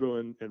first moto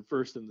and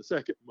first in the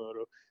second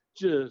moto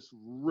just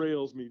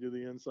rails me to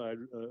the inside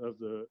of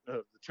the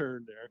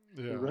turn there.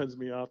 Yeah. And runs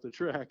me off the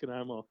track, and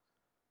I'm all,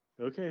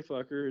 okay,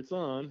 fucker, it's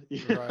on.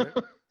 Right.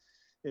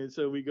 And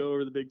so we go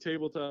over the big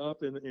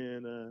tabletop, and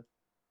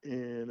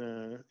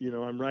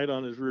I'm right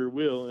on his rear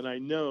wheel, and I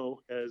know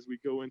as we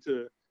go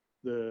into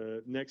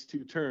the next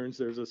 2 turns,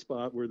 there's a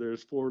spot where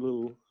there's 4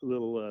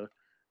 little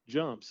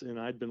jumps, and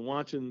I'd been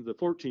watching the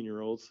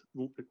 14-year-olds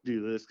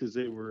do this because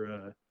they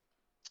were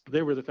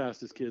the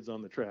fastest kids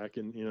on the track,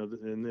 and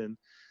and then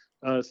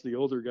us, the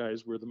older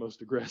guys, were the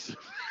most aggressive.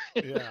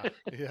 Yeah,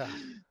 yeah,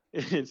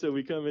 And so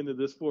we come into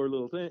this four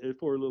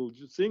little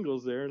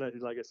singles there,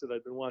 and like I said,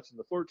 I'd been watching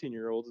the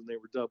 14-year-olds, and they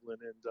were doubling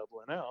in,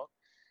 doubling out.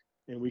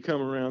 And we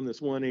come around this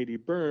 180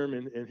 berm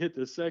and hit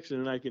this section,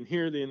 and I can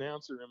hear the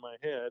announcer in my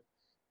head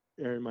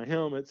or in my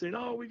helmet saying,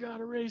 "Oh, we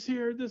got a race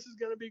here. This is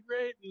going to be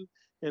great."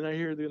 And I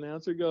hear the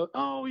announcer go,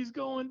 "Oh, he's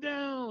going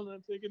down."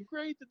 I'm thinking,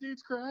 "Great, the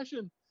dude's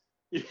crashing."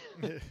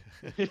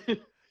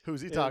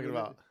 Who's he talking And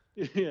about?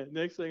 yeah,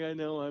 next thing I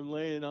know, I'm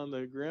laying on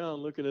the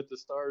ground looking at the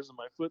stars, and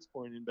my foot's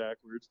pointing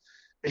backwards.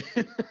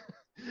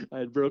 I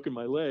had broken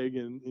my leg,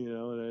 and and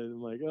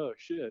I'm like, "Oh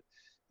shit!"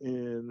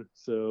 And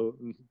so,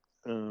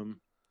 um,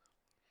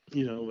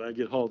 I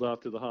get hauled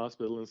off to the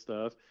hospital and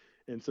stuff.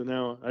 And so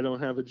now I don't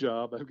have a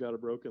job. I've got a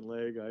broken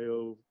leg. I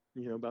owe,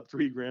 about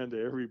 $3,000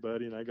 to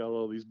everybody. And I got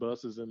all these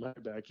buses in my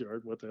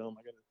backyard. What the hell am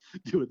I going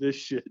to do with this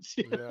shit?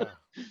 Yeah,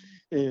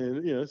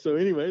 And, so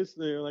anyways,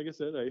 like I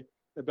said,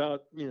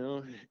 about,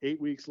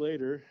 8 weeks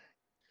later,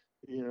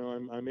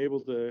 I'm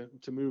able to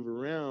move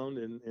around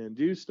and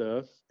do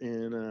stuff.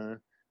 And,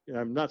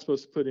 I'm not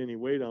supposed to put any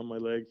weight on my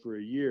leg for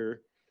a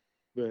year,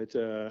 but,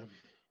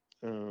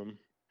 um,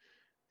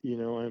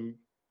 I'm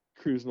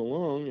cruising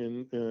along,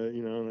 and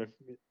and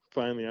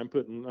finally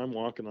I'm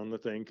walking on the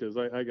thing because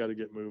I got to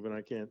get moving.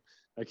 I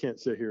can't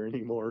sit here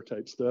anymore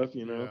type stuff,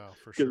 yeah,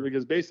 for sure.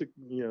 because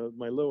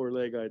my lower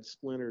leg, I'd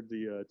splintered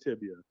the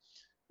tibia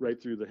right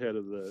through the head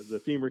of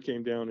the femur,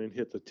 came down and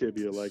hit the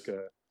tibia like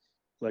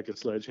a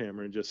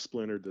sledgehammer and just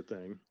splintered the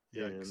thing.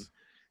 Yikes.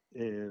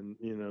 And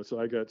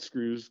so I got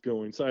screws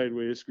going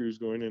sideways, screws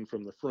going in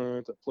from the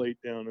front, a plate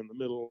down in the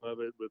middle of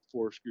it with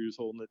 4 screws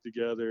holding it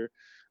together.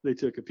 They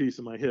took a piece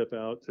of my hip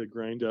out to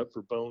grind up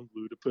for bone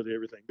glue to put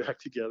everything back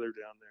together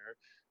down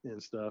there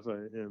and stuff.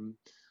 And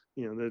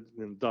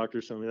and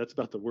doctors tell me that's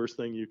about the worst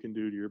thing you can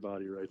do to your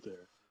body right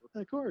there.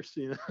 Of course,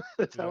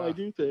 that's how I Yeah.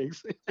 do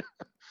things.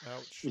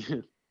 Ouch.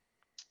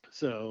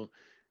 So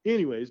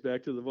anyways,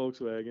 back to the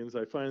Volkswagens.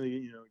 I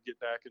finally, get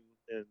back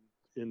and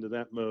into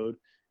that mode,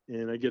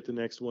 and I get the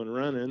next one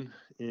running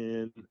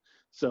and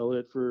sell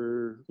it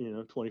for,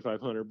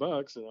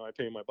 $2,500. And I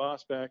pay my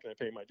boss back, and I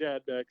pay my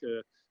dad back,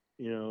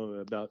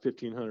 about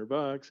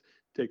 $1,500.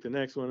 Take the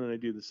next one, and I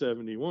do the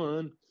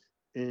 71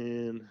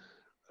 and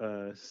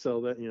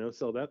sell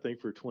that thing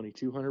for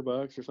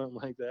 $2,200 or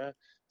something like that.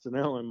 So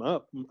now I'm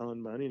up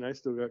on money, and I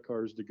still got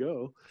cars to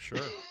go. Sure,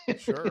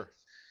 sure.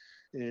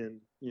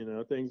 And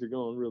things are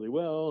going really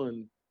well,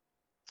 and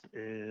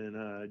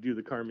do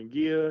the Carmen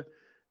Ghia,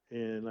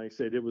 and like I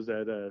said, it was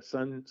that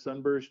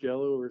sunburst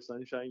yellow or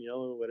sunshine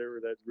yellow, whatever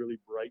that really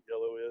bright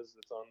yellow is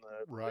that's on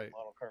the late Right.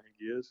 model Carmen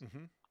Ghias,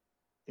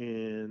 Hmm.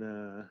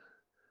 and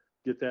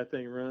get that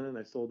thing running.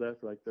 I sold that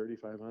for like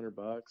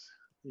 $3,500,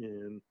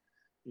 and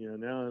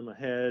now I'm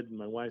ahead, and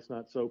my wife's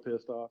not so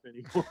pissed off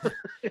anymore.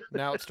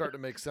 Now it's starting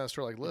to make sense.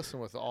 For like, listen,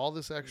 with all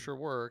this extra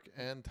work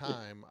and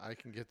time, I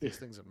can get these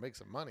things and make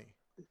some money.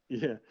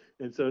 Yeah,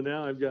 and so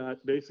now I've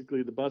got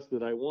basically the bus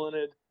that I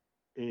wanted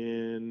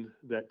and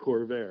that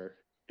Corvair,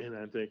 and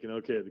I'm thinking,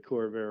 okay, the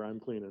Corvair, I'm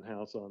cleaning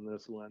house on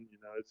this one.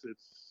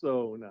 It's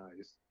so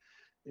nice,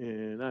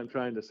 and I'm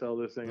trying to sell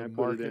this thing. The I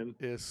put it market in.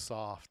 is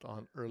soft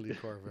on early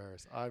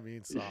Corvairs. I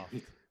mean, soft.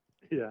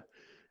 Yeah,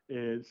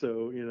 and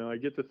so I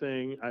get the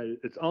thing.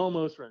 It's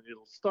almost run.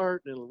 It'll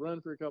start and it'll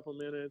run for a couple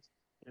minutes,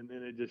 and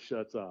then it just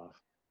shuts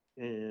off.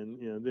 And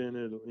then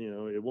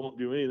it won't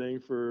do anything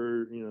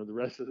for the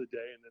rest of the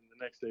day, and then the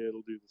next day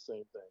it'll do the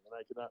same thing. And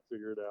I cannot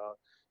figure it out.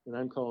 And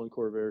I'm calling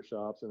Corvair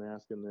shops and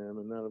asking them,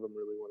 and none of them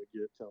really want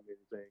to tell me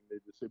anything. They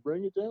just say,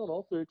 "Bring it down,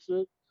 I'll fix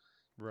it."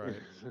 Right.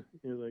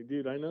 Like,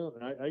 dude, I know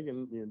I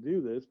can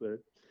do this,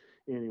 but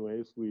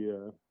anyways,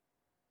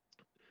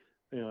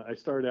 I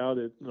start out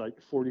at like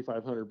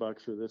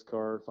 $4,500 for this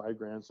car,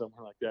 $5,000,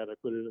 something like that. I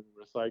put it in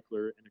the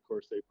recycler, and of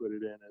course they put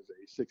it in as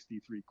a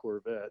 '63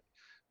 Corvette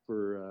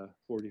for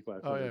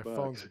Oh yeah, $4,500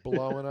 phone's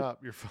blowing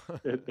up. Your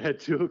phone. at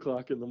 2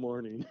 o'clock in the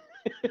morning.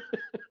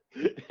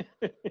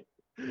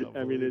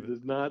 I mean, it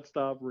does not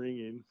stop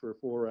ringing for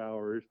 4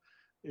 hours,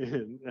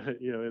 and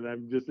and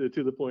I'm just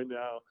to the point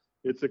now.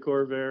 It's a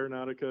Corvair,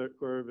 not a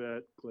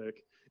Corvette.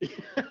 Click.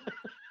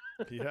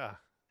 Yeah,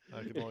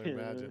 I can only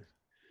imagine.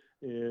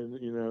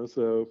 And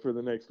so for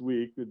the next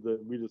week, we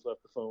just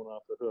left the phone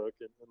off the hook,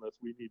 unless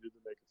we needed to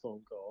make a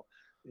phone call.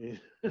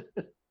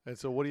 And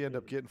so, what do you end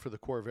up getting for the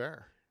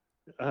Corvair?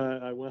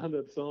 I wound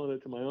up selling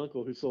it to my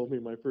uncle, who sold me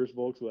my first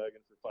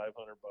Volkswagen for $500.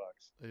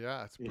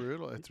 Yeah, it's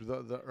brutal. It's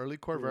the early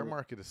Corvair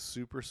market is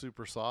super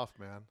super soft,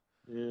 man.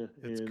 Yeah,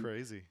 It's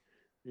crazy.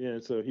 Yeah,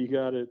 so he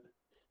got it.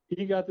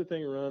 He got the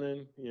thing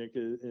running.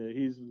 Because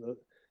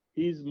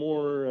he's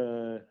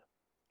more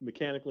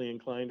mechanically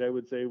inclined, I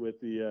would say, with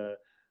the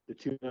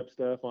tune-up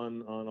stuff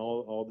on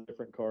all the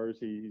different cars.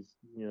 He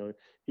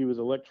was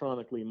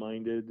electronically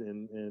minded,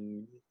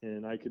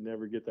 and I could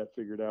never get that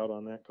figured out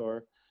on that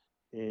car.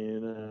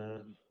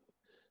 And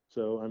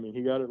So I mean,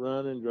 he got it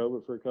running, drove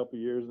it for a couple of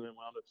years, and then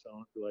wound up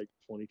selling it for like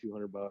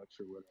 $2,200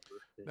 or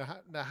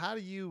whatever. Now, how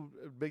do you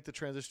make the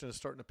transition to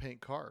starting to paint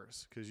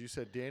cars? Because you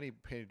said Danny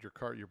painted your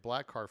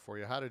black car for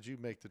you. How did you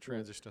make the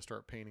transition to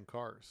start painting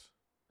cars?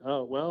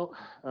 Oh well,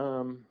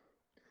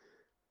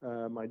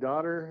 my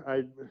daughter,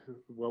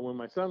 when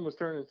my son was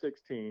turning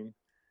 16,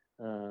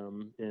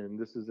 and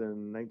this is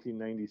in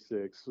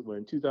 1996. When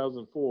in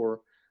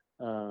 2004,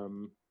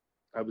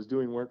 I was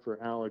doing work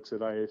for Alex at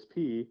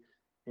ISP,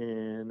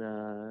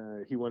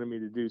 and he wanted me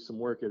to do some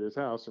work at his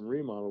house, some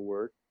remodel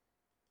work,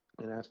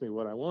 and asked me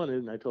what I wanted,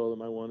 and I told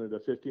him I wanted a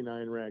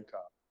 '59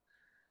 ragtop,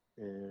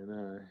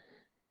 and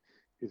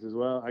he says,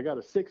 "Well, I got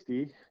a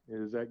 '60.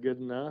 Is that good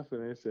enough?"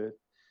 And I said,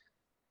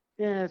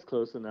 "Yeah, it's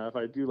close enough.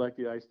 I do like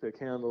the ice pick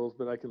handles,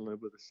 but I can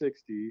live with a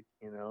 '60,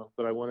 you know.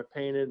 But I want it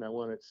painted, and I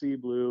want it sea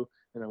blue,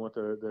 and I want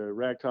the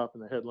rag top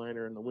and the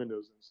headliner and the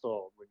windows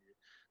installed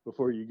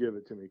before you give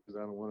it to me, because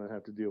I don't want to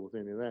have to deal with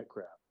any of that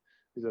crap."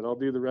 He said, "I'll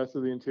do the rest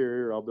of the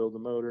interior. I'll build the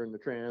motor and the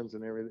trans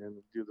and everything,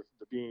 and do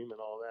the beam and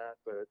all that.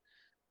 But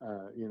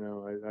you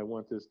know, I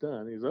want this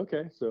done." He's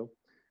okay. So,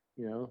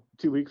 you know,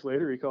 2 weeks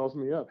later, he calls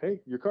me up.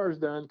 "Hey, your car's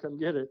done. Come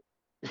get it."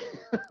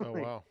 Oh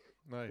Like, wow,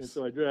 and nice.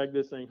 so I dragged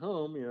this thing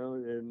home, you know,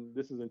 and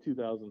this is in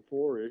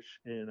 2004-ish.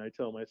 And I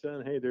tell my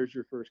son, "Hey, there's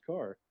your first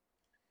car."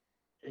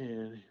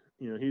 And,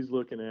 you know, he's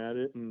looking at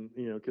it, and,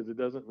 you know, because it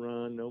doesn't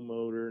run, no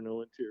motor,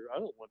 no interior. I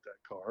don't want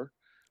that car,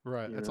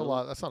 Right, you that's a know?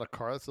 lot. That's not a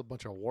car. That's a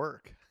bunch of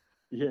work.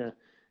 Yeah.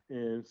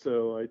 And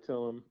so I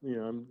tell him, you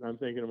know, I'm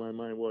thinking in my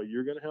mind, well,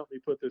 you're going to help me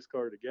put this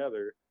car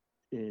together.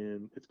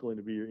 And it's going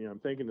to be, you know, I'm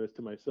thinking this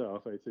to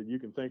myself. I said, "You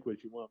can think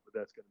what you want, but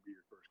that's going to be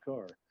your first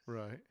car."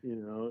 Right. You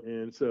know.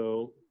 And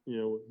so, you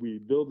know, we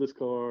build this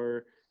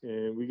car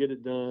and we get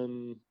it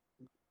done,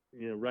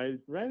 you know,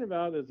 right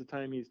about as the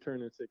time he's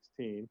turning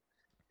 16.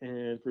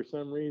 And for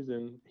some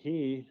reason,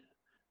 he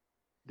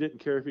didn't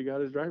care if he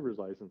got his driver's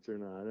license or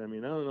not. I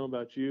mean, I don't know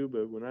about you,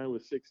 but when I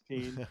was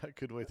 16, I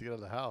couldn't wait to get out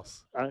of the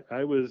house.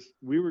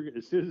 we were,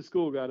 as soon as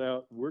school got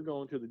out, we're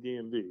going to the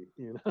DMV,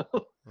 you know.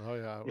 Oh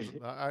yeah,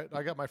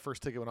 I got my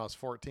first ticket when I was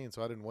 14,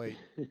 so I didn't wait.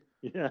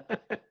 Yeah.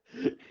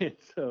 And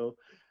so,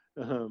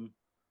 um,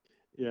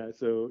 yeah,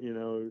 so, you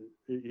know,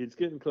 it's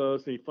getting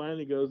close, and he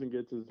finally goes and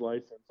gets his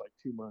license like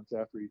 2 months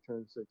after he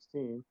turns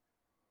 16.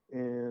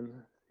 And,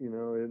 you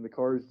know, and the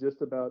car is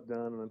just about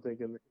done. And I'm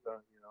thinking,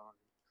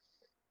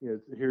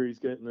 here he's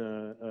getting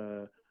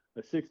a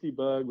 60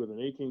 bug with an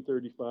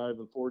 1835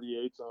 and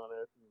 48s on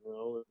it, you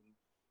know,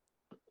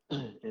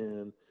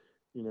 and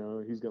you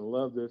know, he's gonna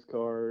love this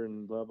car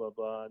and blah blah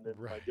blah. And then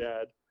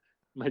Right.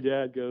 my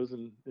dad goes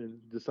and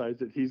decides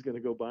that he's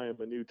gonna go buy him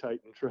a new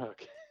Titan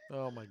truck.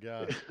 Oh my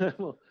gosh.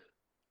 Well,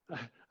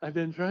 I've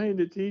been trying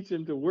to teach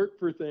him to work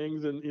for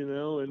things, and you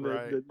know, and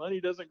Right. that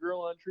money doesn't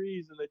grow on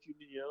trees, and that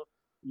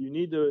you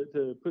need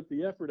to put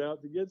the effort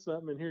out to get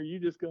something. And here you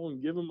just go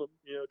and give him a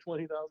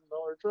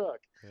 $20,000 truck.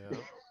 Yeah.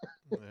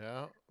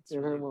 Yeah. It's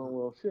And I'm all,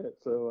 well, shit.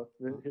 So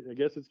I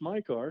guess it's my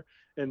car.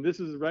 And this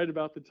is right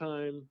about the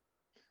time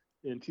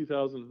in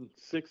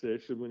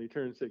 2006-ish, when he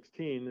turned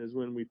 16, is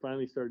when we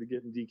finally started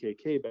getting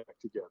DKK back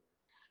together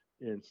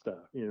and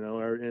stuff, you know,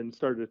 and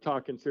started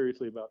talking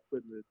seriously about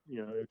putting it,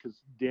 you know,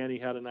 because Danny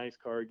had a nice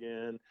car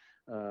again.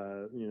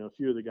 You know, a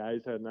few of the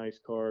guys had nice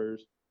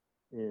cars,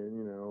 and,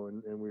 you know,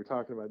 and we were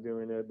talking about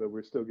doing it, but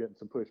we're still getting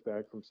some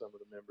pushback from some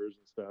of the members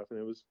and stuff. And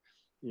it was,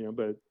 you know,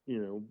 but,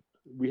 you know,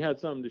 we had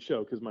something to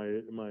show, because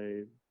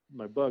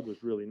my bug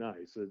was really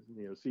nice.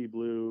 You know, sea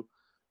blue,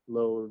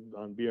 low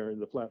on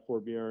the flat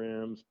four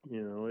BRMs.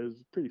 You know, it was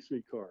a pretty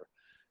sweet car.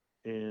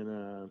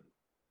 And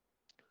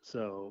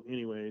so,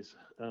 anyways,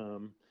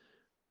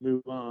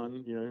 move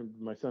on. You know,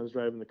 my son's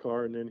driving the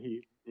car, and then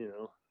he, you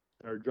know,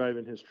 are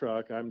driving his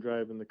truck. I'm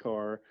driving the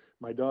car.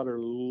 My daughter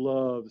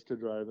loves to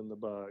drive in the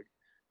bug,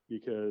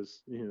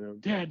 because, you know,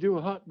 "Dad, do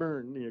a hot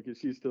burn," you know, because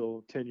she's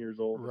still 10 years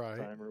old at the right.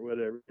 time or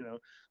whatever. You know,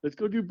 "Let's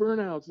go do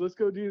burnouts. Let's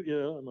go do," you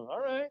know. I'm like,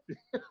 "All right."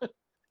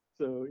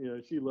 So, you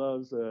know, she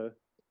loves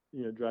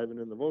driving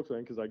in the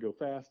Volkswagen, because I go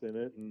fast in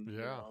it, and you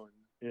Yeah. know,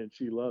 and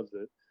she loves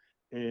it.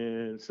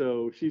 And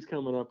so she's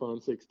coming up on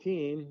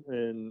 16,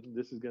 and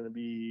this is going to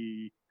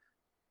be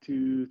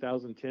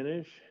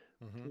 2010-ish,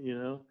 Hmm. you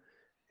know.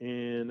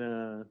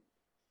 And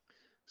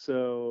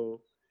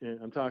so, and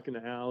I'm talking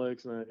to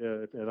Alex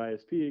at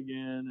ISP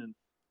again,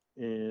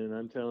 and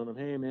I'm telling him,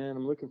 "Hey man,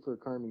 I'm looking for a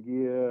Carmen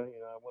Ghia. You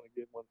know, I want to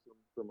get one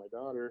for my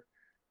daughter,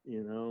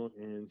 you know."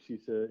 And she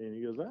said, and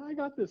he goes, "I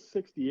got this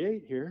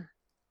 '68 here."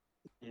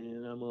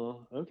 And I'm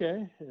all,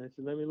 okay. And I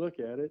said, "Let me look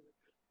at it."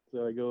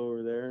 So I go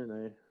over there and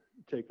I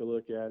take a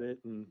look at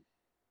it, and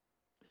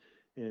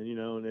you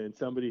know, and then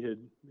somebody had,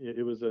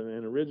 it was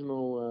an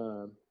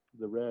original,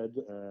 the red,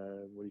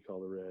 what do you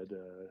call the red,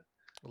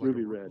 Like a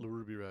ruby red.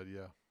 ruby red.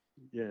 Yeah.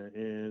 Yeah.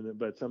 And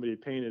but somebody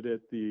had painted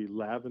it the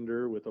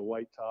lavender with a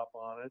white top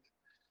on it.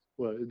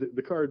 Well,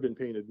 the car had been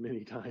painted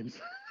many times.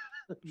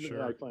 I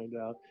Sure. find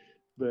out.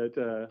 But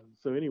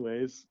so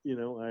anyways, you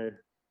know,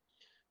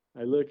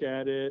 I look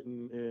at it,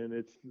 and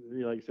it's, you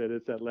know, like I said,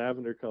 it's that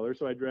lavender color.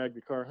 So I drag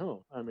the car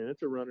home. I mean,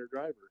 it's a runner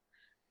driver.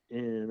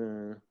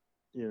 And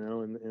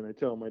and I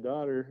tell my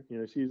daughter,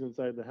 she's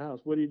inside the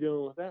house. What are you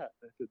doing with that?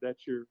 I said,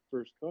 that's your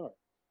first car.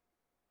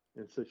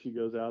 And so she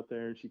goes out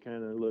there and she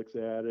kind of looks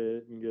at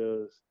it and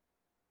goes,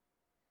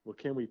 well,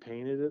 can we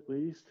paint it at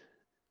least?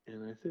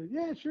 And I said,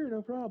 yeah, sure,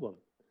 no problem.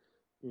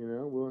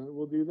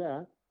 We'll do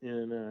that.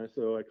 And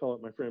so I call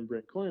up my friend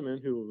Brent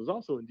Koyman, who was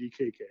also in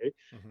DKK,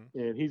 Mm-hmm.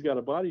 and he's got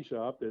a body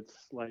shop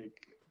that's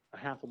like a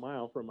half a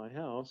mile from my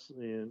house,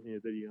 and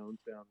that he owns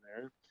down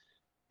there.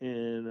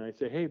 And I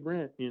say, hey,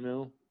 Brent,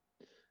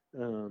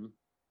 um,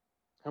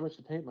 how much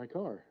to paint my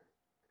car?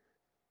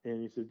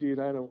 And he said, dude,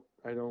 I don't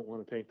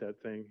want to paint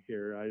that thing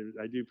here.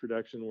 I do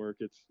production work.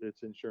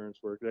 It's insurance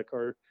work. That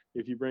car,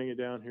 if you bring it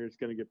down here, it's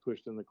going to get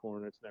pushed in the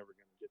corner. It's never going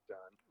to get done.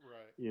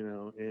 Right.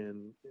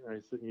 And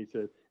he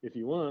said, if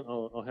you want,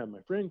 I'll have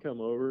my friend come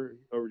over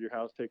to your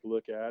house, take a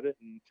look at it,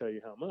 and tell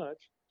you how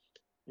much.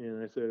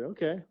 And I said,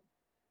 okay.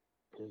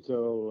 And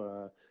so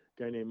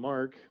a guy named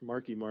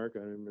Marky Mark, I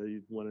don't know,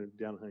 he's one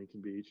down in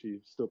Huntington Beach.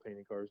 He's still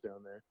painting cars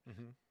down there.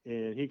 Mm-hmm.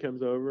 And he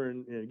comes over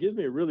and gives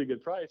me a really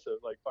good price of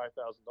like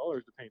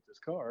 $5,000 to paint this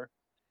car.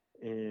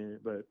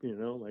 But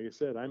like I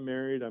said, I'm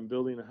married, I'm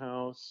building a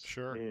house,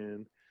 Sure.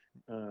 and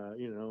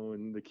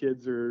and the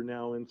kids are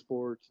now in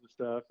sports and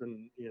stuff,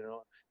 and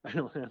I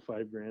don't have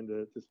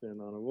 $5,000 to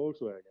spend on a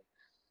Volkswagen.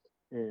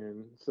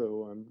 And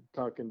so I'm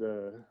talking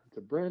to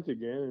Brent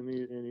again,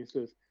 and he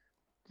says,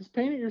 just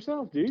paint it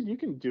yourself, dude. You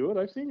can do it.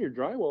 I've seen your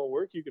drywall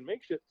work. You can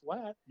make shit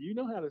flat. You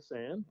know how to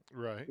sand,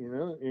 Right.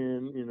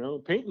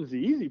 and painting's the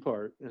easy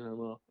part. And I'm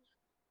all,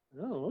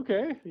 oh,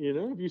 okay.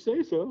 If you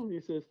say so. He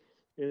says,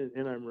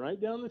 and I'm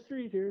right down the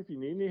street here. If you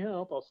need any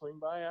help, I'll swing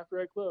by after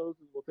I close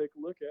and we'll take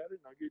a look at it and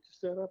I'll get you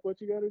set up what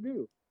you got to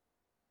do.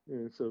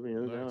 And so,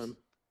 now Nice. I'm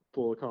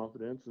full of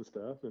confidence and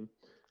stuff. And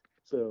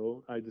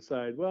so I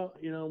decide, well,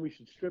 we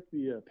should strip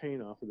the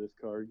paint off of this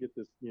car, get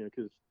this,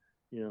 because,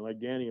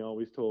 like Danny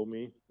always told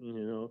me,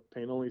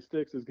 paint only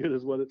sticks as good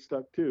as what it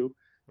stuck to.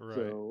 Right.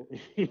 So,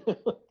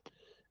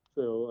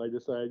 so I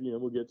decide,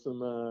 we'll get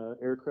some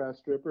aircraft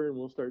stripper and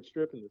we'll start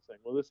stripping this thing.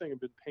 Well, this thing had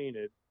been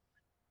painted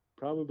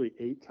probably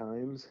 8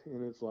 times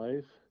in its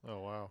life. Oh,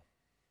 wow.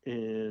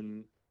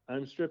 And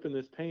I'm stripping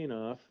this paint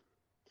off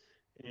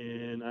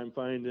and I'm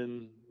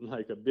finding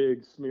like a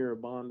big smear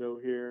of Bondo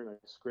here and I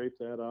scrape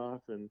that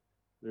off and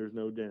there's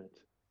no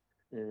dent.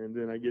 And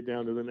then I get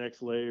down to the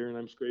next layer and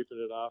I'm scraping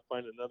it off,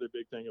 find another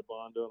big thing of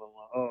Bondo and I'm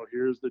like, oh,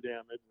 here's the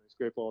damage. And I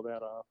scrape all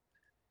that off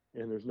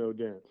and there's no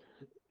dent.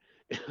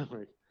 And I'm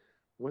like,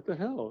 what the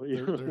hell?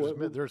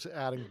 There's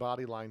adding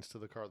body lines to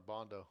the car with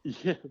Bondo.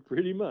 Yeah,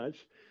 pretty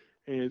much.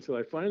 And so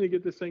I finally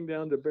get this thing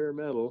down to bare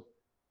metal,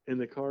 and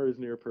the car is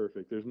near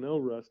perfect. There's no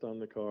rust on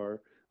the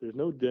car. There's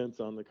no dents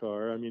on the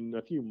car. I mean,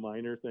 a few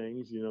minor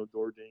things,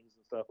 door dings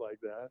and stuff like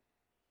that.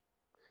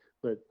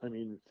 But I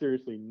mean,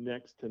 seriously,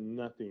 next to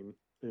nothing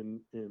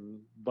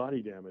in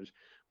body damage.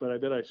 But I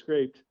bet I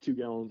scraped 2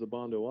 gallons of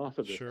Bondo off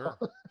of it. Sure.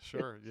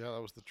 Sure. Yeah,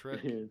 that was the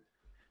trick.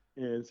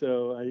 And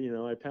so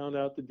I pound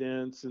out the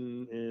dents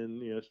and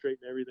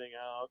straighten everything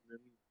out and then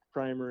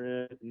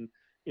primer it. And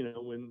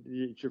when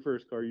it's your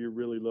first car, you're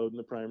really loading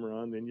the primer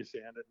on, then you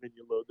sand it, and then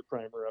you load the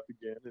primer up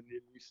again, and then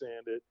you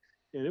sand it.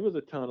 And it was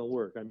a ton of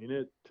work. I mean,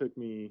 it took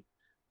me,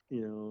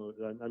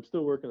 I'm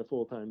still working a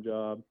full-time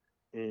job,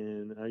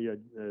 and I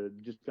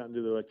just got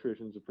into the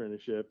electrician's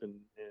apprenticeship, and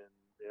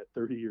at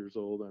 30 years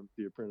old, I'm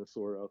the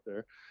apprenticeor out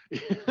there.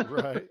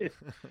 Right.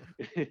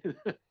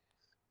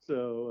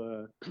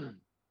 So,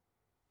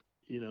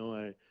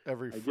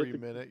 Every I free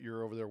minute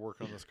you're over there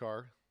working on this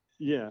car.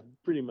 yeah,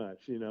 pretty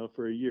much,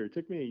 for a year. It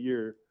took me a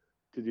year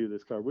to do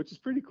this car, which is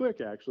pretty quick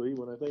actually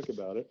when I think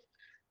about it.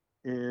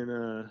 And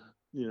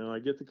I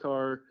get the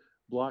car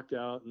blocked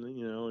out,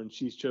 and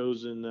she's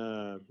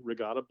chosen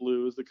Regatta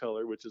Blue as the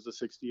color, which is a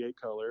 68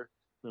 color.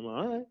 And I'm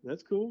like, all right,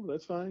 that's cool,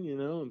 that's fine,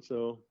 and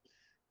so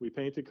we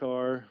paint the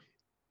car,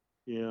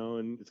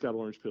 and it's got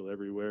orange peel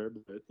everywhere.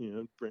 But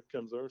Brent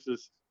comes over and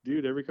says,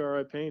 dude, every car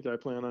I paint, I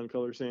plan on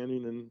color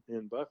sanding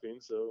and buffing,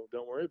 so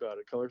don't worry about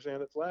it. Color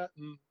sand it flat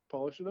and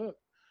polish it up.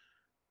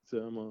 So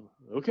I'm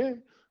okay.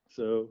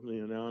 So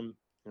now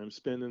I'm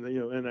spending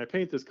and I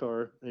paint this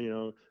car.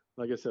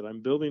 Like I said,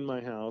 I'm building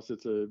my house.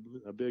 It's a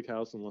big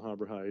house in La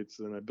Habra Heights,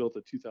 and I built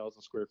a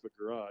 2,000 square foot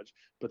garage,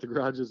 but the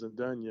garage isn't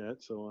done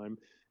yet.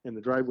 And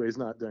the driveway's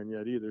not done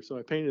yet either. So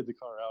I painted the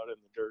car out in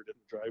the dirt in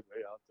the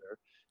driveway out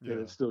there,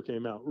 and it still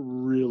came out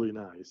really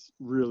nice,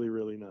 really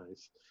really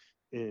nice.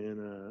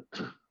 And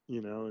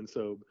and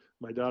so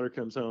my daughter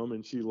comes home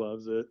and she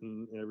loves it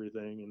and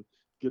everything, and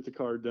get the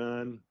car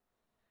done.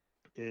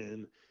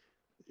 And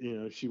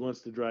she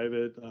wants to drive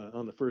it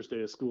on the first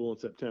day of school in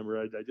September.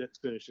 I didn't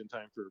finish in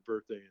time for her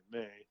birthday in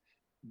May,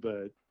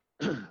 but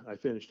I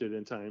finished it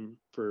in time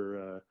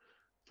for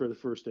the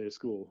first day of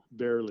school,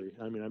 barely.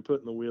 I mean, I'm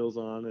putting the wheels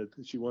on it.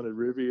 She wanted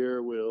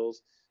Riviera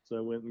wheels, so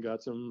I went and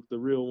got the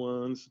real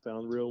ones,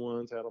 found real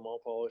ones, had them all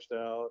polished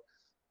out,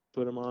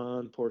 put them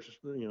on, Porsche,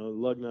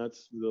 lug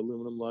nuts, the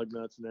aluminum lug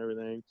nuts and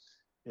everything.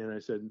 And I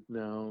said,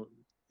 no.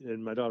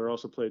 And my daughter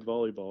also played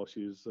volleyball.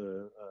 She's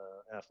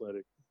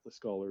athletic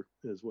scholar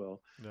as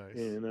well. Nice.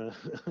 And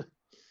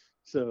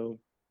so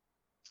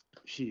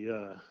she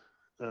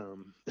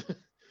um,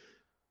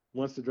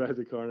 wants to drive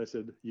the car, and I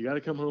said, "You got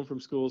to come home from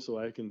school so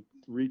I can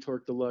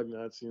retorque the lug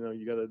nuts. You know,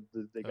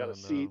 they got Oh a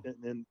seat, no.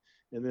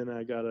 and then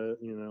I gotta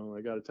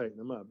tighten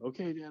them up."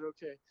 Okay, Dad.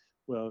 Okay.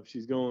 Well,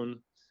 she's going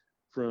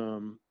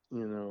from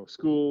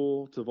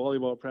school to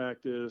volleyball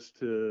practice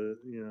to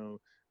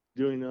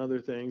doing other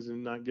things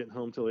and not getting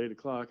home till 8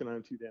 o'clock, and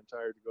I'm too damn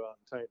tired to go out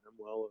and tighten them.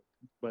 Well,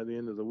 by the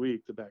end of the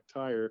week, the back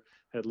tire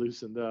had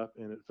loosened up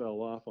and it fell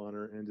off on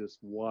her and just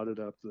wadded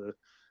up the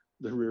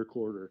rear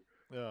quarter,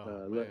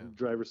 Oh man.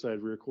 driver's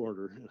side rear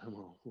quarter. And I'm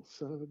all, well,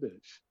 son of a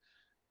bitch.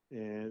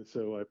 And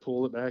so I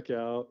pull it back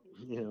out,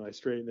 I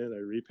straighten it, I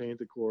repaint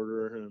the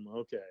quarter, and I'm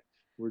okay.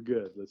 We're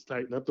good. Let's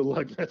tighten up the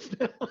lug nuts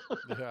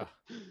now.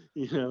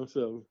 Yeah.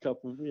 So a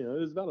couple, it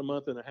was about a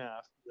month and a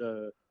half,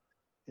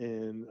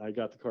 and I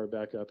got the car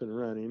back up and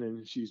running,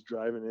 and she's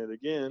driving it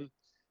again,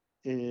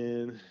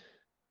 and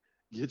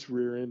gets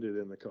rear-ended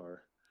in the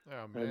car.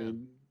 Oh I man.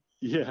 mean,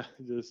 yeah,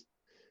 just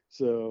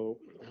so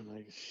I'm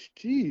like,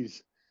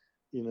 geez,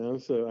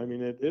 So I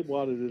mean, it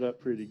wadded it up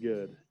pretty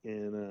good,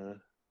 and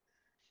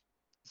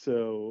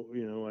so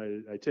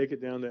I take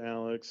it down to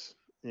Alex,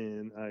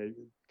 and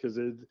because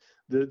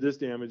this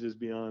damage is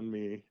beyond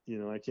me.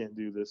 I can't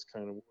do this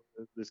kind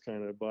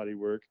of body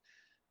work,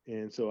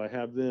 and so I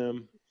have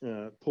them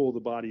pull the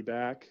body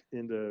back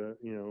into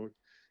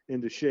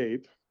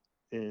shape,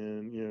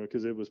 and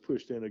because it was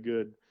pushed in a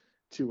good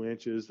 2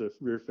 inches, the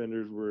rear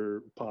fenders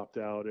were popped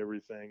out,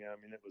 everything. I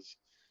mean, it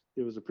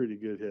was a pretty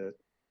good hit,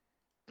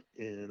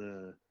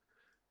 and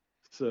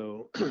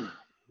so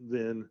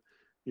then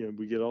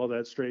we get all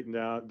that straightened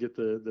out, get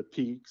the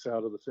peaks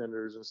out of the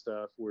fenders and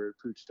stuff where it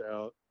pooched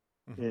out,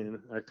 Hmm. and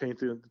I paint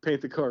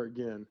the car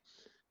again,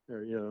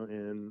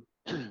 and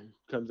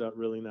comes out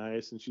really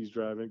nice. And she's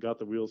driving, got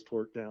the wheels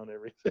torqued down,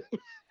 everything.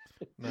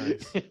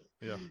 Nice.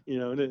 Yeah.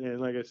 And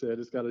like I said,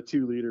 it's got a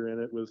 2 liter in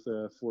it with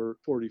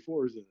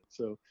 444s in it,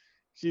 so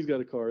she's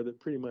got a car that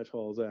pretty much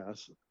hauls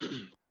ass.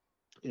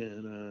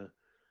 And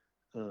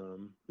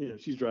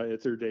she's driving.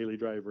 It's her daily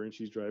driver, and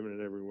she's driving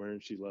it everywhere,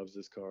 and she loves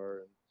this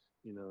car,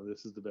 and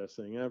this is the best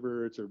thing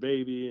ever. It's her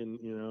baby, and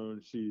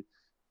and she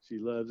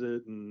loves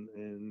it,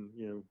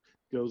 and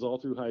goes all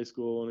through high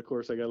school. And of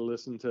course, I got to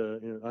listen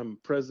to. I'm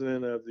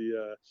president of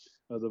the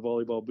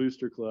volleyball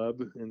booster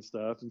club and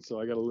stuff, and so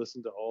I got to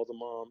listen to all the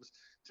moms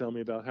tell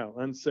me about how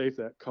unsafe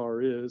that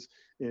car is,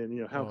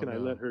 and how Oh can I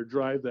let no. her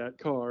drive that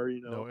car,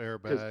 No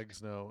because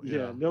airbags. No. yeah,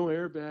 Yeah. no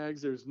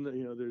airbags. There's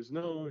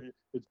no.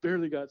 It's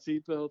barely got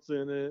seatbelts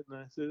in it. And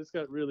I said, it's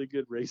got really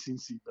good racing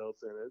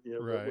seatbelts in it,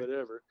 but Right.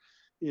 whatever,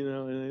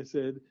 And I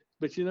said,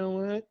 but you know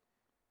what?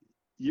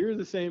 You're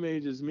the same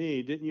age as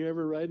me. Didn't you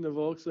ever ride in a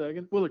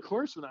Volkswagen? Well, of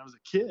course, when I was a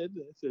kid.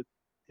 I said,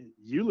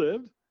 you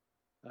lived.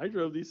 I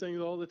drove these things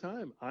all the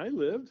time. I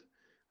lived.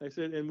 I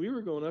said, and we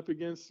were going up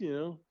against,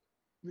 3-ton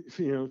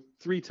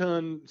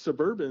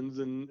Suburbans,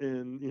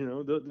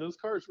 and those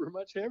cars were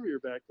much heavier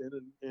back then,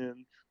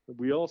 and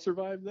we all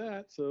survived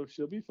that, so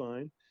she'll be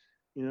fine.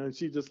 And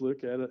she just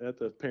looked at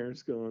the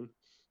parents going,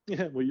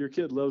 yeah, well, your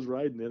kid loves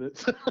riding in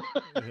it.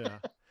 Yeah.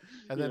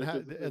 And then,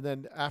 Because and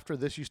then after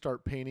this, you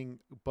start painting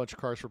a bunch of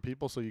cars for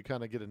people, so you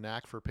kind of get a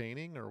knack for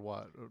painting, or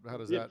what? How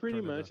does yeah, that pretty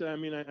turn into? much. I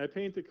mean, I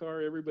paint the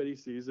car. Everybody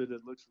sees it.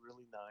 It looks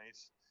really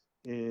nice.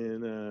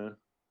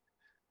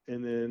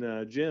 And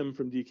then Jim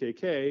from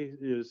DKK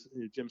is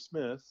Jim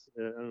Smith.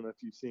 I don't know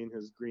if you've seen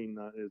his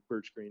his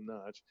birch green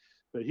notch,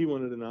 but he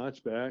wanted a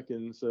notch back,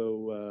 and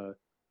so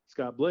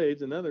Scott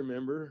Blades, another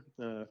member,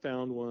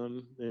 found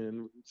one,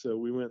 and so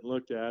we went and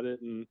looked at it,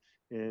 and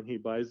he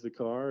buys the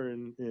car,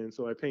 and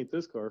so I paint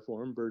this car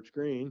for him, birch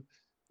green.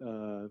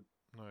 Uh,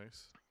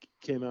 Nice.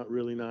 Came out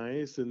really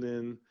nice, and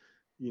then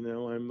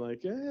I'm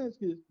like, yeah,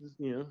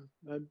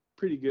 I'm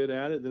pretty good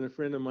at it. Then a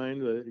friend of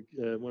mine,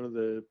 one of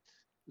the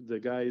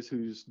guys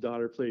whose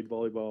daughter played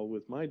volleyball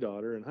with my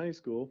daughter in high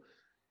school,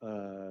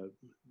 uh,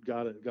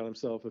 got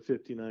himself a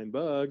 59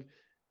 bug,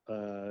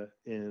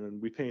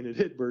 and we painted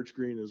it birch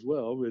green as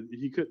well. But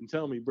he couldn't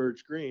tell me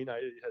birch green. I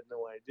had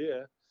no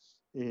idea.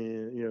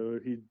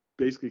 And he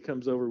basically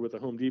comes over with a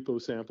Home Depot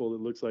sample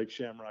that looks like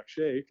Shamrock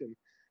Shake, and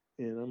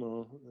I'm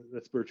all,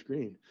 that's birch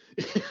green.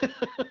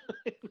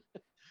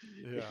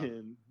 Yeah.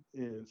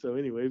 and so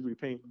anyways, we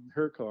paint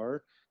her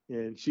car,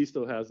 and she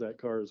still has that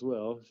car as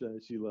well.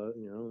 She loves,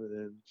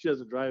 and she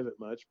doesn't drive it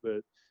much,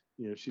 but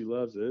she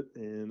loves it.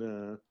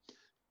 And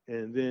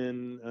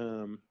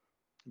then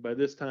by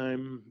this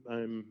time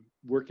I'm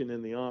working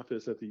in the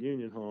office at the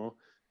Union Hall,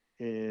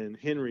 and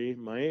Henry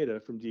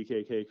Maeda from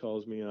DKK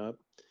calls me up,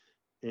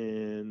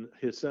 and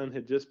his son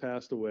had just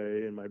passed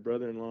away, and my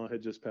brother-in-law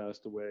had just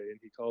passed away, and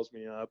he calls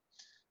me up,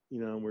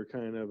 and we're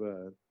kind of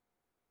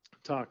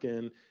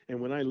talking. And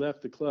when I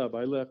left the club,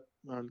 I left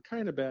on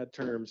kind of bad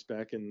terms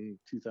back in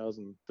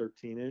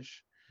 2013ish,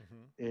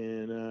 Hmm.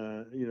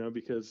 and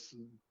because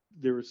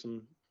there were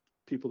some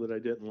people that I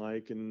didn't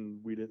like, and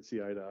we didn't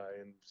see eye to eye,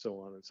 and so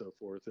on and so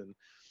forth. And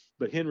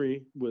but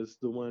Henry was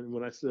the one,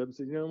 when I stood up and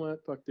said, you know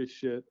what, fuck this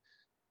shit.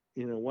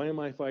 Why am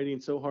I fighting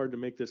so hard to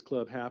make this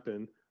club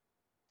happen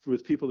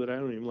with people that I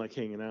don't even like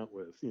hanging out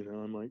with.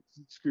 I'm like,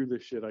 screw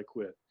this shit, I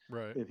quit.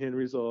 Right. And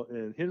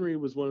Henry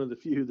was one of the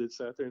few that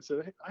sat there and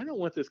said, hey, I don't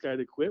want this guy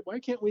to quit. Why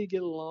can't we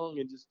get along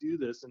and just do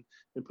this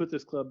and put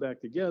this club back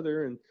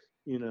together? And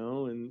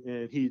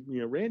and he,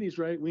 Randy's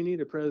right. We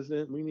need a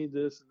president. We need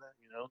this and that.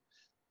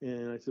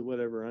 And I said,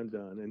 whatever, I'm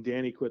done. And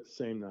Danny quit the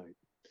same night.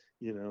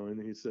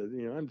 And he said,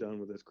 I'm done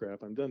with this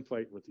crap. I'm done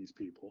fighting with these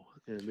people.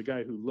 And the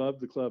guy who loved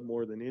the club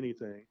more than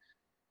anything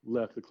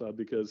left the club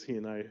because he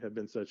and I have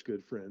been such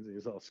good friends. And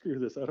he's all, screw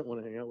this. I don't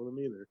want to hang out with him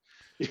either.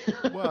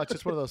 Well, it's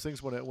just one of those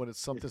things when it's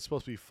something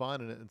supposed to be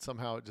fun and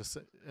somehow it just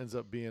ends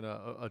up being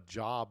a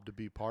job to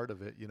be part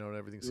of it, and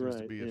everything seems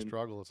to be a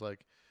struggle. It's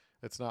like,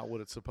 it's not what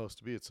it's supposed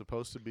to be. It's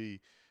supposed to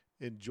be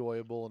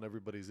enjoyable and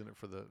everybody's in it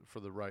for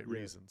the right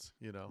reasons,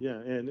 Yeah.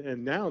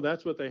 And now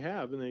that's what they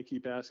have. And they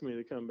keep asking me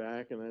to come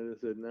back. And I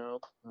just said, no,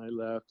 I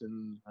left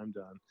and I'm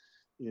done,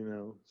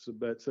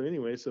 so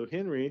anyway, so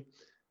Henry,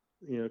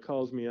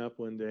 calls me up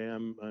one day.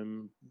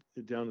 I'm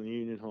down in the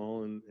Union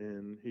Hall,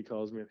 and he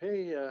calls me up.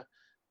 Hey,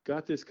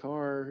 got this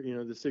car,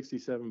 the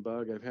 '67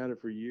 Bug. I've had it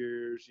for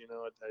years.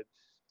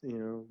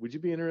 Would you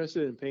be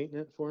interested in painting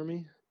it for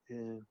me?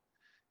 And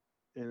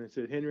I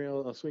said, Henry,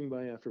 I'll swing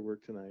by after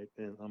work tonight,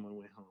 and on my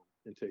way home,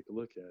 and take a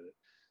look at it.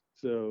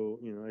 So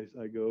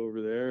I go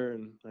over there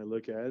and I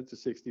look at it. It's a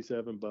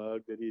 '67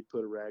 Bug that he'd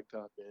put a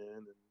ragtop in,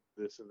 and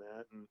this and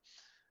that, and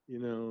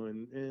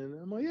and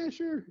I'm like, yeah,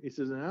 sure. He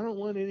says, and I don't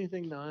want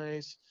anything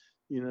nice.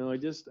 I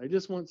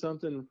just want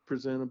something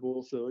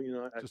presentable. So,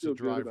 I just feel a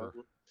driver.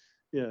 good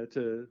about,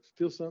 to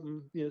feel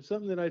something,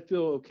 something that I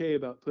feel okay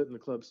about putting the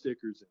club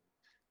stickers in.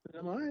 And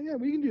I'm like, yeah,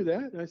 we can do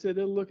that. And I said,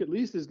 it'll look at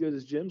least as good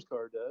as Jim's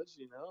car does,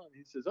 And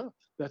he says, oh,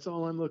 that's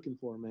all I'm looking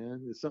for,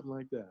 man. It's something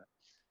like that.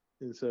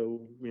 And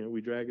so, we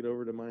drag it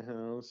over to my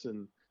house,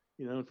 and,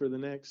 for the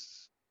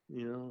next,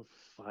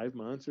 5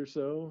 months or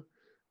so,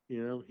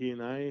 he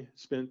and I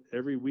spent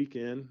every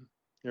weekend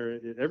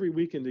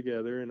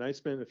together, and I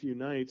spent a few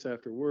nights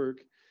after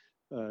work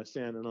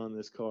standing on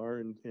this car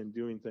and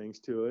doing things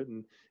to it,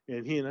 and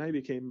he and I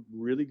became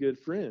really good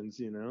friends,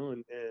 and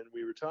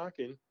we were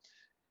talking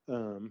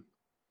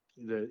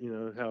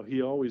that how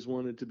he always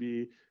wanted to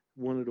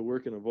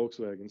work in a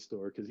Volkswagen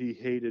store because he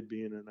hated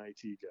being an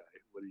IT guy,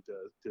 what he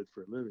did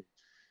for a living.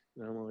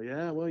 And I'm like,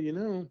 yeah,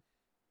 well,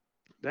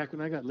 back when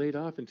I got laid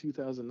off in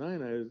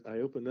 2009, I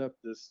opened up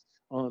this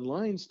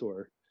online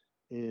store,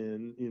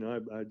 and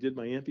I did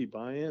my MP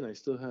buy-in. I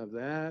still have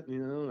that,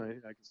 and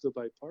I can still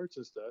buy parts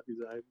and stuff. He's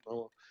like,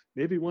 well,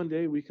 maybe one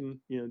day we can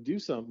do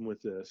something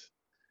with this.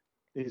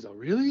 And he's like,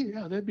 really?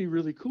 Yeah, that'd be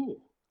really cool.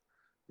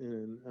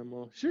 And I'm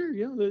all, sure,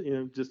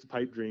 just a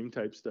pipe dream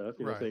type stuff,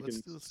 right.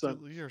 Thinking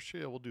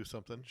Sure, we'll do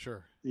something,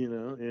 sure.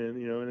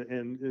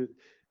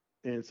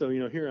 And so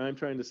here I'm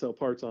trying to sell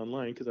parts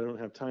online because I don't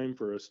have time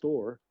for a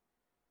store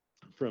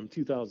from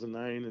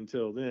 2009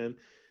 until then,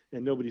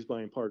 and nobody's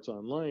buying parts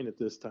online at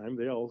this time.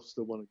 They all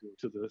still want to go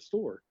to the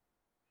store,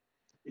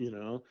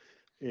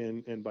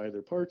 and buy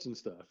their parts and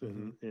stuff.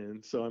 Mm-hmm.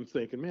 And so I'm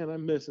thinking, man,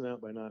 I'm missing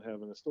out by not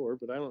having a store,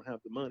 but I don't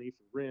have the money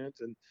for rent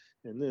and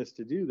this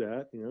to do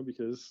that,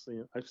 because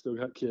I've still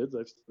got kids,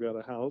 I've still got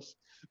a house,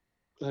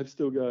 I've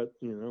still got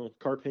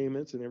car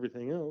payments and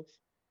everything else.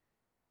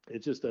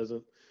 It just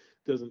doesn't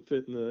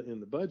fit in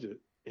the budget.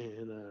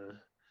 And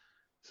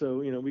so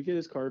we get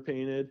his car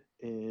painted,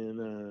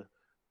 and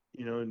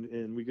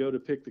and we go to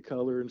pick the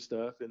color and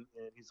stuff, and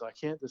he's like, I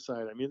can't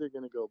decide. I'm either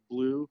going to go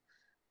blue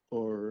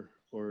or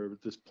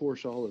this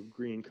Porsche olive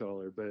green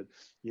color, but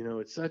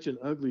it's such an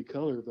ugly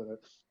color,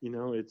 but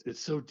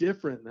it's so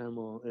different.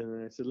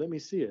 And I said, let me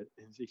see it.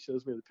 And he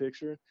shows me the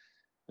picture,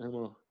 and I'm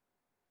all,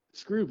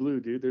 screw blue,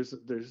 dude.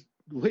 There's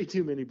way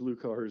too many blue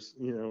cars,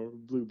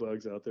 blue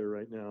Bugs out there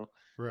right now.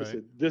 Right. I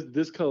said,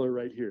 this color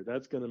right here,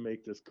 that's going to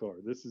make this car.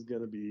 This is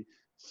going to be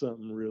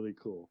something really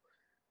cool.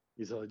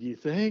 He's like, do you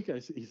think?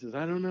 He says,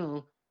 I don't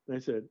know. And I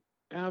said,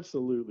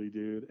 absolutely,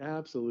 dude,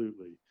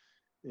 absolutely.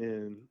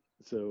 And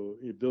so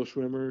Bill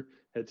Schwimmer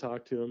had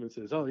talked to him and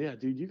says, oh yeah,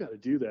 dude, you got to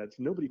do that.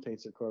 Nobody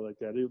paints a car like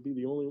that. It'll be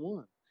the only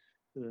one.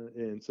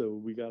 And so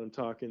we got him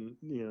talking,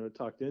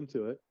 talked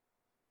into it.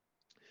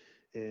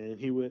 And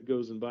he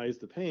goes and buys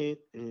the paint,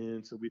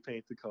 and so we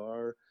paint the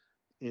car,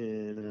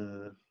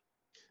 and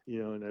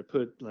and I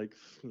put like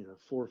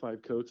 4 or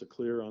 5 coats of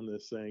clear on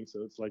this thing,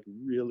 so it's like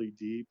really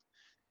deep,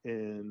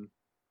 and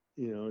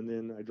and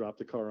then I drop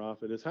the car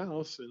off at his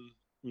house, and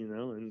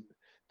and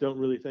don't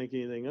really think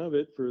anything of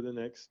it for the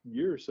next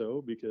year or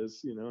so,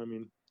 because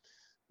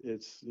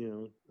it's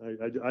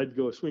I'd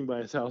go swing by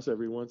his house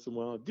every once in a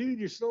while. Dude,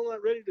 you're still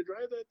not ready to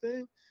drive that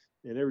thing?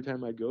 And every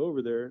time I go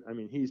over there,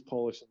 he's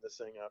polishing this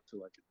thing up to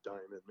like a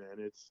diamond, man.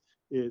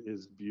 It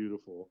is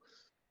beautiful.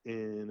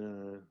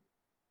 And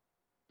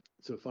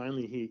so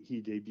finally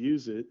he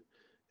debuts it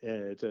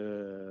at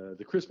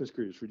the Christmas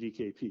cruise for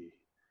DKP,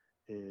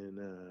 and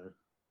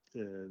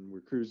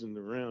we're cruising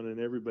around, and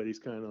everybody's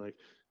kind of like,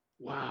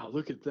 wow,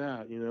 look at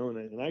that,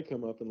 and I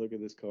come up and look at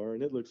this car,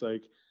 and it looks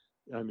like,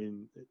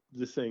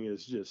 this thing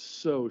is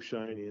just so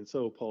shiny and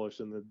so polished,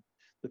 and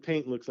the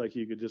paint looks like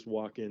you could just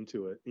walk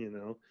into it, you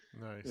know.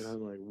 And Nice.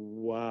 I'm like,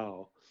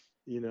 wow,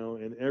 you know,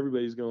 and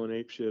everybody's going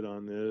ape shit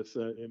on this.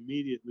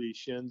 Immediately,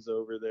 Shen's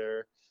over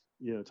there,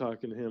 you know,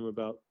 talking to him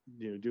about,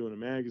 you know, doing a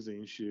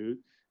magazine shoot.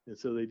 And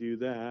so they do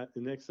that.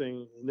 The next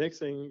thing,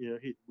 you know,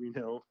 we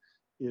know,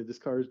 you know, this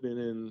car's been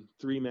in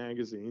 3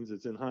 magazines.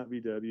 It's in Hot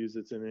VWs,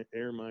 it's in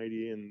Air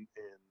Mighty, and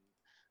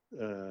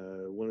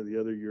one of the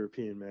other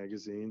European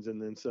magazines.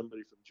 And then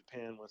somebody from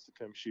Japan wants to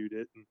come shoot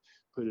it and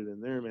put it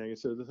in their magazine.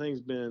 So the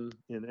thing's been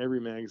in every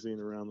magazine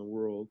around the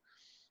world.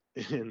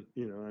 And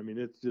you know, I mean,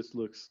 it just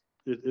looks,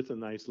 it's a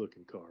nice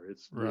looking car.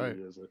 It's really Right.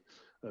 is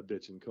a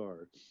bitchin'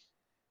 car.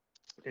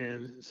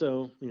 And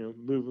so, you know,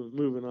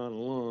 moving on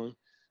along,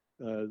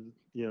 uh,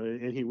 you know,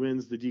 and he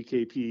wins the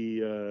DKP,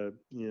 you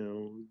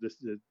know,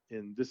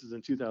 and this is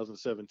in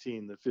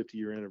 2017, the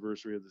 50-year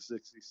anniversary of the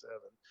 67.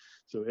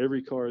 So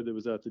every car that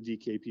was at the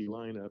DKP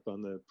lineup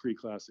on the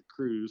pre-classic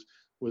cruise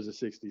was a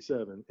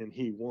 67, and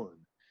he won,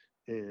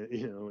 and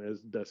you know,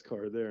 as best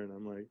car there. And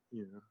I'm like,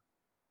 you know,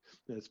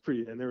 that's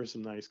pretty. And there were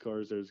some nice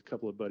cars. There's a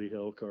couple of Buddy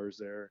Hill cars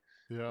there,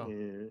 Yeah.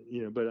 and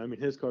you know, but I mean,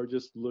 his car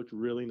just looked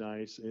really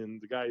nice,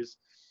 and the guys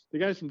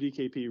from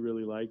DKP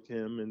really liked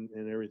him and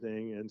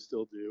everything, and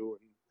still do,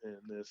 and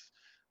this.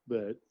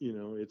 But you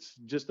know, it's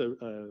just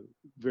a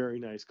very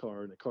nice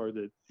car, and a car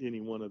that any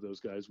one of those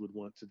guys would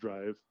want to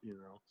drive, you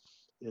know,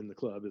 in the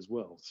club as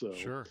well. So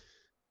Sure.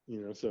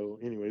 you know, so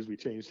anyways, we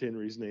changed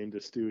Henry's name to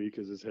Stewie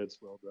because his head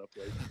swelled up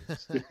like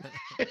Stewie.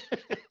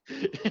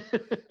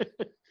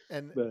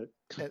 and But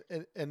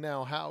and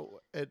now how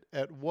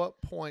at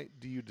what point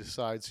do you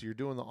decide, so you're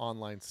doing the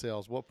online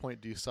sales, what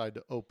point do you decide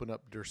to open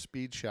up your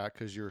Speed Shack?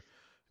 Because you're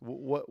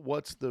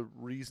what's the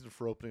reason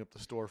for opening up the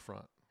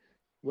storefront?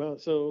 well,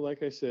 so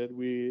like I said,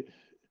 we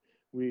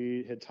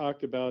had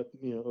talked about,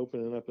 you know,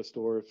 opening up a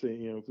store if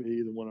you know, if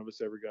either one of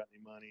us ever got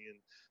any money, and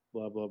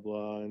blah blah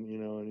blah. And you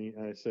know,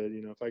 I said,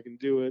 you know, if I can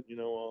do it, you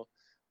know,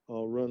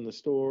 I'll run the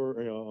store,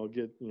 or, you know, I'll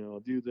get, you know, I'll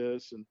do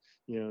this, and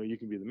you know, you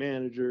can be the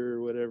manager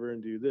or whatever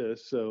and do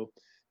this. So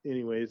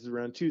anyways,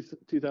 around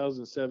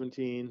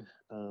 2017,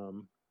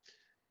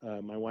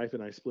 my wife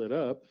and I split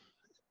up,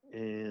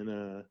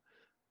 and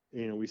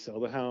you know, we sell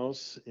the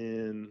house,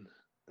 and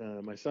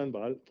my son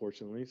bought it,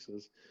 fortunately. So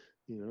it's,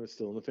 you know, it's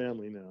still in the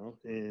family now,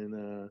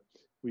 and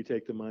we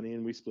take the money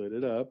and we split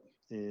it up,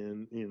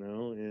 and you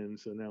know, and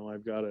so now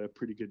I've got a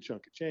pretty good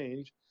chunk of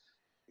change,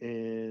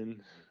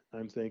 and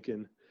I'm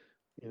thinking,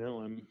 you know,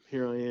 I'm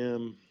here, I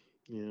am,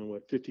 you know,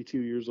 what, 52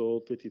 years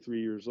old,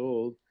 53 years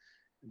old,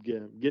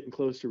 getting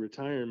close to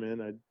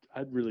retirement.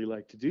 I'd really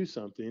like to do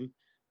something,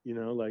 you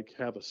know, like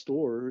have a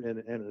store, and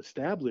an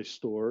established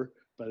store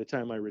by the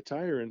time I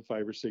retire in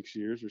 5 or 6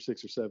 years or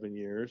 6 or 7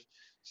 years,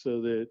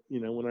 so that, you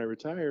know, when I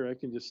retire, I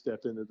can just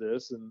step into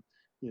this, and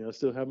you know,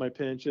 still have my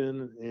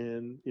pension,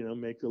 and you know,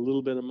 make a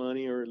little bit of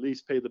money, or at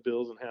least pay the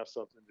bills and have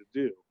something to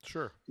do,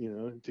 Sure. you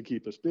know, to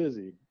keep us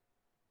busy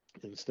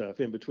and stuff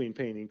in between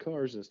painting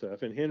cars and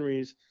stuff. And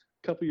Henry's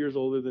a couple years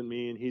older than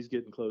me, and he's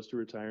getting close to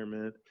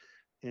retirement,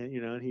 and you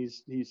know, and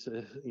he's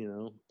you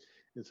know,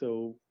 and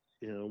so,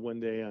 you know, one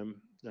day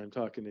I'm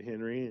talking to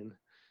Henry,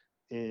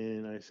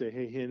 and I say,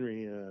 hey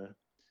Henry,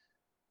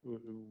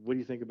 what do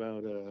you think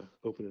about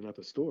opening up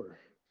a store?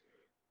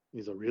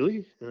 He's like,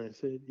 really? And I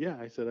said, yeah.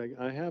 I said,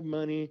 I have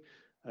money.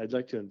 I'd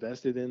like to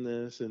invest it in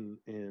this,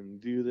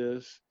 and do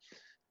this,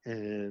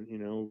 and you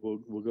know,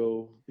 we'll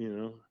go, you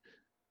know,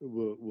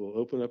 we'll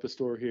open up a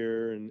store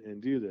here,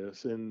 and do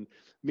this. And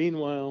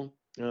meanwhile,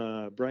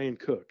 Brian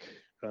Cook,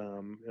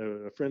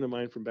 a friend of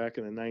mine from back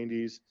in the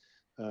 90s,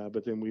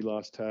 but then we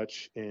lost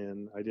touch,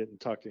 and I didn't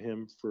talk to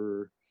him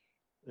for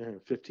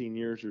 15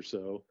 years or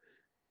so.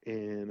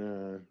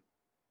 And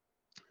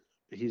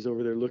he's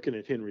over there looking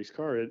at Henry's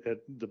car at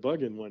the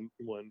Buggin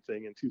one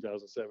thing in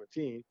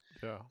 2017,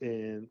 Yeah.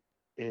 and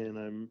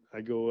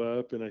I go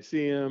up and I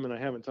see him, and I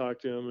haven't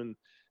talked to him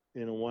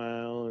in a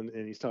while,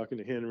 and he's talking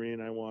to Henry,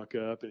 and I walk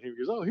up, and he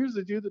goes, oh, here's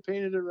the dude that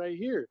painted it right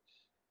here.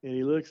 And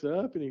he looks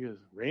up and he goes,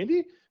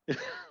 Randy?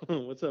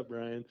 What's up,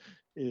 Brian?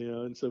 You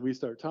know, and so we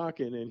start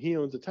talking, and he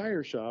owns a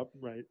tire shop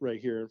right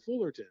here in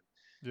Fullerton,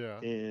 Yeah.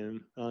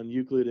 and on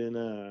Euclid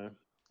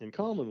in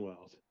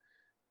Commonwealth.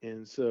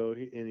 And so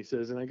he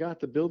says, and I got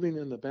the building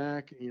in the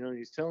back, you know, and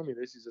he's telling me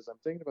this. He says, I'm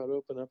thinking about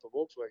opening up a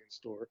Volkswagen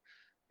store,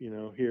 you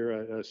know, here,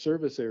 a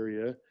service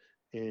area,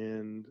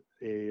 and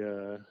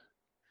you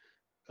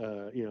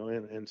know,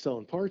 and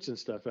selling parts and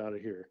stuff out of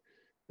here.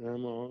 And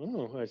I'm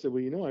all, oh, I said, well,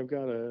 you know, I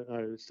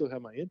still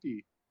have my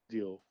empty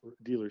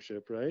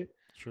dealership, right?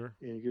 Sure.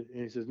 And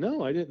he says,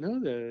 no, I didn't know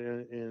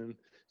that. And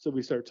so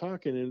we start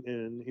talking,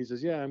 and he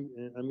says, yeah,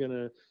 I'm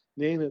gonna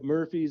name it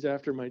Murphy's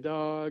after my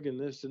dog, and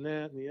this and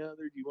that and the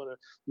other. Do you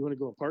wanna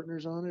go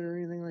partners on it or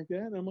anything like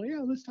that? And I'm like, yeah,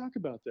 let's talk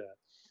about that.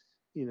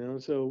 You know,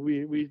 so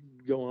we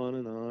go on,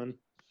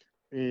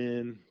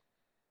 and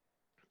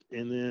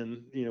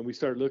then, you know, we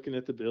start looking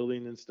at the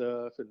building and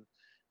stuff,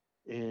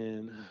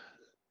 and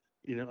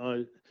you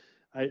know,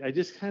 I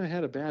just kind of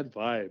had a bad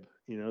vibe,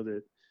 you know,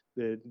 that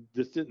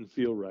this didn't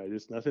feel right.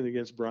 It's nothing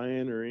against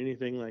Brian or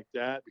anything like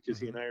that, because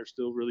he Hmm. and I are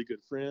still really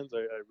good friends.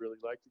 I really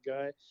like the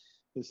guy,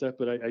 and stuff.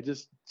 But I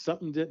just,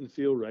 something didn't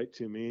feel right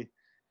to me,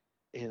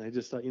 and I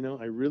just thought,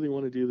 I really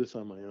want to do this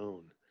on my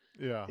own,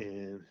 Yeah.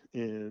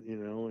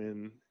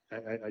 and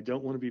I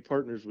don't want to be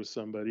partners with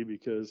somebody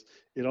because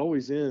it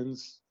always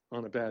ends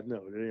on a bad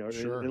note, in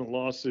Sure. a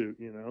lawsuit.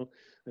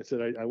 I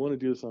said I want to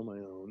do this on my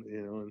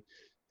own,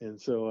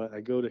 and so I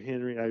go to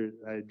Henry.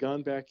 I had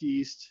gone back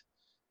east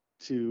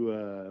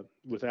to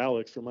with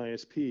Alex from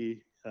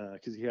ISP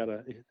because he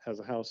has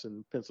a house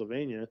in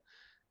Pennsylvania,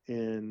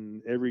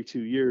 and every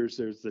 2 years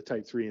there's the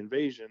Type 3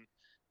 invasion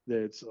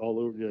that's all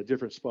over a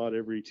different spot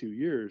every 2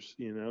 years,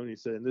 and he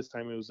said, and this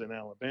time it was in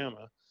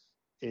Alabama,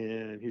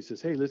 and he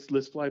says, hey,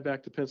 let's fly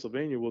back to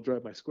Pennsylvania. We'll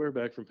drive my square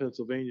back from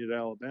Pennsylvania to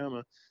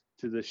Alabama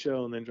to the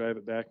show, and then drive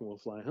it back, and we'll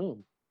fly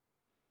home.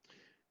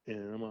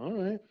 And I'm like,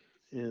 all right.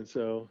 And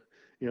so,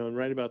 and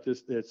right about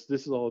this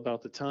is all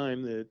about the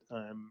time that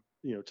I'm,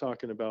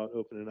 talking about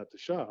opening up the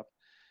shop.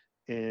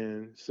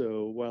 And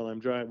so while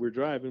we're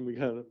driving, we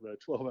got a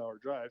 12-hour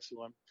drive.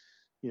 So I'm,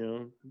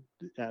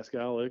 ask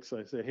Alex.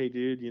 I say, hey,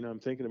 dude, I'm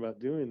thinking about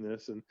doing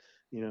this. And,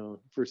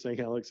 first thing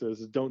Alex says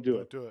is, don't do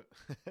it. Don't do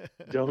it.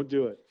 Don't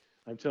do it.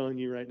 I'm telling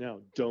you right now,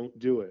 don't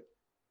do it.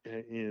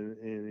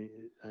 And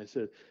I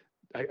said,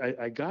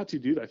 I got to,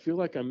 dude. I feel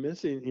like I'm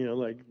missing,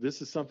 like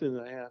this is something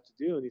that I have to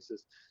do. And he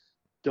says,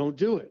 don't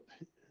do it.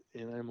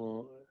 And I'm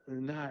all,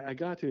 nah, I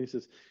got to. And he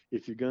says,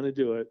 if you're going to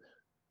do it,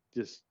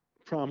 just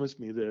promise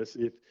me this.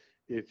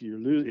 If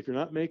you're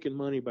not making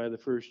money by the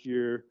first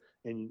year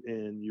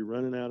and you're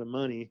running out of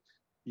money,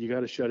 you got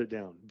to shut it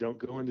down. Don't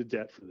go into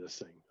debt for this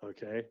thing.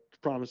 Okay.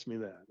 Promise me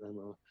that. I'm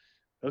all,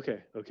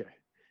 okay.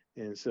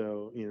 And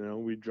so,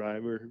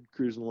 we're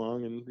cruising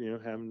along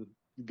and, having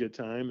a good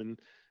time, and,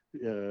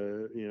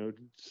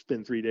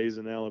 spend 3 days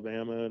in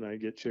Alabama, and I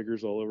get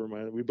chiggers all over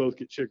we both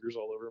get chiggers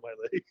all over my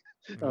leg,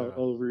 Yeah.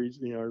 all over each,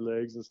 our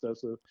legs and stuff.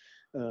 So,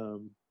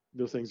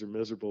 those things are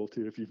miserable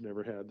too. If you've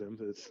never had them,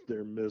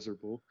 they're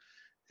miserable.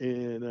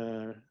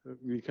 And,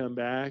 we come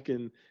back,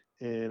 and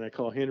I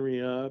call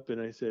Henry up, and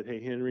I said,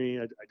 hey, Henry,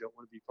 I don't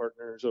want to be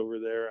partners over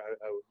there.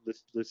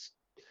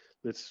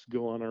 Let's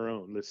go on our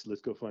own.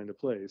 Let's go find a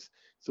place.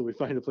 So we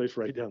find a place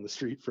right down the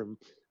street from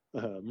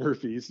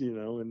Murphy's,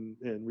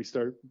 and we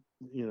start,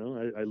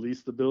 I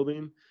lease the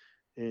building,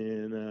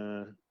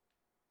 and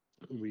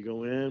we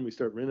go in, we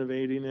start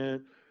renovating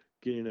it,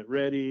 getting it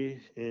ready,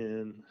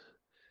 and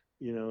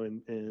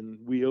and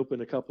we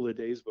opened a couple of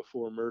days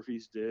before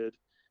Murphy's did,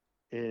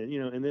 and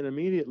and then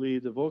immediately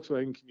the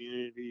Volkswagen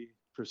community,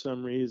 for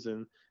some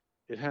reason,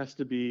 it has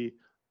to be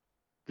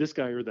this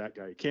guy or that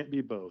guy. It can't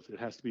be both. It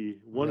has to be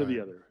one or the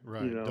other.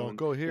 Right. Don't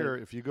go here.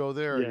 If you go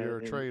there, you're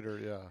a traitor.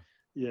 Yeah.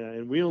 Yeah,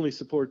 and we only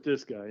support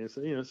this guy. And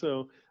so,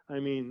 so I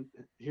mean,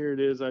 here it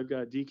is. I've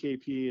got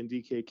DKP and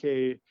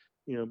DKK,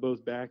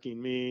 both backing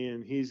me,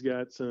 and he's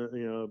got some,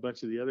 a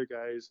bunch of the other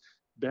guys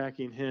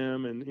backing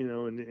him, and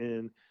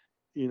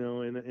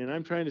and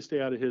I'm trying to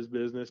stay out of his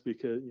business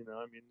because,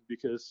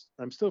 because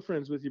I'm still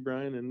friends with you,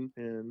 Brian,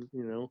 and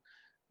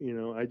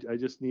I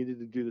just needed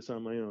to do this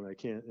on my own. I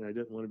can't, and I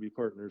didn't want to be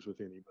partners with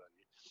anybody.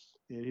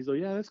 And he's like,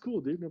 yeah, that's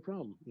cool, dude, no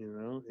problem,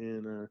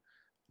 and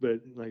but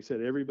like I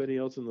said, everybody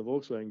else in the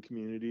Volkswagen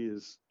community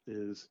is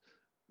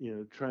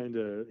trying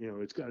to,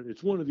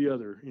 it's one or the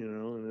other,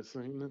 and it's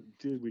like,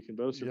 dude, we can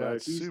both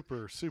survive. Yeah,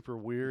 it's super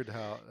weird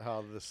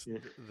how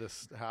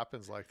this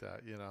happens like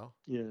that,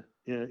 Yeah,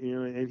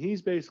 and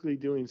he's basically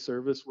doing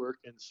service work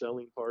and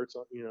selling parts,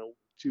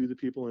 to the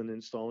people and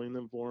installing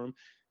them for them.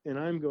 And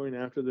I'm going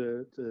after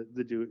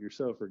the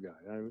do-it-yourselfer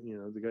guy. I'm,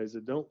 the guys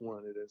that don't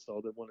want it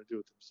installed, that want to do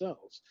it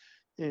themselves.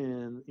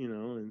 And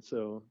and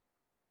so,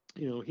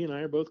 he and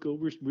I are both cool.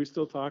 We're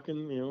still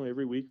talking,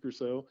 every week or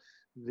so,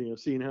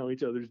 seeing how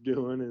each other's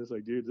doing. And it's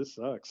like, dude, this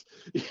sucks.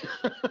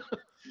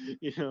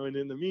 And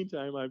in the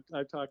meantime,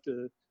 I've talked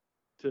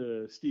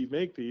to Steve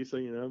Makepeace,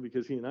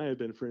 because he and I have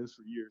been friends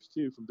for years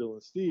too, from Bill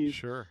and Steve.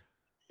 Sure.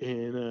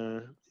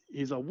 And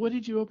he's like, what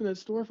did you open that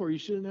store for? You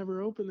should have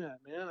never opened that,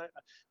 man.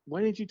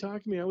 Why didn't you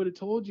talk to me? I would have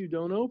told you,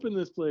 don't open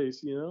this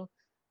place,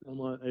 I'm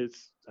like,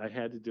 I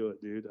had to do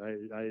it, dude.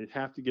 I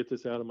have to get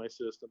this out of my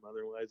system.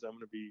 Otherwise, I'm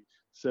going to be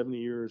 70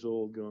 years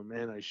old going,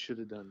 man, I should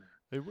have done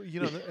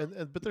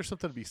that. But there's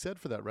something to be said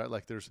for that, right?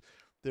 Like there's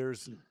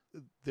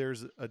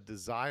a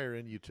desire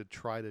in you to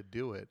try to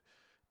do it.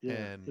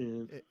 Yeah,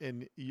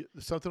 and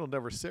something will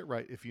never sit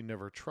right if you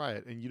never try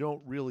it. And you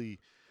don't really,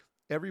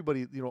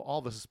 everybody, all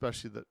of us,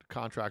 especially the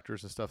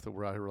contractors and stuff that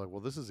we're out here, we're like, well,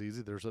 this is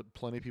easy. There's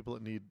plenty of people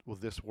that need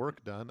this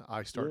work done.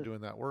 I start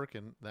doing that work,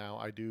 and now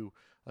I do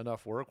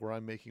enough work where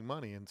I'm making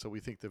money. And so we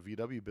think the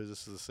VW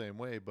business is the same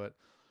way. But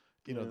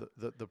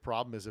the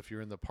problem is, if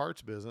you're in the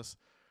parts business,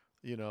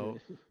 you don't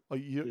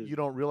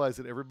realize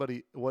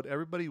that what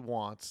everybody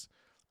wants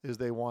is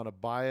they want to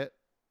buy it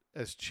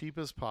as cheap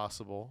as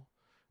possible.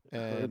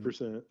 And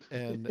 100%.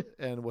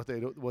 and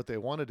what they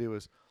want to do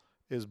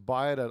is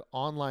buy it at an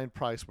online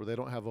price where they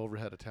don't have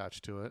overhead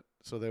attached to it.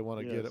 So they want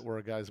to get it where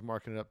a guy's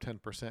marking it up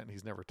 10% and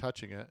he's never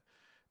touching it.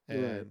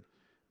 And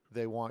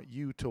they want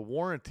you to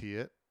warranty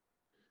it.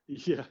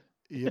 Yeah.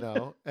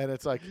 and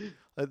it's like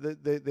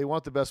they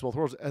want the best of both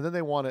worlds, and then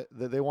they want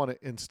it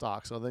in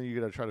stock. So then you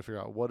got to try to figure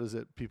out what is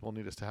it people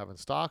need us to have in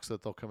stock so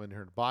that they'll come in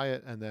here and buy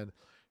it. And then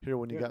here,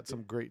 when you got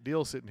some great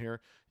deals sitting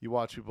here, you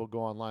watch people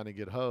go online and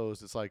get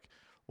hosed. It's like,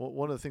 well,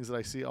 one of the things that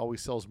I see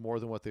always sells more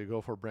than what they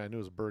go for brand new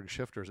is Berg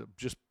shifters. It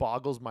just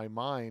boggles my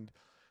mind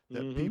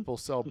that people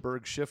sell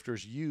Berg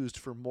shifters used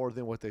for more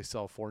than what they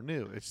sell for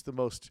new. It's the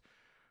most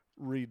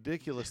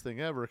ridiculous thing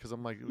ever, because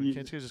I'm like,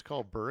 can't you just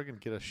call Berg and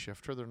get a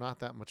shifter? They're not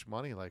that much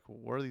money. Like,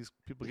 where are these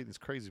people getting these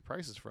crazy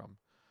prices from?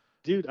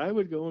 Dude, I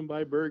would go and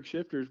buy Berg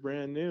shifters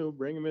brand new,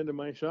 bring them into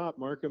my shop,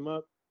 mark them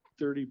up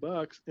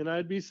 $30, and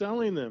I'd be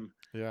selling them.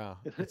 Yeah.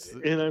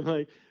 And I'm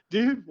like,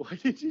 dude, why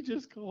did you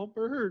just call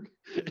Berg?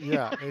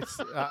 Yeah,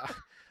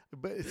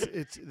 but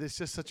it's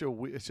just such a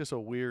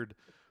weird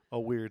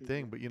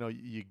thing. But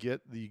you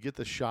get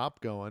the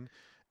shop going,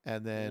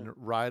 and then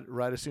right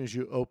as soon as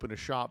you open a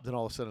shop, then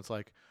all of a sudden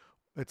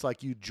it's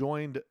like you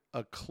joined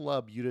a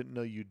club you didn't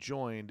know you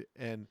joined,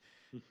 and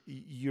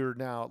you're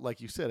now,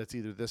 like you said, it's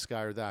either this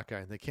guy or that guy,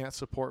 and they can't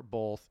support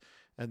both.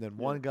 And then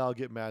one guy will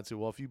get mad and say,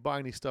 well, if you buy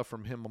any stuff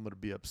from him, I'm going to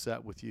be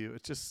upset with you.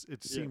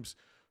 It seems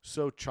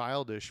so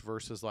childish,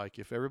 versus like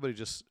if everybody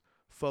just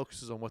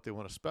focuses on what they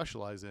want to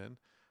specialize in,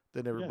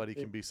 then everybody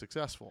can be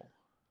successful.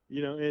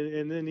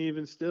 And then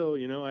even still,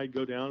 I'd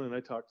go down and I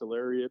talk to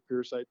Larry at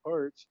Pure Sight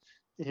Parts,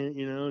 and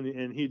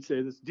and he'd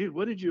say this, dude,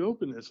 what did you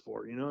open this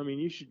for? I mean,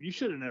 you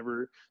should have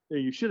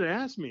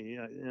asked me.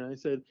 And I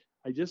said,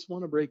 I just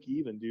want to break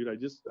even, dude. I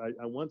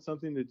want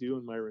something to do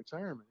in my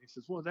retirement. He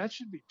says, well, that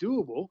should be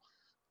doable,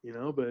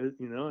 but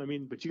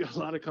you got a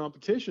lot of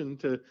competition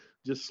to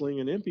just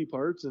slinging empty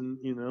parts and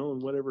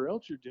whatever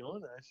else you're doing.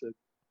 And I said,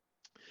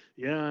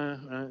 yeah,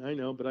 I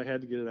know, but I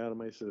had to get it out of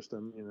my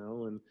system,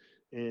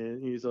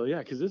 and he's like, yeah,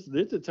 because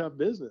it's a tough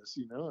business,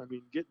 I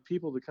mean, getting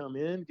people to come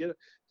in,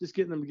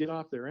 getting them to get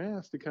off their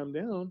ass to come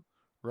down.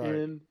 Right.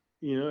 And,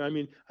 I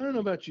mean, I don't know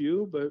about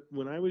you, but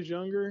when I was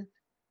younger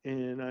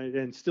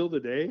and still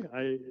today,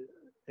 I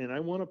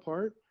want a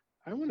part,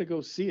 I want to go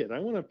see it. I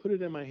want to put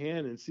it in my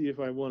hand and see if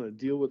I want to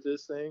deal with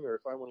this thing or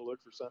if I want to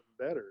look for something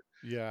better.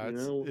 Yeah, I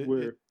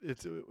think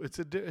it's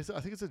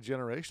a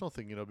generational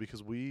thing,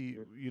 because we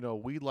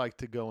like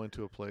to go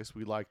into a place,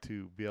 we like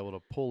to be able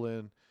to pull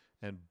in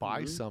and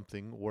buy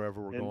something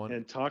wherever we're going,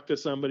 and talk to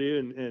somebody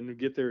and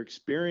get their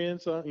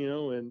experience on,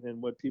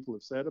 and what people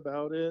have said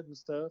about it and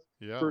stuff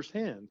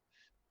firsthand,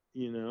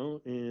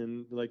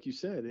 and like you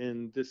said,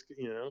 and this,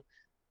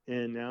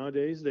 and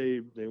nowadays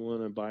they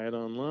want to buy it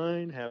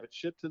online, have it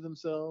shipped to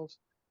themselves,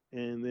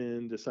 and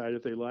then decide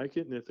if they like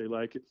it. And if they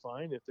like it,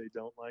 fine. If they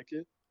don't like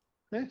it,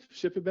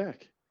 ship it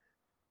back.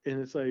 And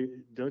it's like,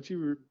 don't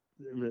you?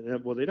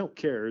 Well, they don't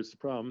care is the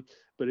problem,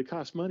 but it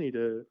costs money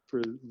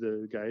for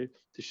the guy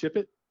to ship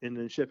it and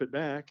then ship it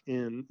back,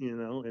 and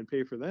and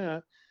pay for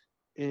that,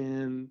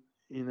 and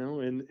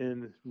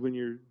and when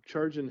you're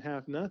charging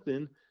half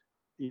nothing,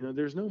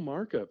 there's no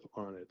markup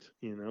on it,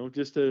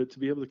 just to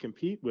be able to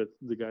compete with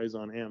the guys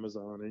on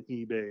Amazon and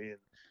eBay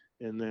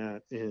and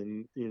that,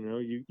 and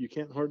you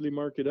can't hardly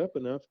mark it up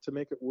enough to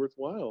make it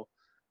worthwhile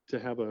to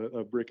have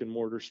a brick and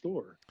mortar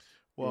store.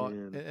 Well,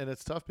 and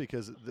it's tough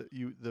because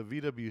the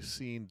VW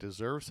scene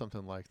deserves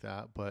something like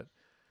that, but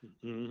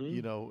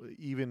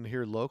even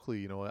here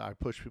locally, I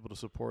push people to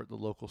support the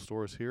local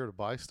stores here to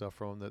buy stuff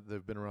from them that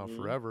they've been around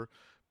forever,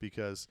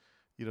 because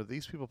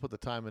these people put the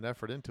time and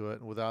effort into it,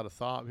 and without a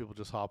thought, people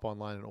just hop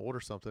online and order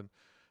something.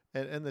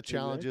 And the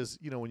challenge is,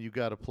 when you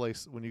got a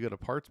parts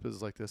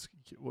business like this,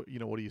 what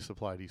do you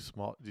supply? Do you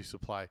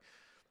supply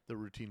the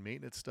routine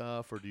maintenance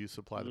stuff, or do you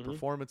supply the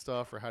performance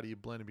stuff, or how do you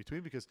blend in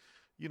between? Because,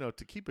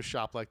 to keep a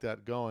shop like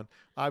that going,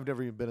 I've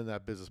never even been in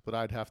that business, but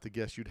I'd have to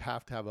guess you'd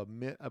have to have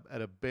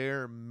at a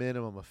bare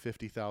minimum of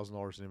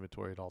 $50,000 in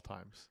inventory at all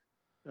times.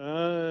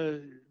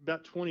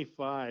 About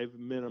 25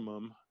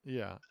 minimum.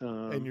 Yeah,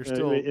 and you're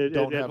still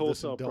don't have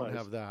this and don't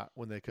have that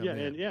when they come in.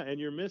 And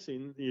you're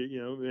missing,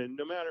 and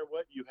no matter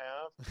what you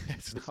have,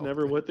 it's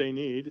never what they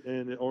need,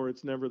 or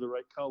it's never the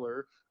right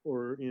color,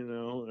 or you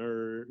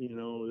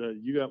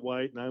got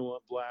white and I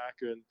want black,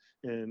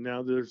 and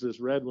now there's this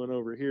red one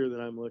over here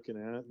that I'm looking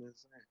at, and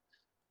it's,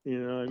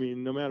 I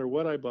mean, no matter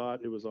what I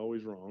bought, it was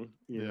always wrong,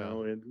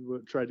 and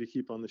tried to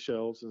keep on the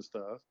shelves and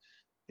stuff,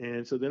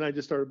 and so then I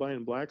just started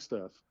buying black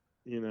stuff.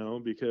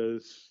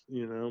 Because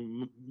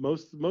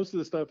most of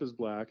the stuff is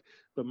black,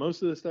 but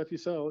most of the stuff you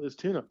sell is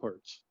tune-up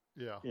parts,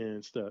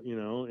 and stuff,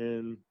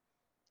 and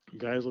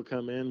guys will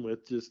come in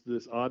with just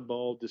this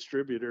oddball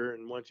distributor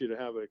and want you to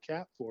have a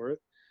cap for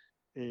it,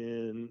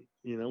 and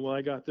well,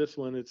 I got this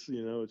one, it's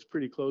it's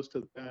pretty close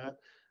to that.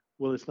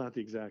 Well, it's not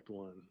the exact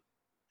one.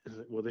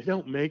 Well, they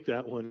don't make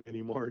that one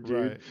anymore,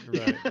 dude.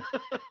 Right.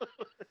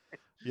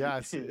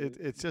 Yeah,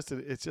 it's just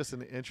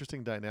an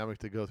interesting dynamic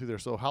to go through there.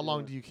 So how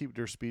long do you keep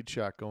your Speed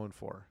Shack going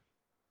for?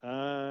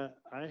 I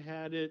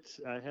had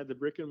the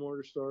brick and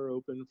mortar store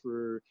open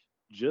for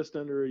just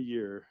under a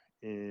year,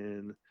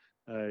 and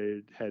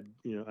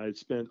I'd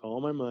spent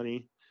all my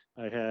money.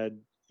 I had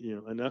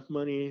enough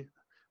money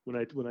when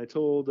I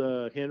told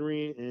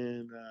Henry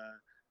and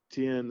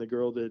Tien, the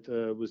girl that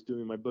was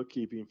doing my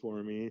bookkeeping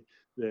for me,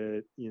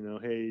 that,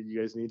 hey, you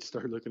guys need to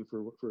start looking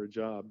for a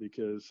job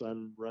because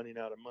I'm running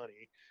out of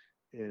money,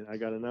 and I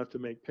got enough to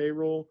make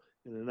payroll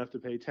and enough to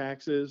pay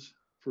taxes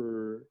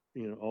for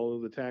all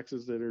of the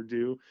taxes that are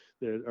due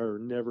that are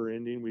never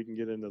ending. We can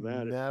get into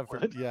that if you Never,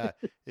 want. yeah,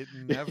 it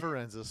never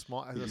ends. As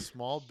a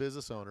small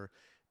business owner,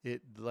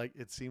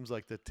 it seems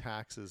like the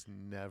taxes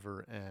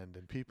never end,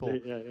 and people,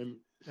 Yeah,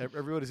 and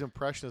everybody's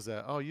impression is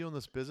that, oh, you own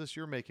this business,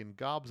 you're making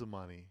gobs of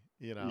money,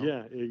 yeah,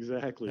 And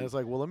exactly. it's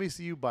like, well, let me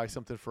see you buy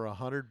something for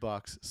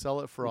 $100,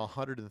 sell it for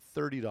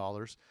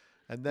 $130,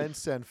 and then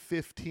send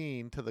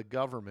 15 to the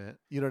government.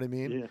 You know what I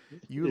mean? Yeah,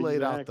 You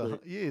laid out exactly.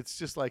 yeah, it's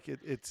just like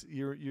it's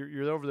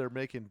you're over there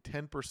making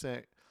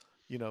 10%,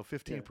 Yeah,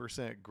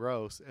 15%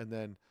 gross, and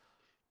then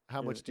how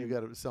and much do you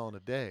got to sell in a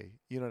day?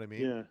 You know what I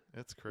mean? yeah,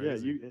 It's yeah.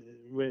 crazy.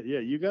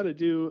 You got to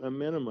do a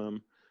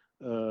minimum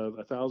of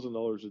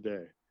 $1,000 a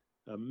day,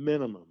 a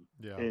minimum.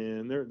 Yeah.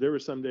 And there were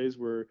some days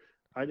where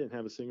I didn't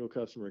have a single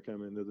customer come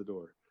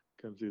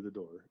through the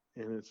door,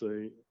 and it's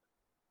like,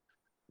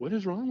 what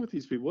is wrong with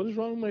these people? What is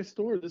wrong with my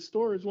store? This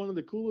store is one of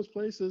the coolest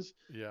places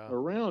Yeah.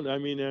 around. I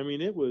mean,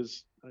 it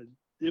was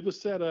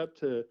set up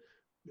to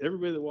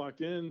everybody that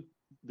walked in,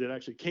 that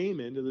actually came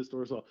into the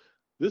store, saw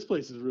this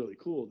place is really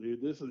cool,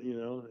 dude. This is,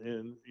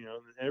 and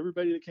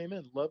everybody that came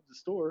in loved the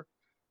store.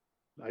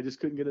 I just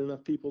couldn't get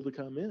enough people to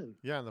come in,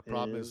 Yeah, and the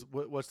problem and is,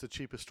 what's the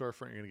cheapest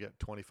storefront you're going to get?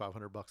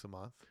 $2,500 a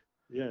month.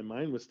 yeah,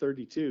 mine was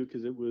 32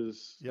 because it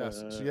was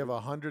Yes. So you have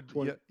 100.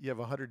 20. You have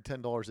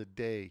 $110 a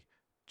day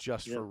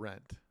just Yeah, for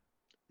rent.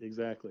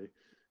 exactly.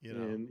 You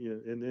know. And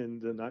and then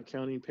the not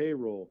counting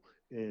payroll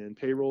and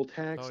payroll Oh yeah.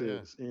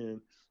 taxes,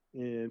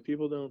 and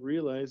people don't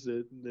realize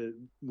that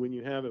when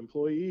you have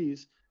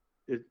employees,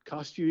 it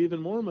costs you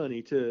even more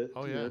money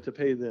Oh yeah. to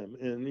pay them,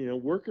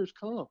 and workers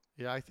comp.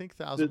 Yeah, I think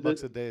The, $1,000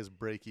 a the day is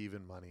break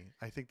even money.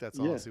 I think that's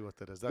yeah, honestly what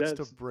that is. That's to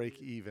that's break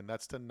even.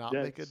 That's to not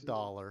make a that's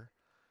dollar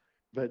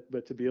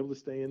but to be able to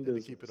stay in and to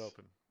keep it business.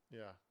 open.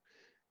 Yeah.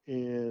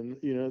 And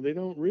they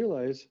don't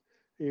realize,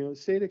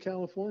 state of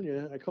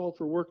California, I called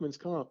for workman's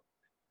comp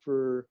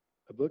for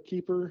a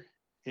bookkeeper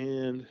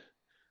and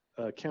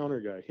a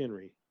counter guy,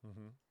 Henry.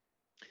 Hmm.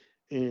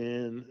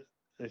 And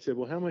I said,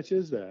 well, how much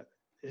is that?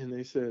 And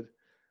they said,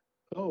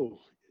 oh,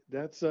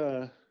 that's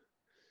 $700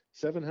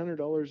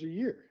 a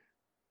year.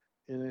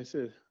 And I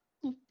said,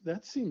 well,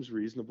 that seems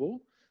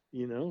reasonable,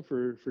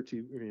 for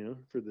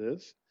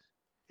this.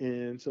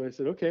 And so I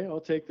said, okay,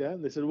 I'll take that.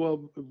 And they said,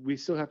 well, we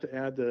still have to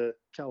add the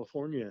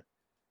California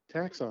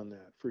tax on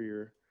that for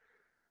your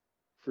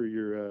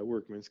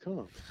workman's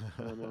comp.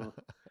 And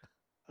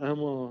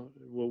well,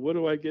 what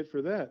do I get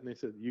for that? And they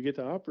said, you get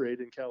to operate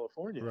in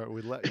California. Right.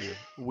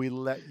 We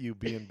let you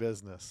be in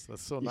business.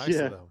 That's so nice of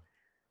Yeah, them.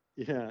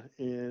 yeah.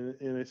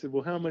 And I said,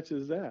 well, how much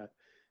is that?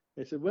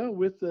 I said, well,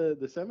 with the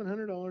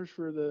 $700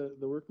 for the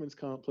workman's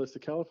comp plus the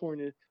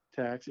California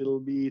tax,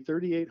 it'll be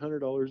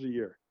 $3,800 a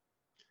year.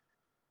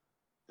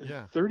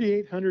 Yeah.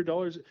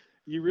 $3,800.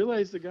 You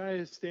realize the guy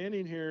is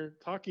standing here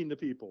talking to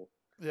people.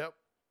 Yep.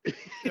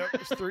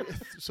 Yep.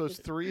 So it's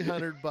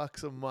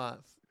 $300 a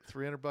month.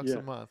 $300 a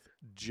Yeah, month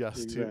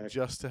exactly.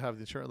 just to have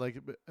the insurance.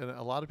 And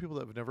a lot of people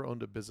that have never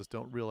owned a business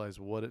don't realize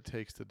what it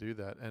takes to do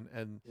that.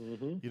 And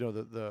Hmm.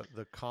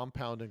 the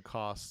compounding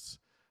costs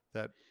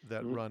that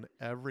Hmm. run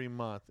every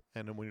month.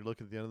 And then when you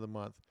look at the end of the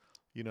month,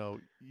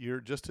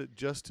 you're just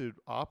to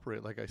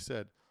operate. Like I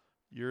said,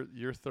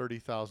 you're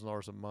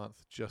 $30,000 a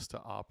month just to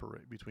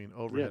operate between Yeah.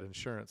 overhead,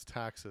 insurance,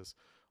 taxes,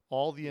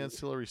 all the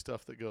ancillary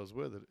stuff that goes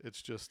with it.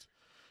 It's just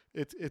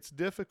it's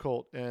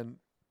difficult. And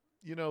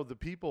the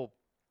people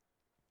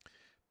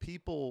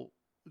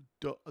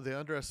they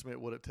underestimate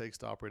what it takes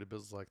to operate a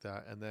business like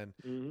that, and then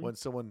Hmm. when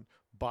someone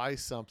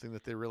buys something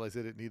that they realize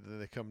they didn't need, then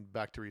they come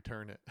back to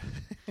return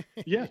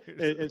Yeah.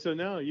 it. And so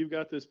now you've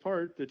got this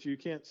part that you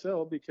can't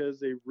sell because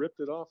they ripped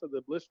it off of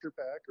the blister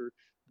pack or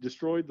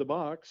destroyed the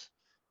box.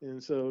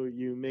 And so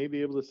you may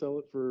be able to sell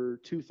it for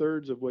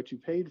 2/3 of what you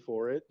paid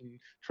for it and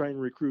try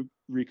and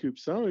recoup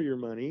some of your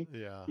money,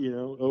 Yeah.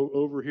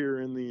 over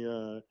here in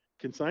the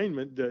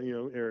consignment,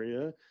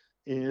 area.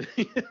 And,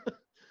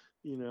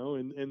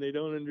 and they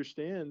don't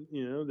understand,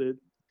 that,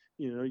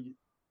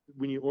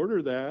 when you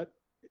order that,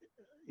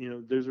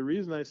 there's a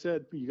reason I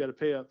said you got to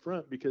pay up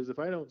front, because if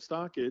I don't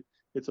stock it,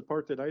 it's a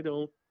part that I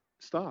don't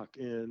stock,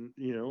 and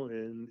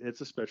and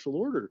it's a special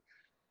order,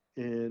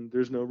 and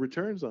there's no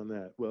returns on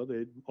that. Well,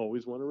 they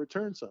always want to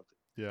return something,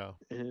 Yeah.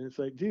 and it's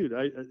like, dude,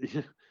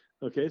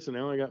 okay, so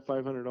now I got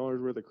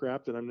 $500 worth of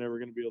crap that I'm never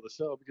going to be able to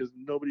sell because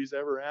nobody's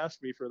ever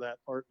asked me for that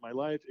part in my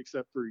life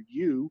except for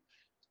you.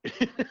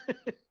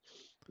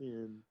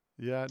 And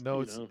Yeah, no,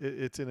 you know,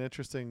 it's an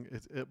interesting.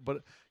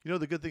 But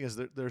the good thing is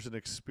that there's an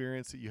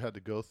experience that you had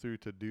to go through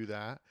to do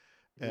that,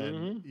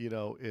 and hmm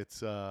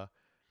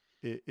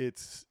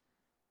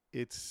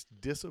it's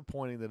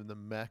disappointing that in the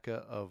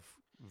mecca of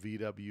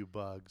VW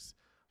bugs,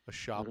 a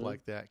shop hmm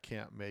like that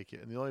can't make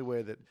it. And the only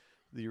way that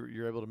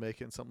you're able to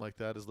make it in something like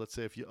that is, let's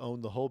say, if you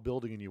own the whole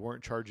building and you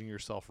weren't charging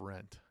yourself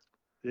rent.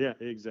 yeah,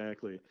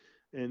 exactly.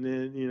 And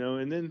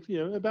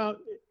then, about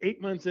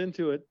 8 months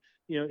into it,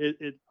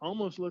 it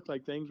almost looked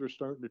like things were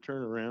starting to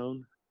turn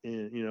around,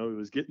 and it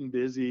was getting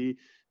busy,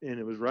 and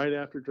it was right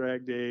after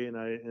drag day, and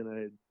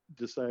I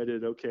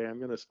decided, okay, I'm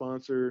going to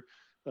sponsor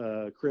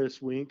Chris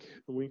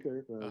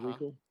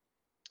Uh-huh.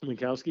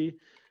 Winkowski,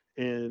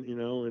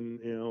 and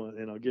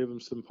I'll give him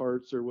some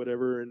parts or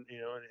whatever, and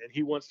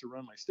he wants to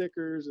run my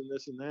stickers and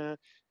this and that,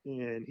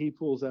 and he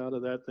pulls out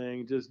of that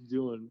thing just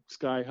doing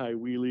sky high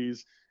wheelies,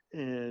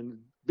 and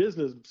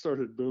business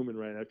started booming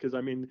right now, because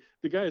I mean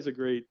the guy is a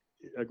great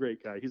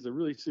guy. He's a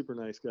really super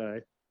nice guy,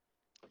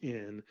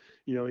 and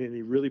and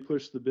he really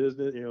pushed the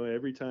business.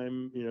 Every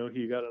time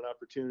he got an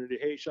opportunity,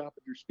 hey, shop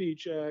at your Speed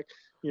Shack.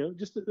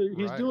 Just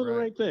he's Right, doing the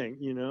right. right thing.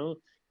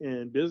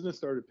 And business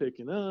started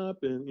picking up,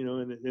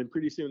 and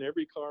pretty soon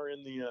every car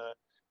in the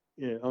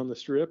on the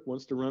strip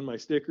wants to run my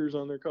stickers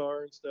on their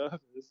car and stuff.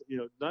 It's,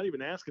 not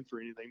even asking for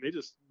anything. They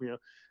just,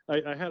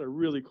 I had a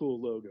really cool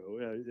logo.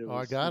 It Oh, I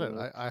was, got it.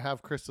 I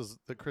have Chris's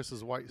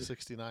white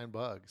 69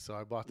 bug, so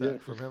I bought yeah,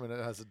 that from him, and it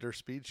has a Der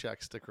Speed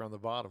Shack sticker on the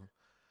bottom.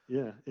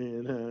 and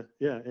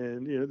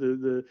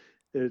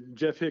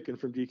Jeff Hicken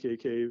from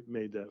DKK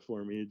made that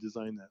for me,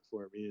 designed that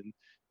for me,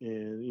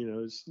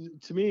 and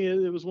to me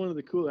it was one of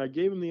the cool. I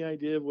gave him the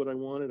idea of what I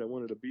wanted. I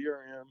wanted a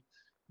BRM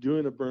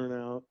doing a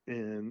burnout,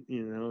 and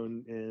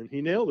and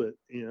he nailed it.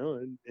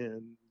 And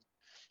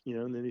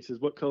then he says,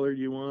 "What color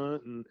do you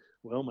want?" And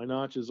well, my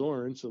notch is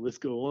orange, so let's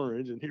go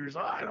orange. And he was, "Oh,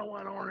 I don't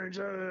want orange,"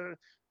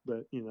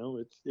 but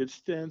it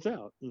stands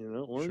out.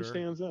 Orange Sure.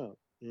 stands out,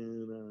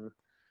 and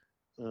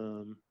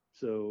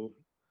so,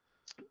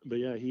 but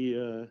yeah, he,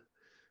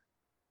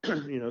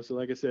 so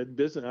like I said,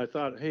 business. I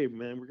thought, hey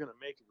man, we're gonna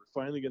make it. We're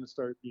finally gonna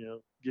start,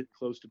 getting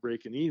close to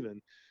breaking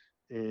even.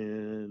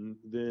 And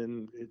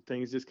then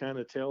things just kind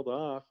of tailed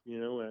off.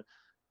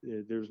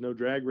 There was no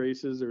drag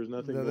races. There was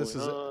nothing No, this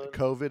going is on.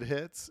 COVID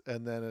hits,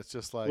 and then it's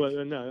just like,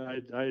 Well, no,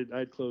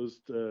 I'd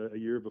closed a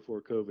year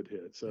before COVID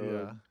hit,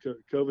 so yeah,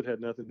 COVID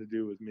had nothing to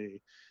do with me.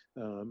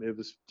 It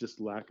was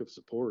just lack of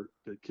support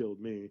that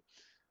killed me.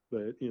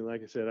 But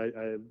like I said,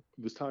 I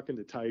was talking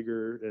to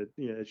Tiger at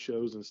at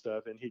shows and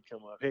stuff, and he'd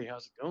come up, "Hey,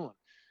 how's it going?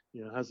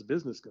 How's the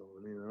business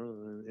going?"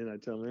 And I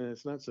tell him,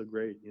 "It's not so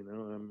great.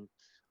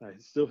 I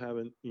still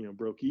haven't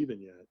broke even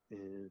yet."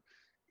 And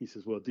he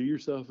says, "Well, do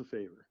yourself a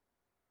favor.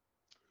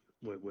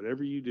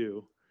 Whatever you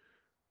do,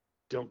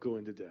 don't go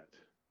into debt.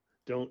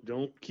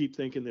 Don't keep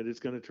thinking that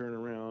it's going to turn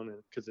around,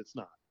 because it's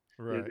not.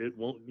 right, It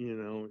won't.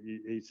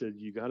 He said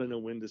you got to know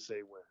when to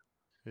say when.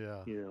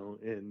 yeah,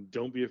 And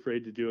don't be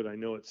afraid to do it. I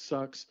know it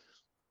sucks,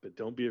 but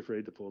don't be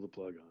afraid to pull the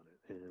plug on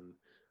it." And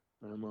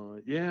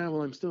I'm yeah,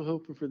 well, I'm still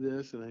hoping for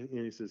this. And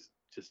he says,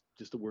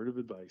 just a word of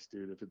advice,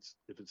 dude.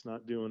 If it's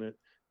not doing it,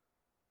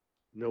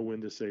 know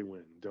when to say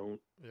when.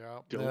 yeah.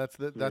 Don't,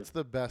 That's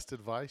the best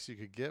advice you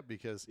could get,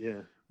 because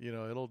yeah.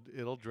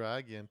 it'll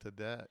drag you into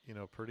debt,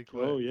 pretty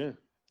Oh, quick. yeah.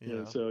 You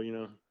And know. so,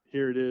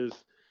 here it is,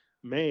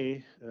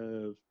 May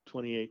of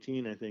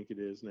 2018, I think it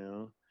is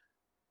now.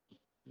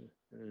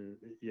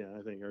 Yeah,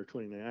 I think, or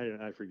 29,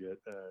 I forget,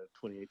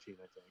 2018,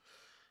 I think.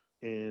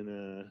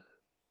 And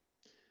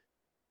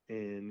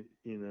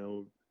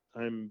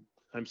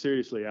I'm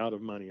seriously out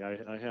of money.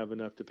 I have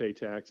enough to pay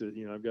taxes.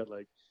 I've got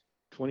like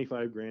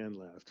 25 grand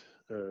left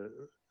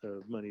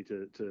of money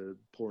to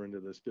pour into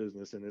this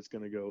business, and it's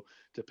going to go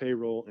to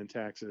payroll and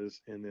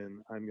taxes, and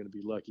then I'm going to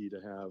be lucky to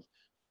have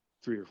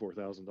 $3,000 or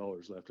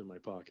 $4,000 left in my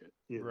pocket.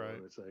 Right.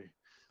 It's like,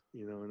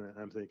 and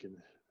I'm thinking,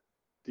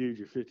 dude,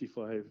 you're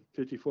 55,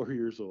 54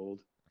 years old,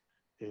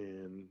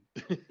 and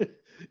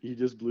you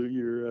just blew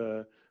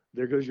your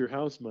there goes your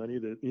house money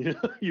that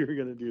you're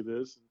going to do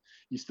this.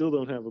 You still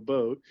don't have a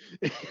boat.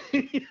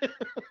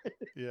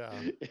 Yeah.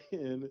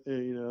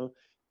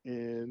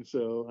 And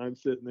so I'm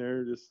sitting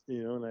there just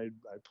and I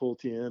pull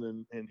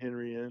Tien and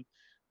Henry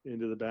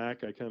into the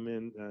back. I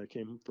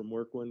came from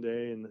work one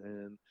day,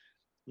 and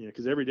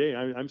because every day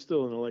I'm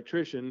still an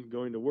electrician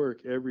going to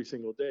work every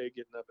single day,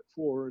 getting up at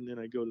 4, and then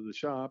I go to the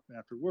shop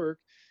after work,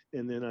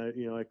 and then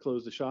I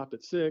close the shop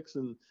at 6,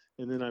 and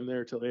then I'm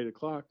there till 8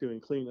 o'clock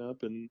doing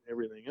cleanup and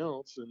everything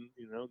else, and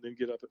then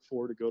get up at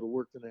 4 to go to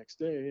work the next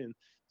day. And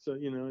so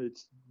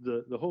it's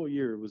the whole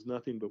year was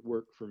nothing but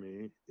work for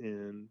me,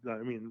 and I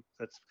mean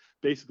that's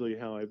basically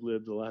how I've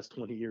lived the last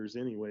 20 years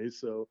anyway.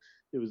 So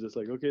it was just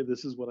like, okay,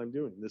 this is what I'm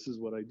doing, this is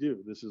what I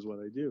do, this is what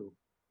I do.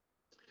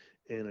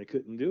 And I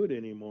couldn't do it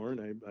anymore.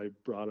 And I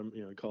brought him,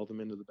 I called him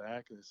into the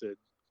back, and I said,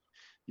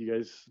 "You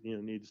guys,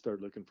 need to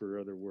start looking for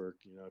other work,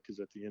 because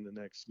at the end of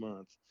next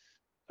month,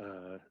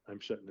 I'm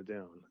shutting it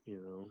down,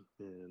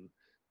 and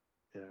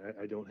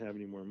I don't have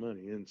any more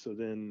money." And so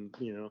then,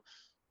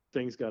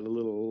 things got a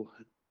little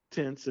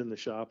tense in the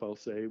shop, I'll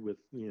say, with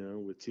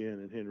Tien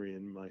and Henry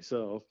and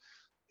myself.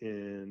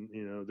 And,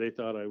 they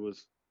thought I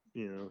was,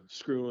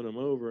 screwing them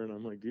over. And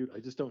I'm like, dude, I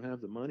just don't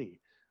have the money.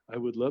 I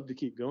would love to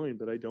keep going,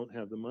 but I don't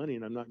have the money.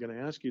 And I'm not going to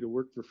ask you to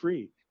work for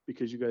free,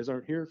 because you guys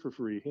aren't here for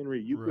free.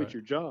 Henry, you quit Right.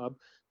 your job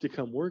to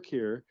come work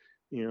here.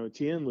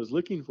 Tien was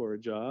looking for a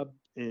job,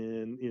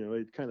 and,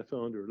 it kind of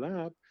fell into her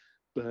lap.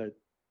 But,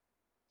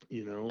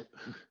 you know,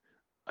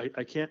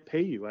 I can't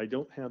pay you. I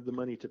don't have the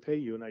money to pay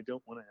you, and I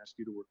don't want to ask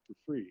you to work for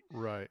free.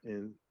 Right.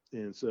 And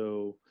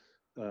so,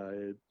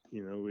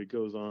 it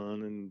goes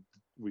on, and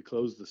we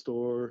close the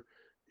store,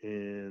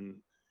 and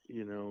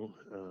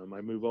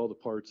I move all the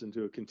parts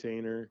into a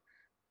container,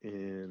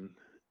 and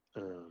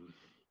um,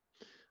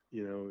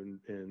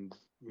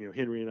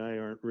 Henry and I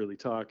aren't really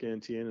talking.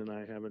 Tien and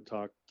I haven't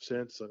talked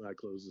since I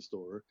closed the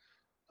store.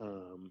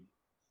 Um,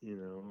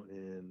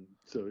 and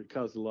so it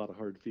caused a lot of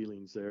hard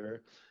feelings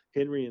there.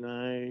 Henry and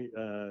I,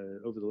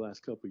 over the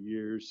last couple of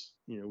years,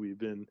 we've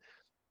been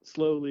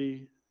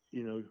slowly,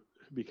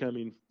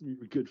 becoming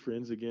good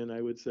friends again.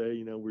 I would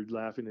say, we're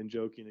laughing and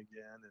joking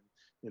again,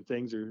 and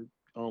things are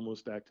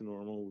almost back to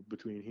normal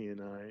between he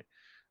and I.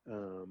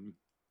 Um,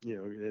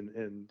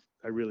 and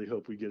I really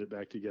hope we get it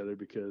back together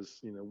because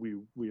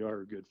we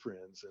are good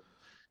friends,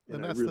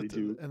 and I that's really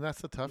do. and that's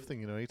the tough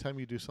thing, anytime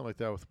you do something like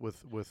that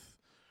with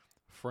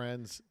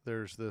friends,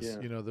 there's this,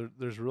 Yeah.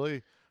 there's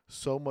really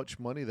so much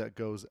money that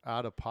goes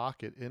out of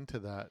pocket into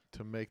that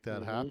to make that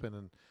Hmm.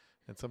 happen,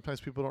 and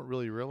sometimes people don't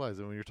really realize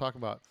it when you're talking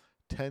about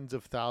tens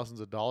of thousands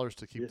of dollars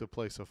to keep Yeah. the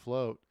place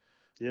afloat.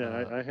 Yeah.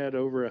 Uh, I had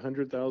over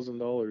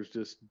 $100,000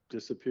 just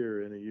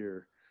disappear in a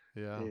year,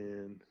 yeah.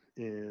 and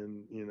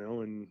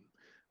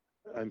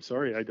I'm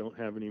sorry, I don't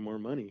have any more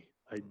money.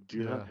 I do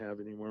Yeah. not have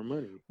any more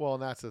money. Well,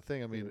 and that's the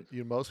thing. I mean,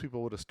 And, most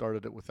people would have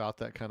started it without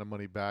that kind of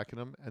money backing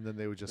them, and then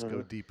they would just go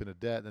uh, deep into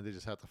debt, and then they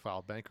just have to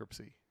file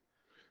bankruptcy.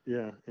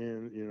 yeah,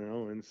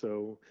 and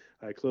so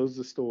I closed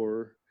the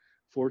store.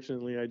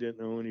 Fortunately, I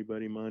didn't owe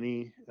anybody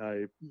money.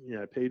 I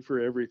paid for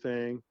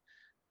everything.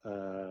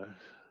 Uh,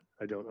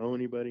 I don't owe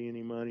anybody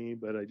any money,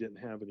 but I didn't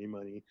have any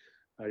money.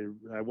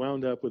 I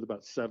wound up with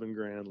about 7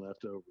 grand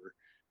left over,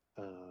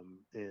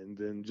 and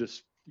then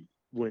just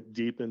went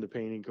deep into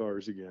painting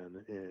cars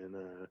again,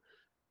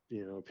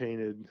 and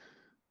painted.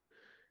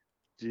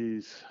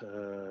 Geez,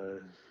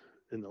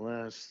 in the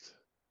last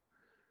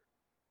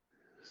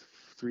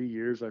 3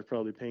 years, I've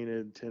probably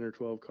painted 10 or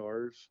 12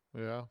 cars.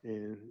 Yeah.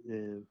 And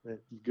the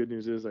good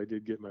news is I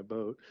did get my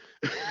boat.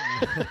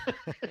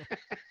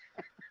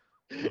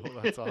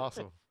 Oh, that's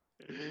awesome.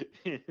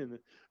 And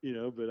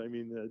but I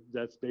mean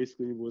that's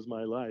basically was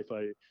my life.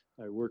 I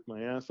worked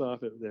my ass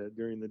off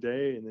during the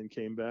day, and then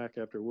came back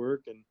after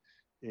work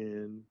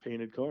and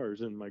painted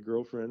cars. And my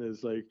girlfriend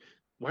is like,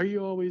 "Why are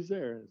you always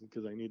there?"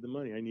 Because I need the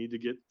money. I need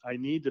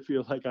to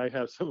feel like I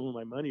have some of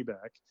my money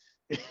back.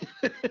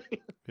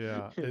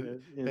 Yeah,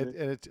 And and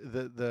it's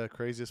the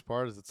craziest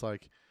part is it's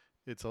like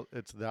it's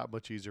that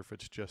much easier if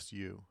it's just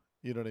you.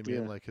 You know what I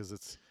mean? yeah, Like,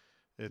 'cause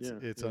yeah,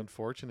 it's yeah,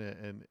 unfortunate,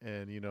 and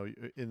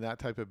in that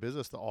type of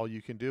business, all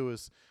you can do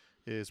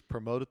is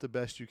promote it the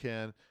best you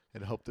can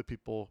and hope that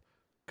people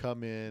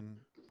come in,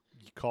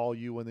 call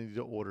you when they need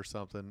to order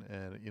something,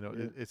 and yeah,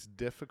 it's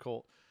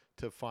difficult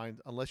to find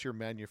unless you're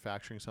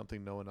manufacturing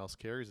something no one else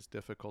carries. It's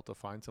difficult to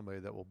find somebody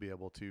that will be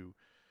able to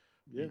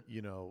yeah.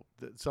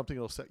 something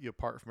that'll set you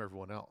apart from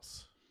everyone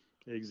else.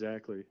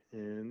 Exactly.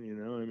 And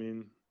I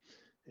mean,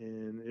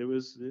 and it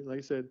was like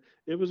I said,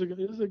 it was a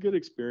good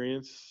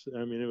experience.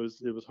 I mean, it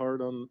was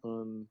hard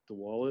on the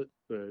wallet,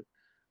 but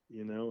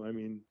I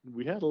mean,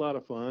 we had a lot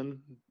of fun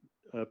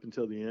up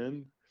until the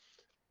end.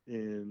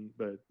 And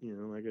but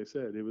like I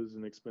said, it was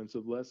an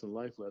expensive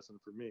life lesson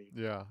for me.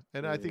 Yeah,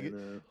 and I think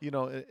And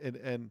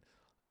and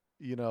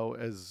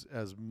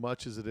as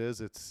much as it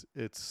is, it's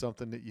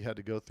something that you had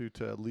to go through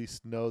to at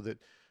least know that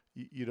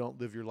you don't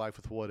live your life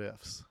with what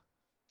ifs.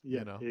 yeah,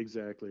 You know.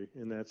 exactly.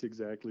 And that's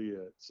exactly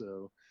it.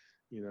 So,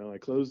 I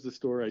closed the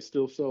store. I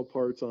still sell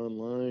parts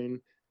online,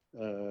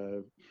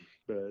 uh,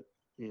 but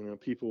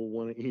people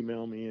want to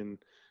email me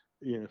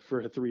and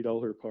for a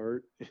 $3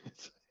 part.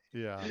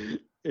 Yeah.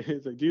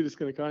 It's like, dude, it's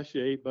going to cost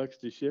you $8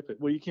 to ship it.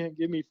 Well, you can't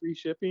give me free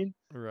shipping.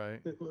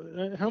 Right.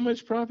 How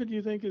much profit do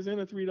you think is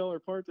in a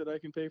 $3 part that I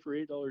can pay for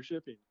 $8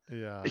 shipping?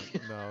 Yeah.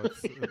 No,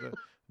 it's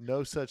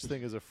no such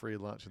thing as a free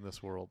lunch in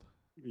this world.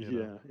 You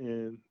know.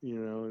 Yeah,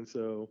 and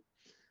so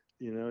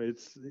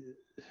it's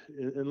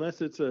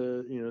unless it's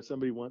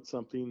somebody wants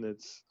something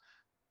that's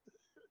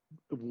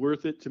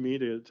worth it to me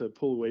to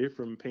pull away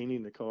from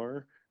painting the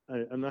car.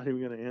 I'm not even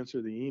going to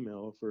answer the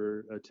email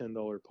for a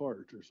 $10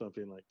 part or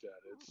something like that.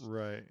 It's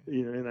Right.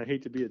 and I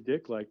hate to be a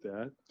dick like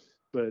that,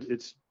 but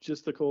it's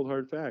just the cold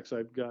hard facts.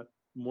 I've got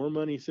more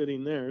money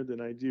sitting there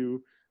than I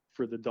do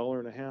for the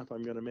 $1.50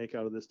 I'm going to make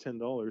out of this $10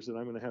 that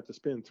I'm going to have to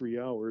spend 3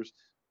 hours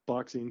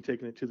boxing,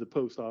 taking it to the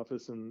post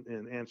office and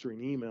answering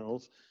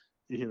emails.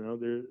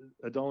 There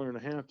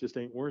 $1.50 just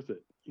ain't worth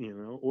it.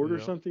 Order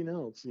Yep. something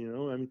else. I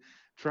mean,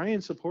 try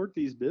and support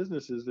these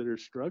businesses that are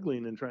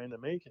struggling and trying to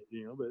make it.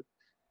 But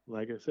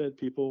like I said,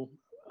 people,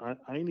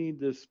 I need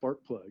this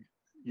spark plug.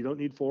 You don't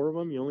need 4 of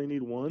them. You only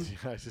need one.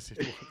 Yeah, I just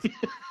need one.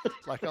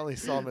 Like I only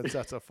sell them in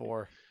sets of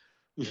 4.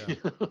 Yeah. You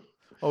know?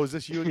 Oh, is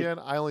this you again?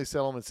 I only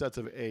sell them in sets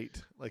of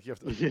 8. Like you have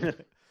to. Yeah.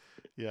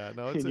 Yeah.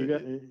 No, And you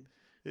got.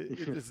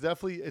 it's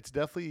definitely a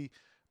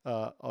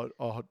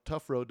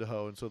tough road to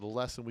hoe. And so the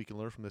lesson we can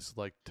learn from this is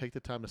like take the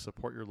time to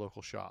support your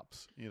local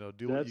shops.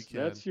 Do what you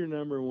can. That's your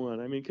number one.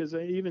 I mean, because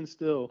even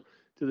still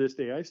to this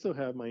day, I still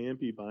have my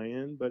MP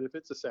buy-in, but if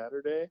it's a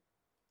Saturday,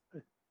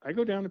 I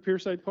go down to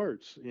Pierside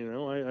Parts.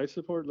 I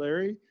support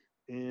Larry,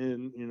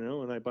 and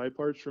and I buy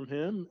parts from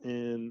him,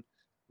 and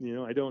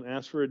I don't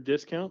ask for a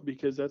discount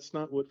because that's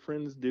not what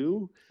friends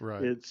do.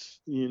 Right. It's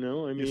You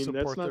that's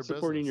support their not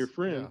supporting your business.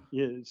 friend.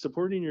 Yeah,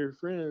 supporting your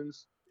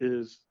friends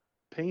is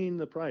paying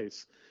the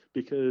price,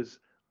 because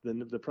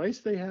the price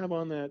they have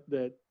on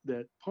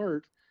that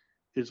part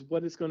is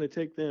what it's going to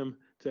take them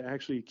to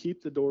actually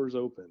keep the doors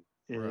open,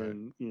 Right.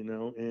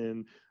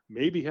 and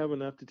maybe have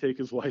enough to take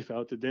his wife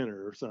out to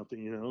dinner or something.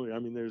 I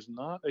mean, there's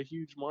not a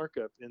huge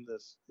markup in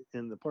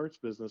the parts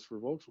business for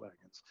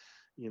Volkswagens,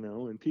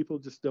 and people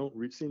just don't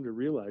seem to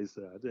realize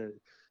that.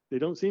 They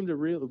don't seem to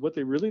what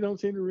they really don't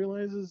seem to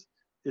realize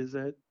is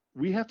that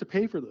we have to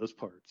pay for those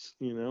parts,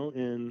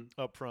 and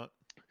Up front.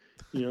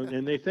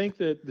 and they think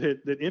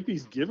that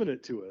Impy's giving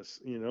it to us,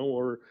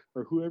 or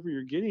whoever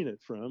you're getting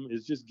it from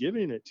is just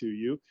giving it to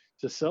you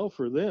to sell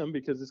for them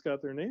because it's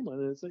got their name on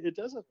it. It's like, it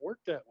doesn't work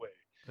that way.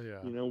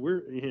 Yeah.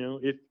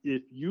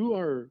 If you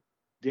are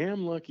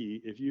damn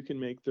lucky if you can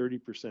make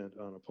 30%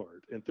 on a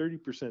part, and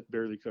 30%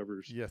 barely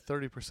covers. Yeah.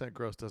 30%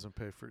 gross doesn't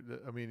pay for.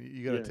 I mean,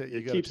 you got to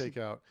it got to keeps take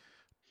out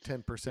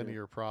 10% of Yeah.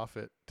 your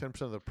profit,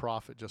 10% of the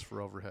profit just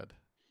for overhead.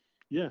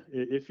 Yeah,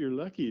 if you're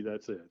lucky,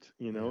 that's it.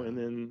 Yeah. And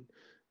then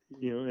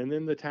and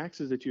then the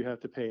taxes that you have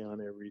to pay on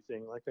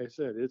everything. Like I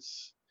said,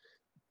 it's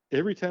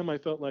every time I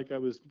felt like I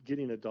was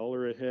getting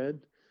 $1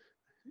 ahead,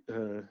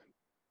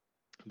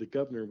 the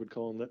governor would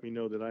call and let me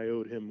know that I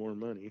owed him more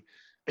money.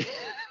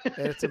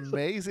 And it's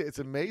amazing. It's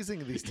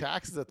amazing these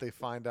taxes that they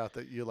find out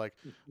that you're like,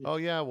 oh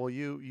yeah, well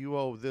you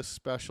owe this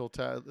special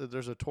tax.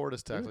 There's a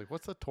tortoise tax. Yeah. Like,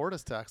 what's the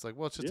tortoise tax? Like,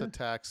 well, it's just Yeah. a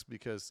tax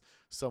because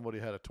somebody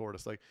had a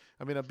tortoise. Like,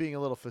 I mean, I'm being a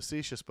little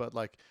facetious, but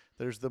like,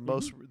 there's the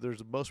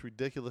most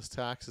ridiculous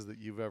taxes that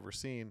you've ever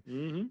seen,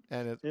 Mm-hmm.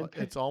 and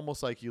it's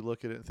almost like you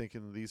look at it and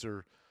thinking these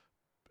are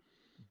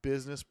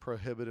business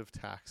prohibitive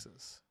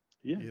taxes.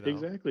 Yeah,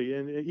 exactly.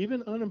 And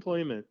even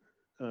unemployment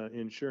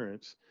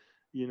insurance,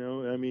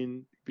 I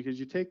mean, because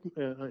you take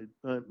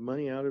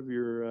money out of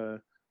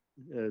your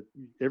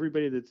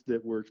everybody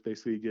that works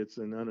basically gets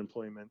an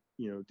unemployment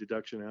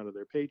deduction out of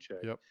their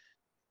paycheck. Yep.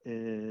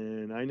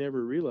 And I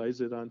never realized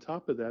that on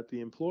top of that,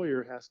 the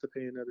employer has to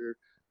pay another,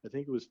 I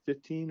think it was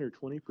 15 or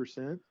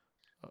 20%.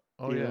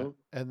 Oh you yeah, know,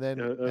 and then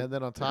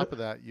on top of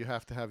that, you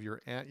have to have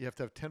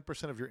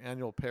 10% of your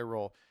annual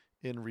payroll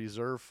in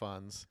reserve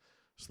funds,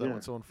 so that Yeah.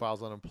 when someone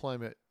files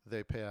unemployment,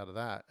 they pay out of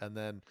that. And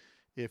then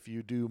if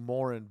you do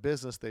more in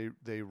business,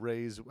 they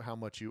raise how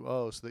much you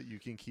owe so that you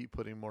can keep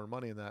putting more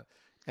money in that.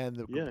 And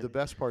Yeah. the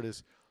best part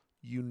is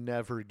you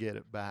never get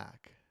it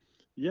back.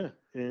 Yeah,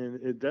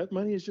 and that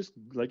money is just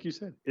like you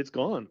said, it's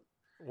gone.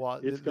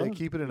 Well, It's they gone.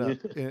 keep it in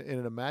in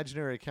an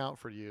imaginary account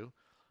for you.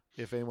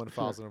 If anyone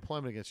files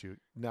unemployment against you,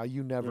 now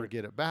you never Yeah.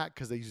 get it back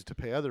because they use it to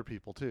pay other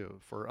people too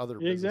for other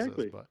Yeah, businesses.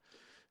 exactly. But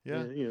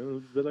yeah,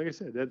 And, but like I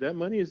said, that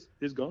money is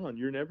gone.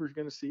 You're never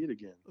going to see it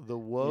again. the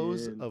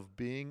woes And of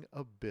being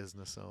a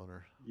business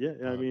owner. yeah,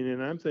 I But- mean,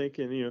 and I'm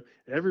thinking,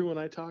 everyone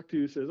I talk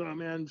to says, "Oh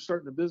man,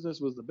 starting a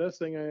business was the best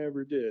thing I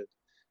ever did,"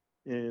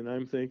 and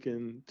I'm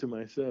thinking to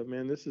myself,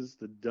 "Man, this is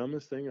the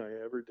dumbest thing I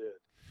ever did."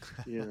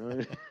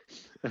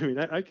 I mean,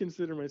 I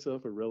consider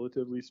myself a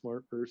relatively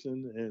smart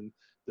person, and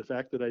the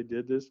fact that I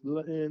did this,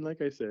 and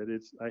like I said,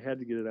 I had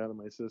to get it out of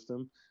my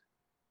system.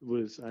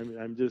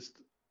 I'm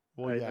just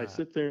Well, yeah. I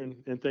sit there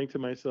and think to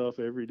myself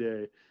every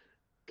day,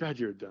 God,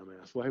 you're a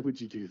dumbass. Why would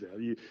you do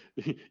that?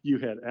 You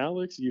had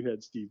Alex, you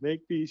had Steve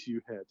Makepeace,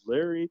 you had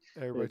Larry,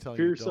 Everybody and telling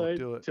you, don't Pierside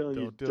do it. telling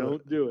you,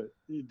 don't do it.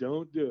 You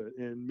don't do it.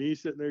 And me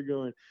sitting there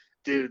going,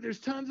 dude, there's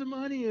tons of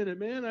money in it,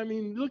 man. I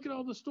mean, look at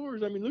all the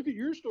stores. I mean, look at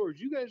your stores.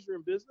 You guys are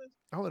in business.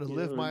 I want to You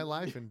live know, my and-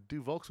 life and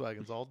do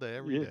Volkswagens all day,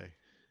 every Yeah. day.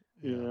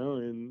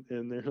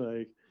 And they're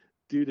like,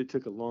 dude, it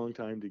took a long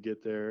time to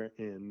get there.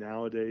 And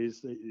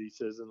nowadays, he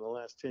says in the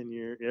last 10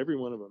 years, every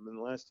one of them in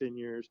the last 10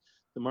 years,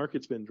 the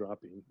market's been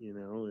dropping,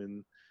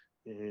 and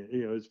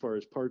as far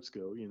as parts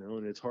go,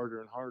 and it's harder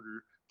and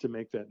harder to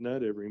make that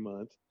nut every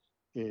month.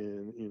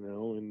 And,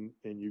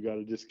 and you got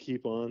to just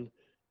keep on,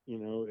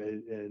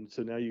 and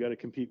so now you got to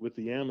compete with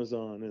the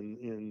Amazon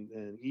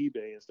and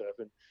eBay and stuff.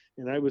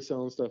 And I was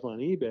selling stuff on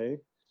eBay.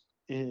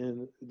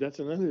 And that's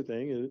another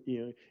thing,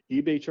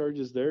 eBay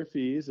charges their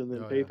fees, and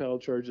then Oh, yeah.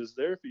 PayPal charges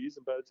their fees.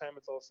 And by the time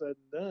it's all said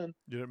and done,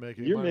 You didn't make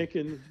any you're money.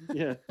 making,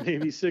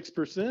 maybe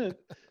 6%.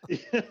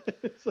 Yeah,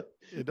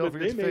 don't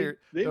forget to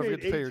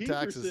pay your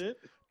taxes. 18%.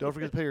 Don't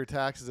forget to pay your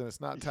taxes, and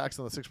it's not taxed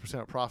on the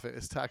 6% profit.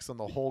 It's taxed on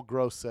the whole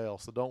gross sale.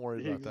 So don't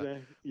worry about that.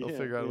 Exactly. They'll Yeah,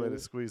 figure out a way to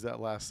and- squeeze that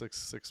last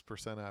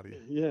 6% out of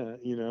you. Yeah,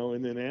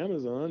 and then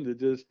Amazon to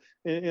just,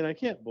 and I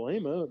can't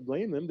blame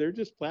them. They're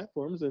just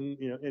platforms, and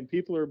and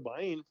people are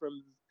buying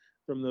from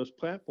those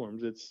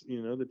platforms. It's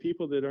the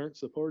people that aren't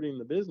supporting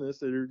the business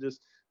that are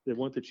just they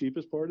want the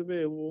cheapest part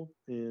available,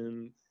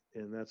 and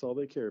that's all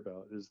they care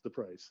about is the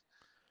price.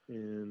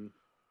 And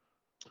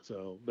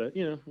so, but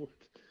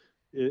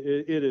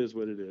it is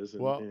what it is,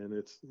 and, Well, and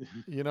it's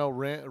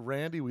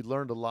Randy, we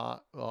learned a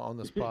lot on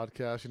this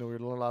podcast. We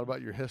learned a lot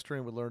about your history,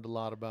 and we learned a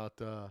lot about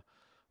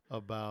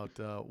about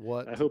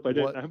what I hope I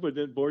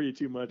didn't bore you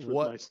too much with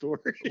my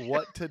story.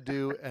 what to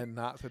do and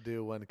not to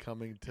do when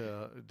coming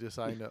to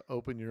deciding to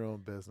open your own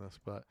business.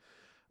 But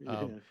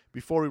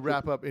before we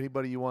wrap up,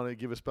 anybody you want to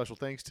give a special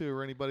thanks to,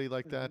 or anybody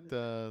like that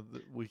that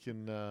we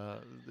can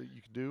that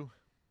you can do?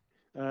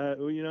 Well,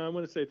 I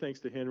want to say thanks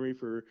to Henry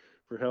for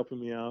helping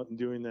me out and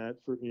doing that,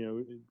 for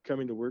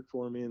coming to work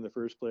for me in the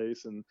first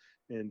place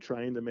and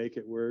trying to make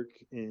it work.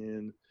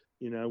 And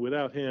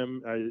without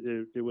him,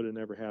 it would have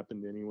never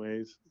happened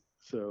anyways.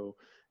 So,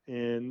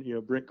 and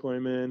Brent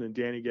Koyman and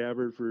Danny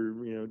Gabbard for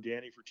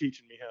Danny for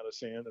teaching me how to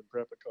sand and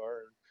prep a car,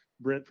 and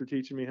Brent for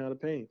teaching me how to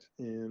paint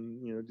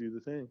and do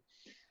the thing.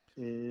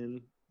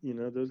 And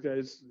those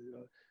guys.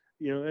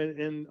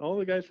 And all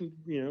the guys from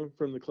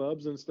from the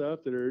clubs and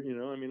stuff that are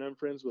I'm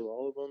friends with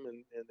all of them,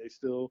 and they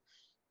still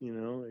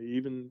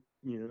even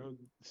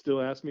still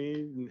ask me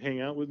and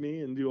hang out with me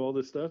and do all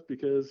this stuff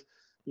because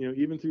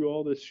even through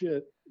all this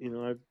shit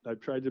I've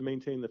tried to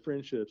maintain the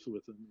friendships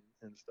with them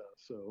and stuff.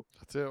 So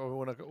that's it.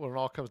 When it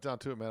all comes down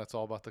to it, man, it's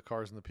all about the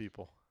cars and the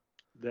people.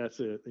 That's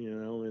it.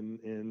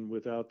 And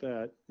without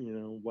that,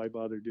 why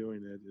bother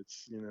doing it?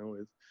 It's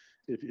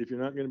if you're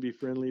not going to be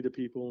friendly to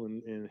people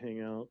and hang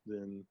out,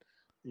 then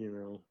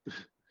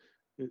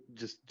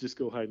just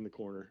go hide in the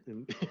corner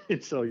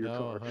and sell your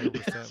car.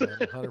 100%,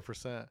 man,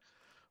 100%.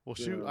 Well,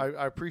 shoot,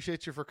 I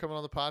appreciate you for coming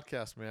on the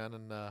podcast, man,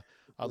 and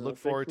I look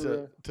forward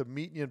to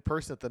meeting you in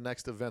person at the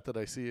next event that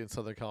I see in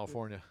Southern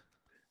California.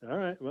 All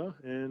right, well,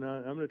 and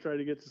I'm going to try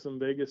to get to some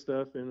Vegas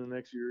stuff in the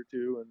next year or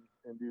two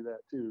and do that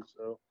too.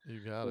 So you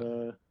got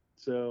it.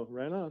 So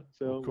right on.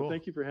 So cool.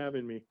 Thank you for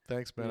having me.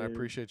 Thanks, man. I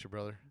appreciate you,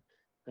 brother.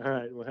 All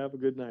right. Well, have a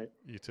good night.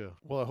 You too.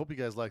 Well, I hope you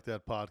guys like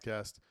that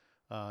podcast.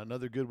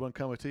 Another good one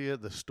coming to you,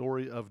 the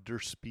story of Der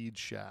Speed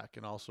Shack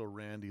and also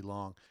Randy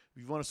Long.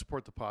 If you want to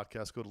support the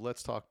podcast, go to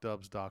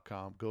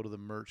letstalkdubs.com, go to the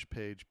merch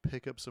page,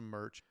 pick up some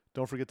merch.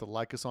 Don't forget to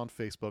like us on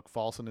Facebook,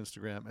 follow us on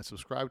Instagram, and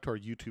subscribe to our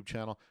YouTube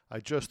channel.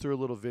 I just threw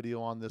a little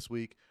video on this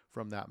week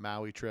from that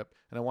Maui trip,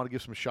 and I want to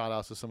give some shout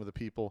outs to some of the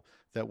people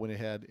that went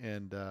ahead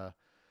and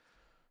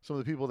some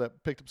of the people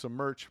that picked up some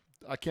merch.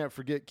 I can't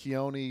forget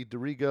Keone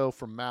Dorigo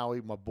from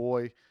Maui, my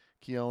boy.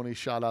 Keone,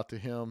 shout out to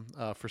him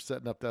for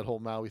setting up that whole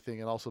Maui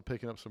thing and also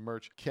picking up some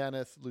merch.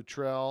 Kenneth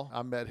Luttrell,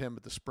 I met him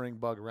at the Spring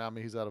Bug around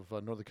me. He's out of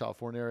Northern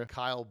California area.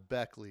 Kyle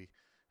Beckley,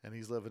 and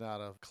he's living out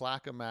of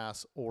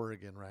Clackamas,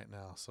 Oregon right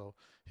now. So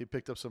he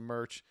picked up some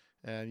merch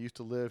and used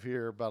to live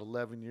here about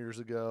 11 years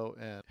ago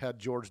and had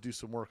George do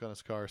some work on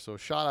his car. So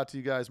shout out to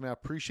you guys, man. I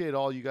appreciate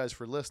all you guys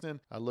for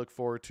listening. I look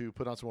forward to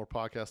putting on some more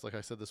podcasts. Like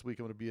I said, this week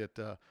I'm going to be at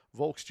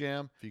Volks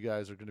Jam. If you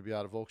guys are going to be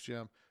out of Volks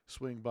Jam,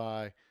 swing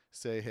by,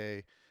 say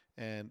hey.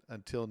 And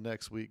until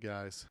next week,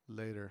 guys,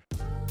 later. A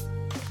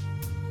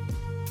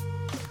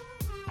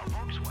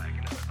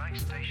Volkswagen is a nice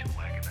station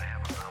wagon to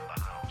have around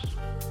the house.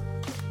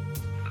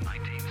 The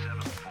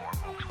 1974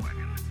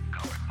 Volkswagen,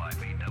 covered by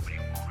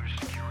VW Motors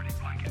Security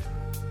Blanket.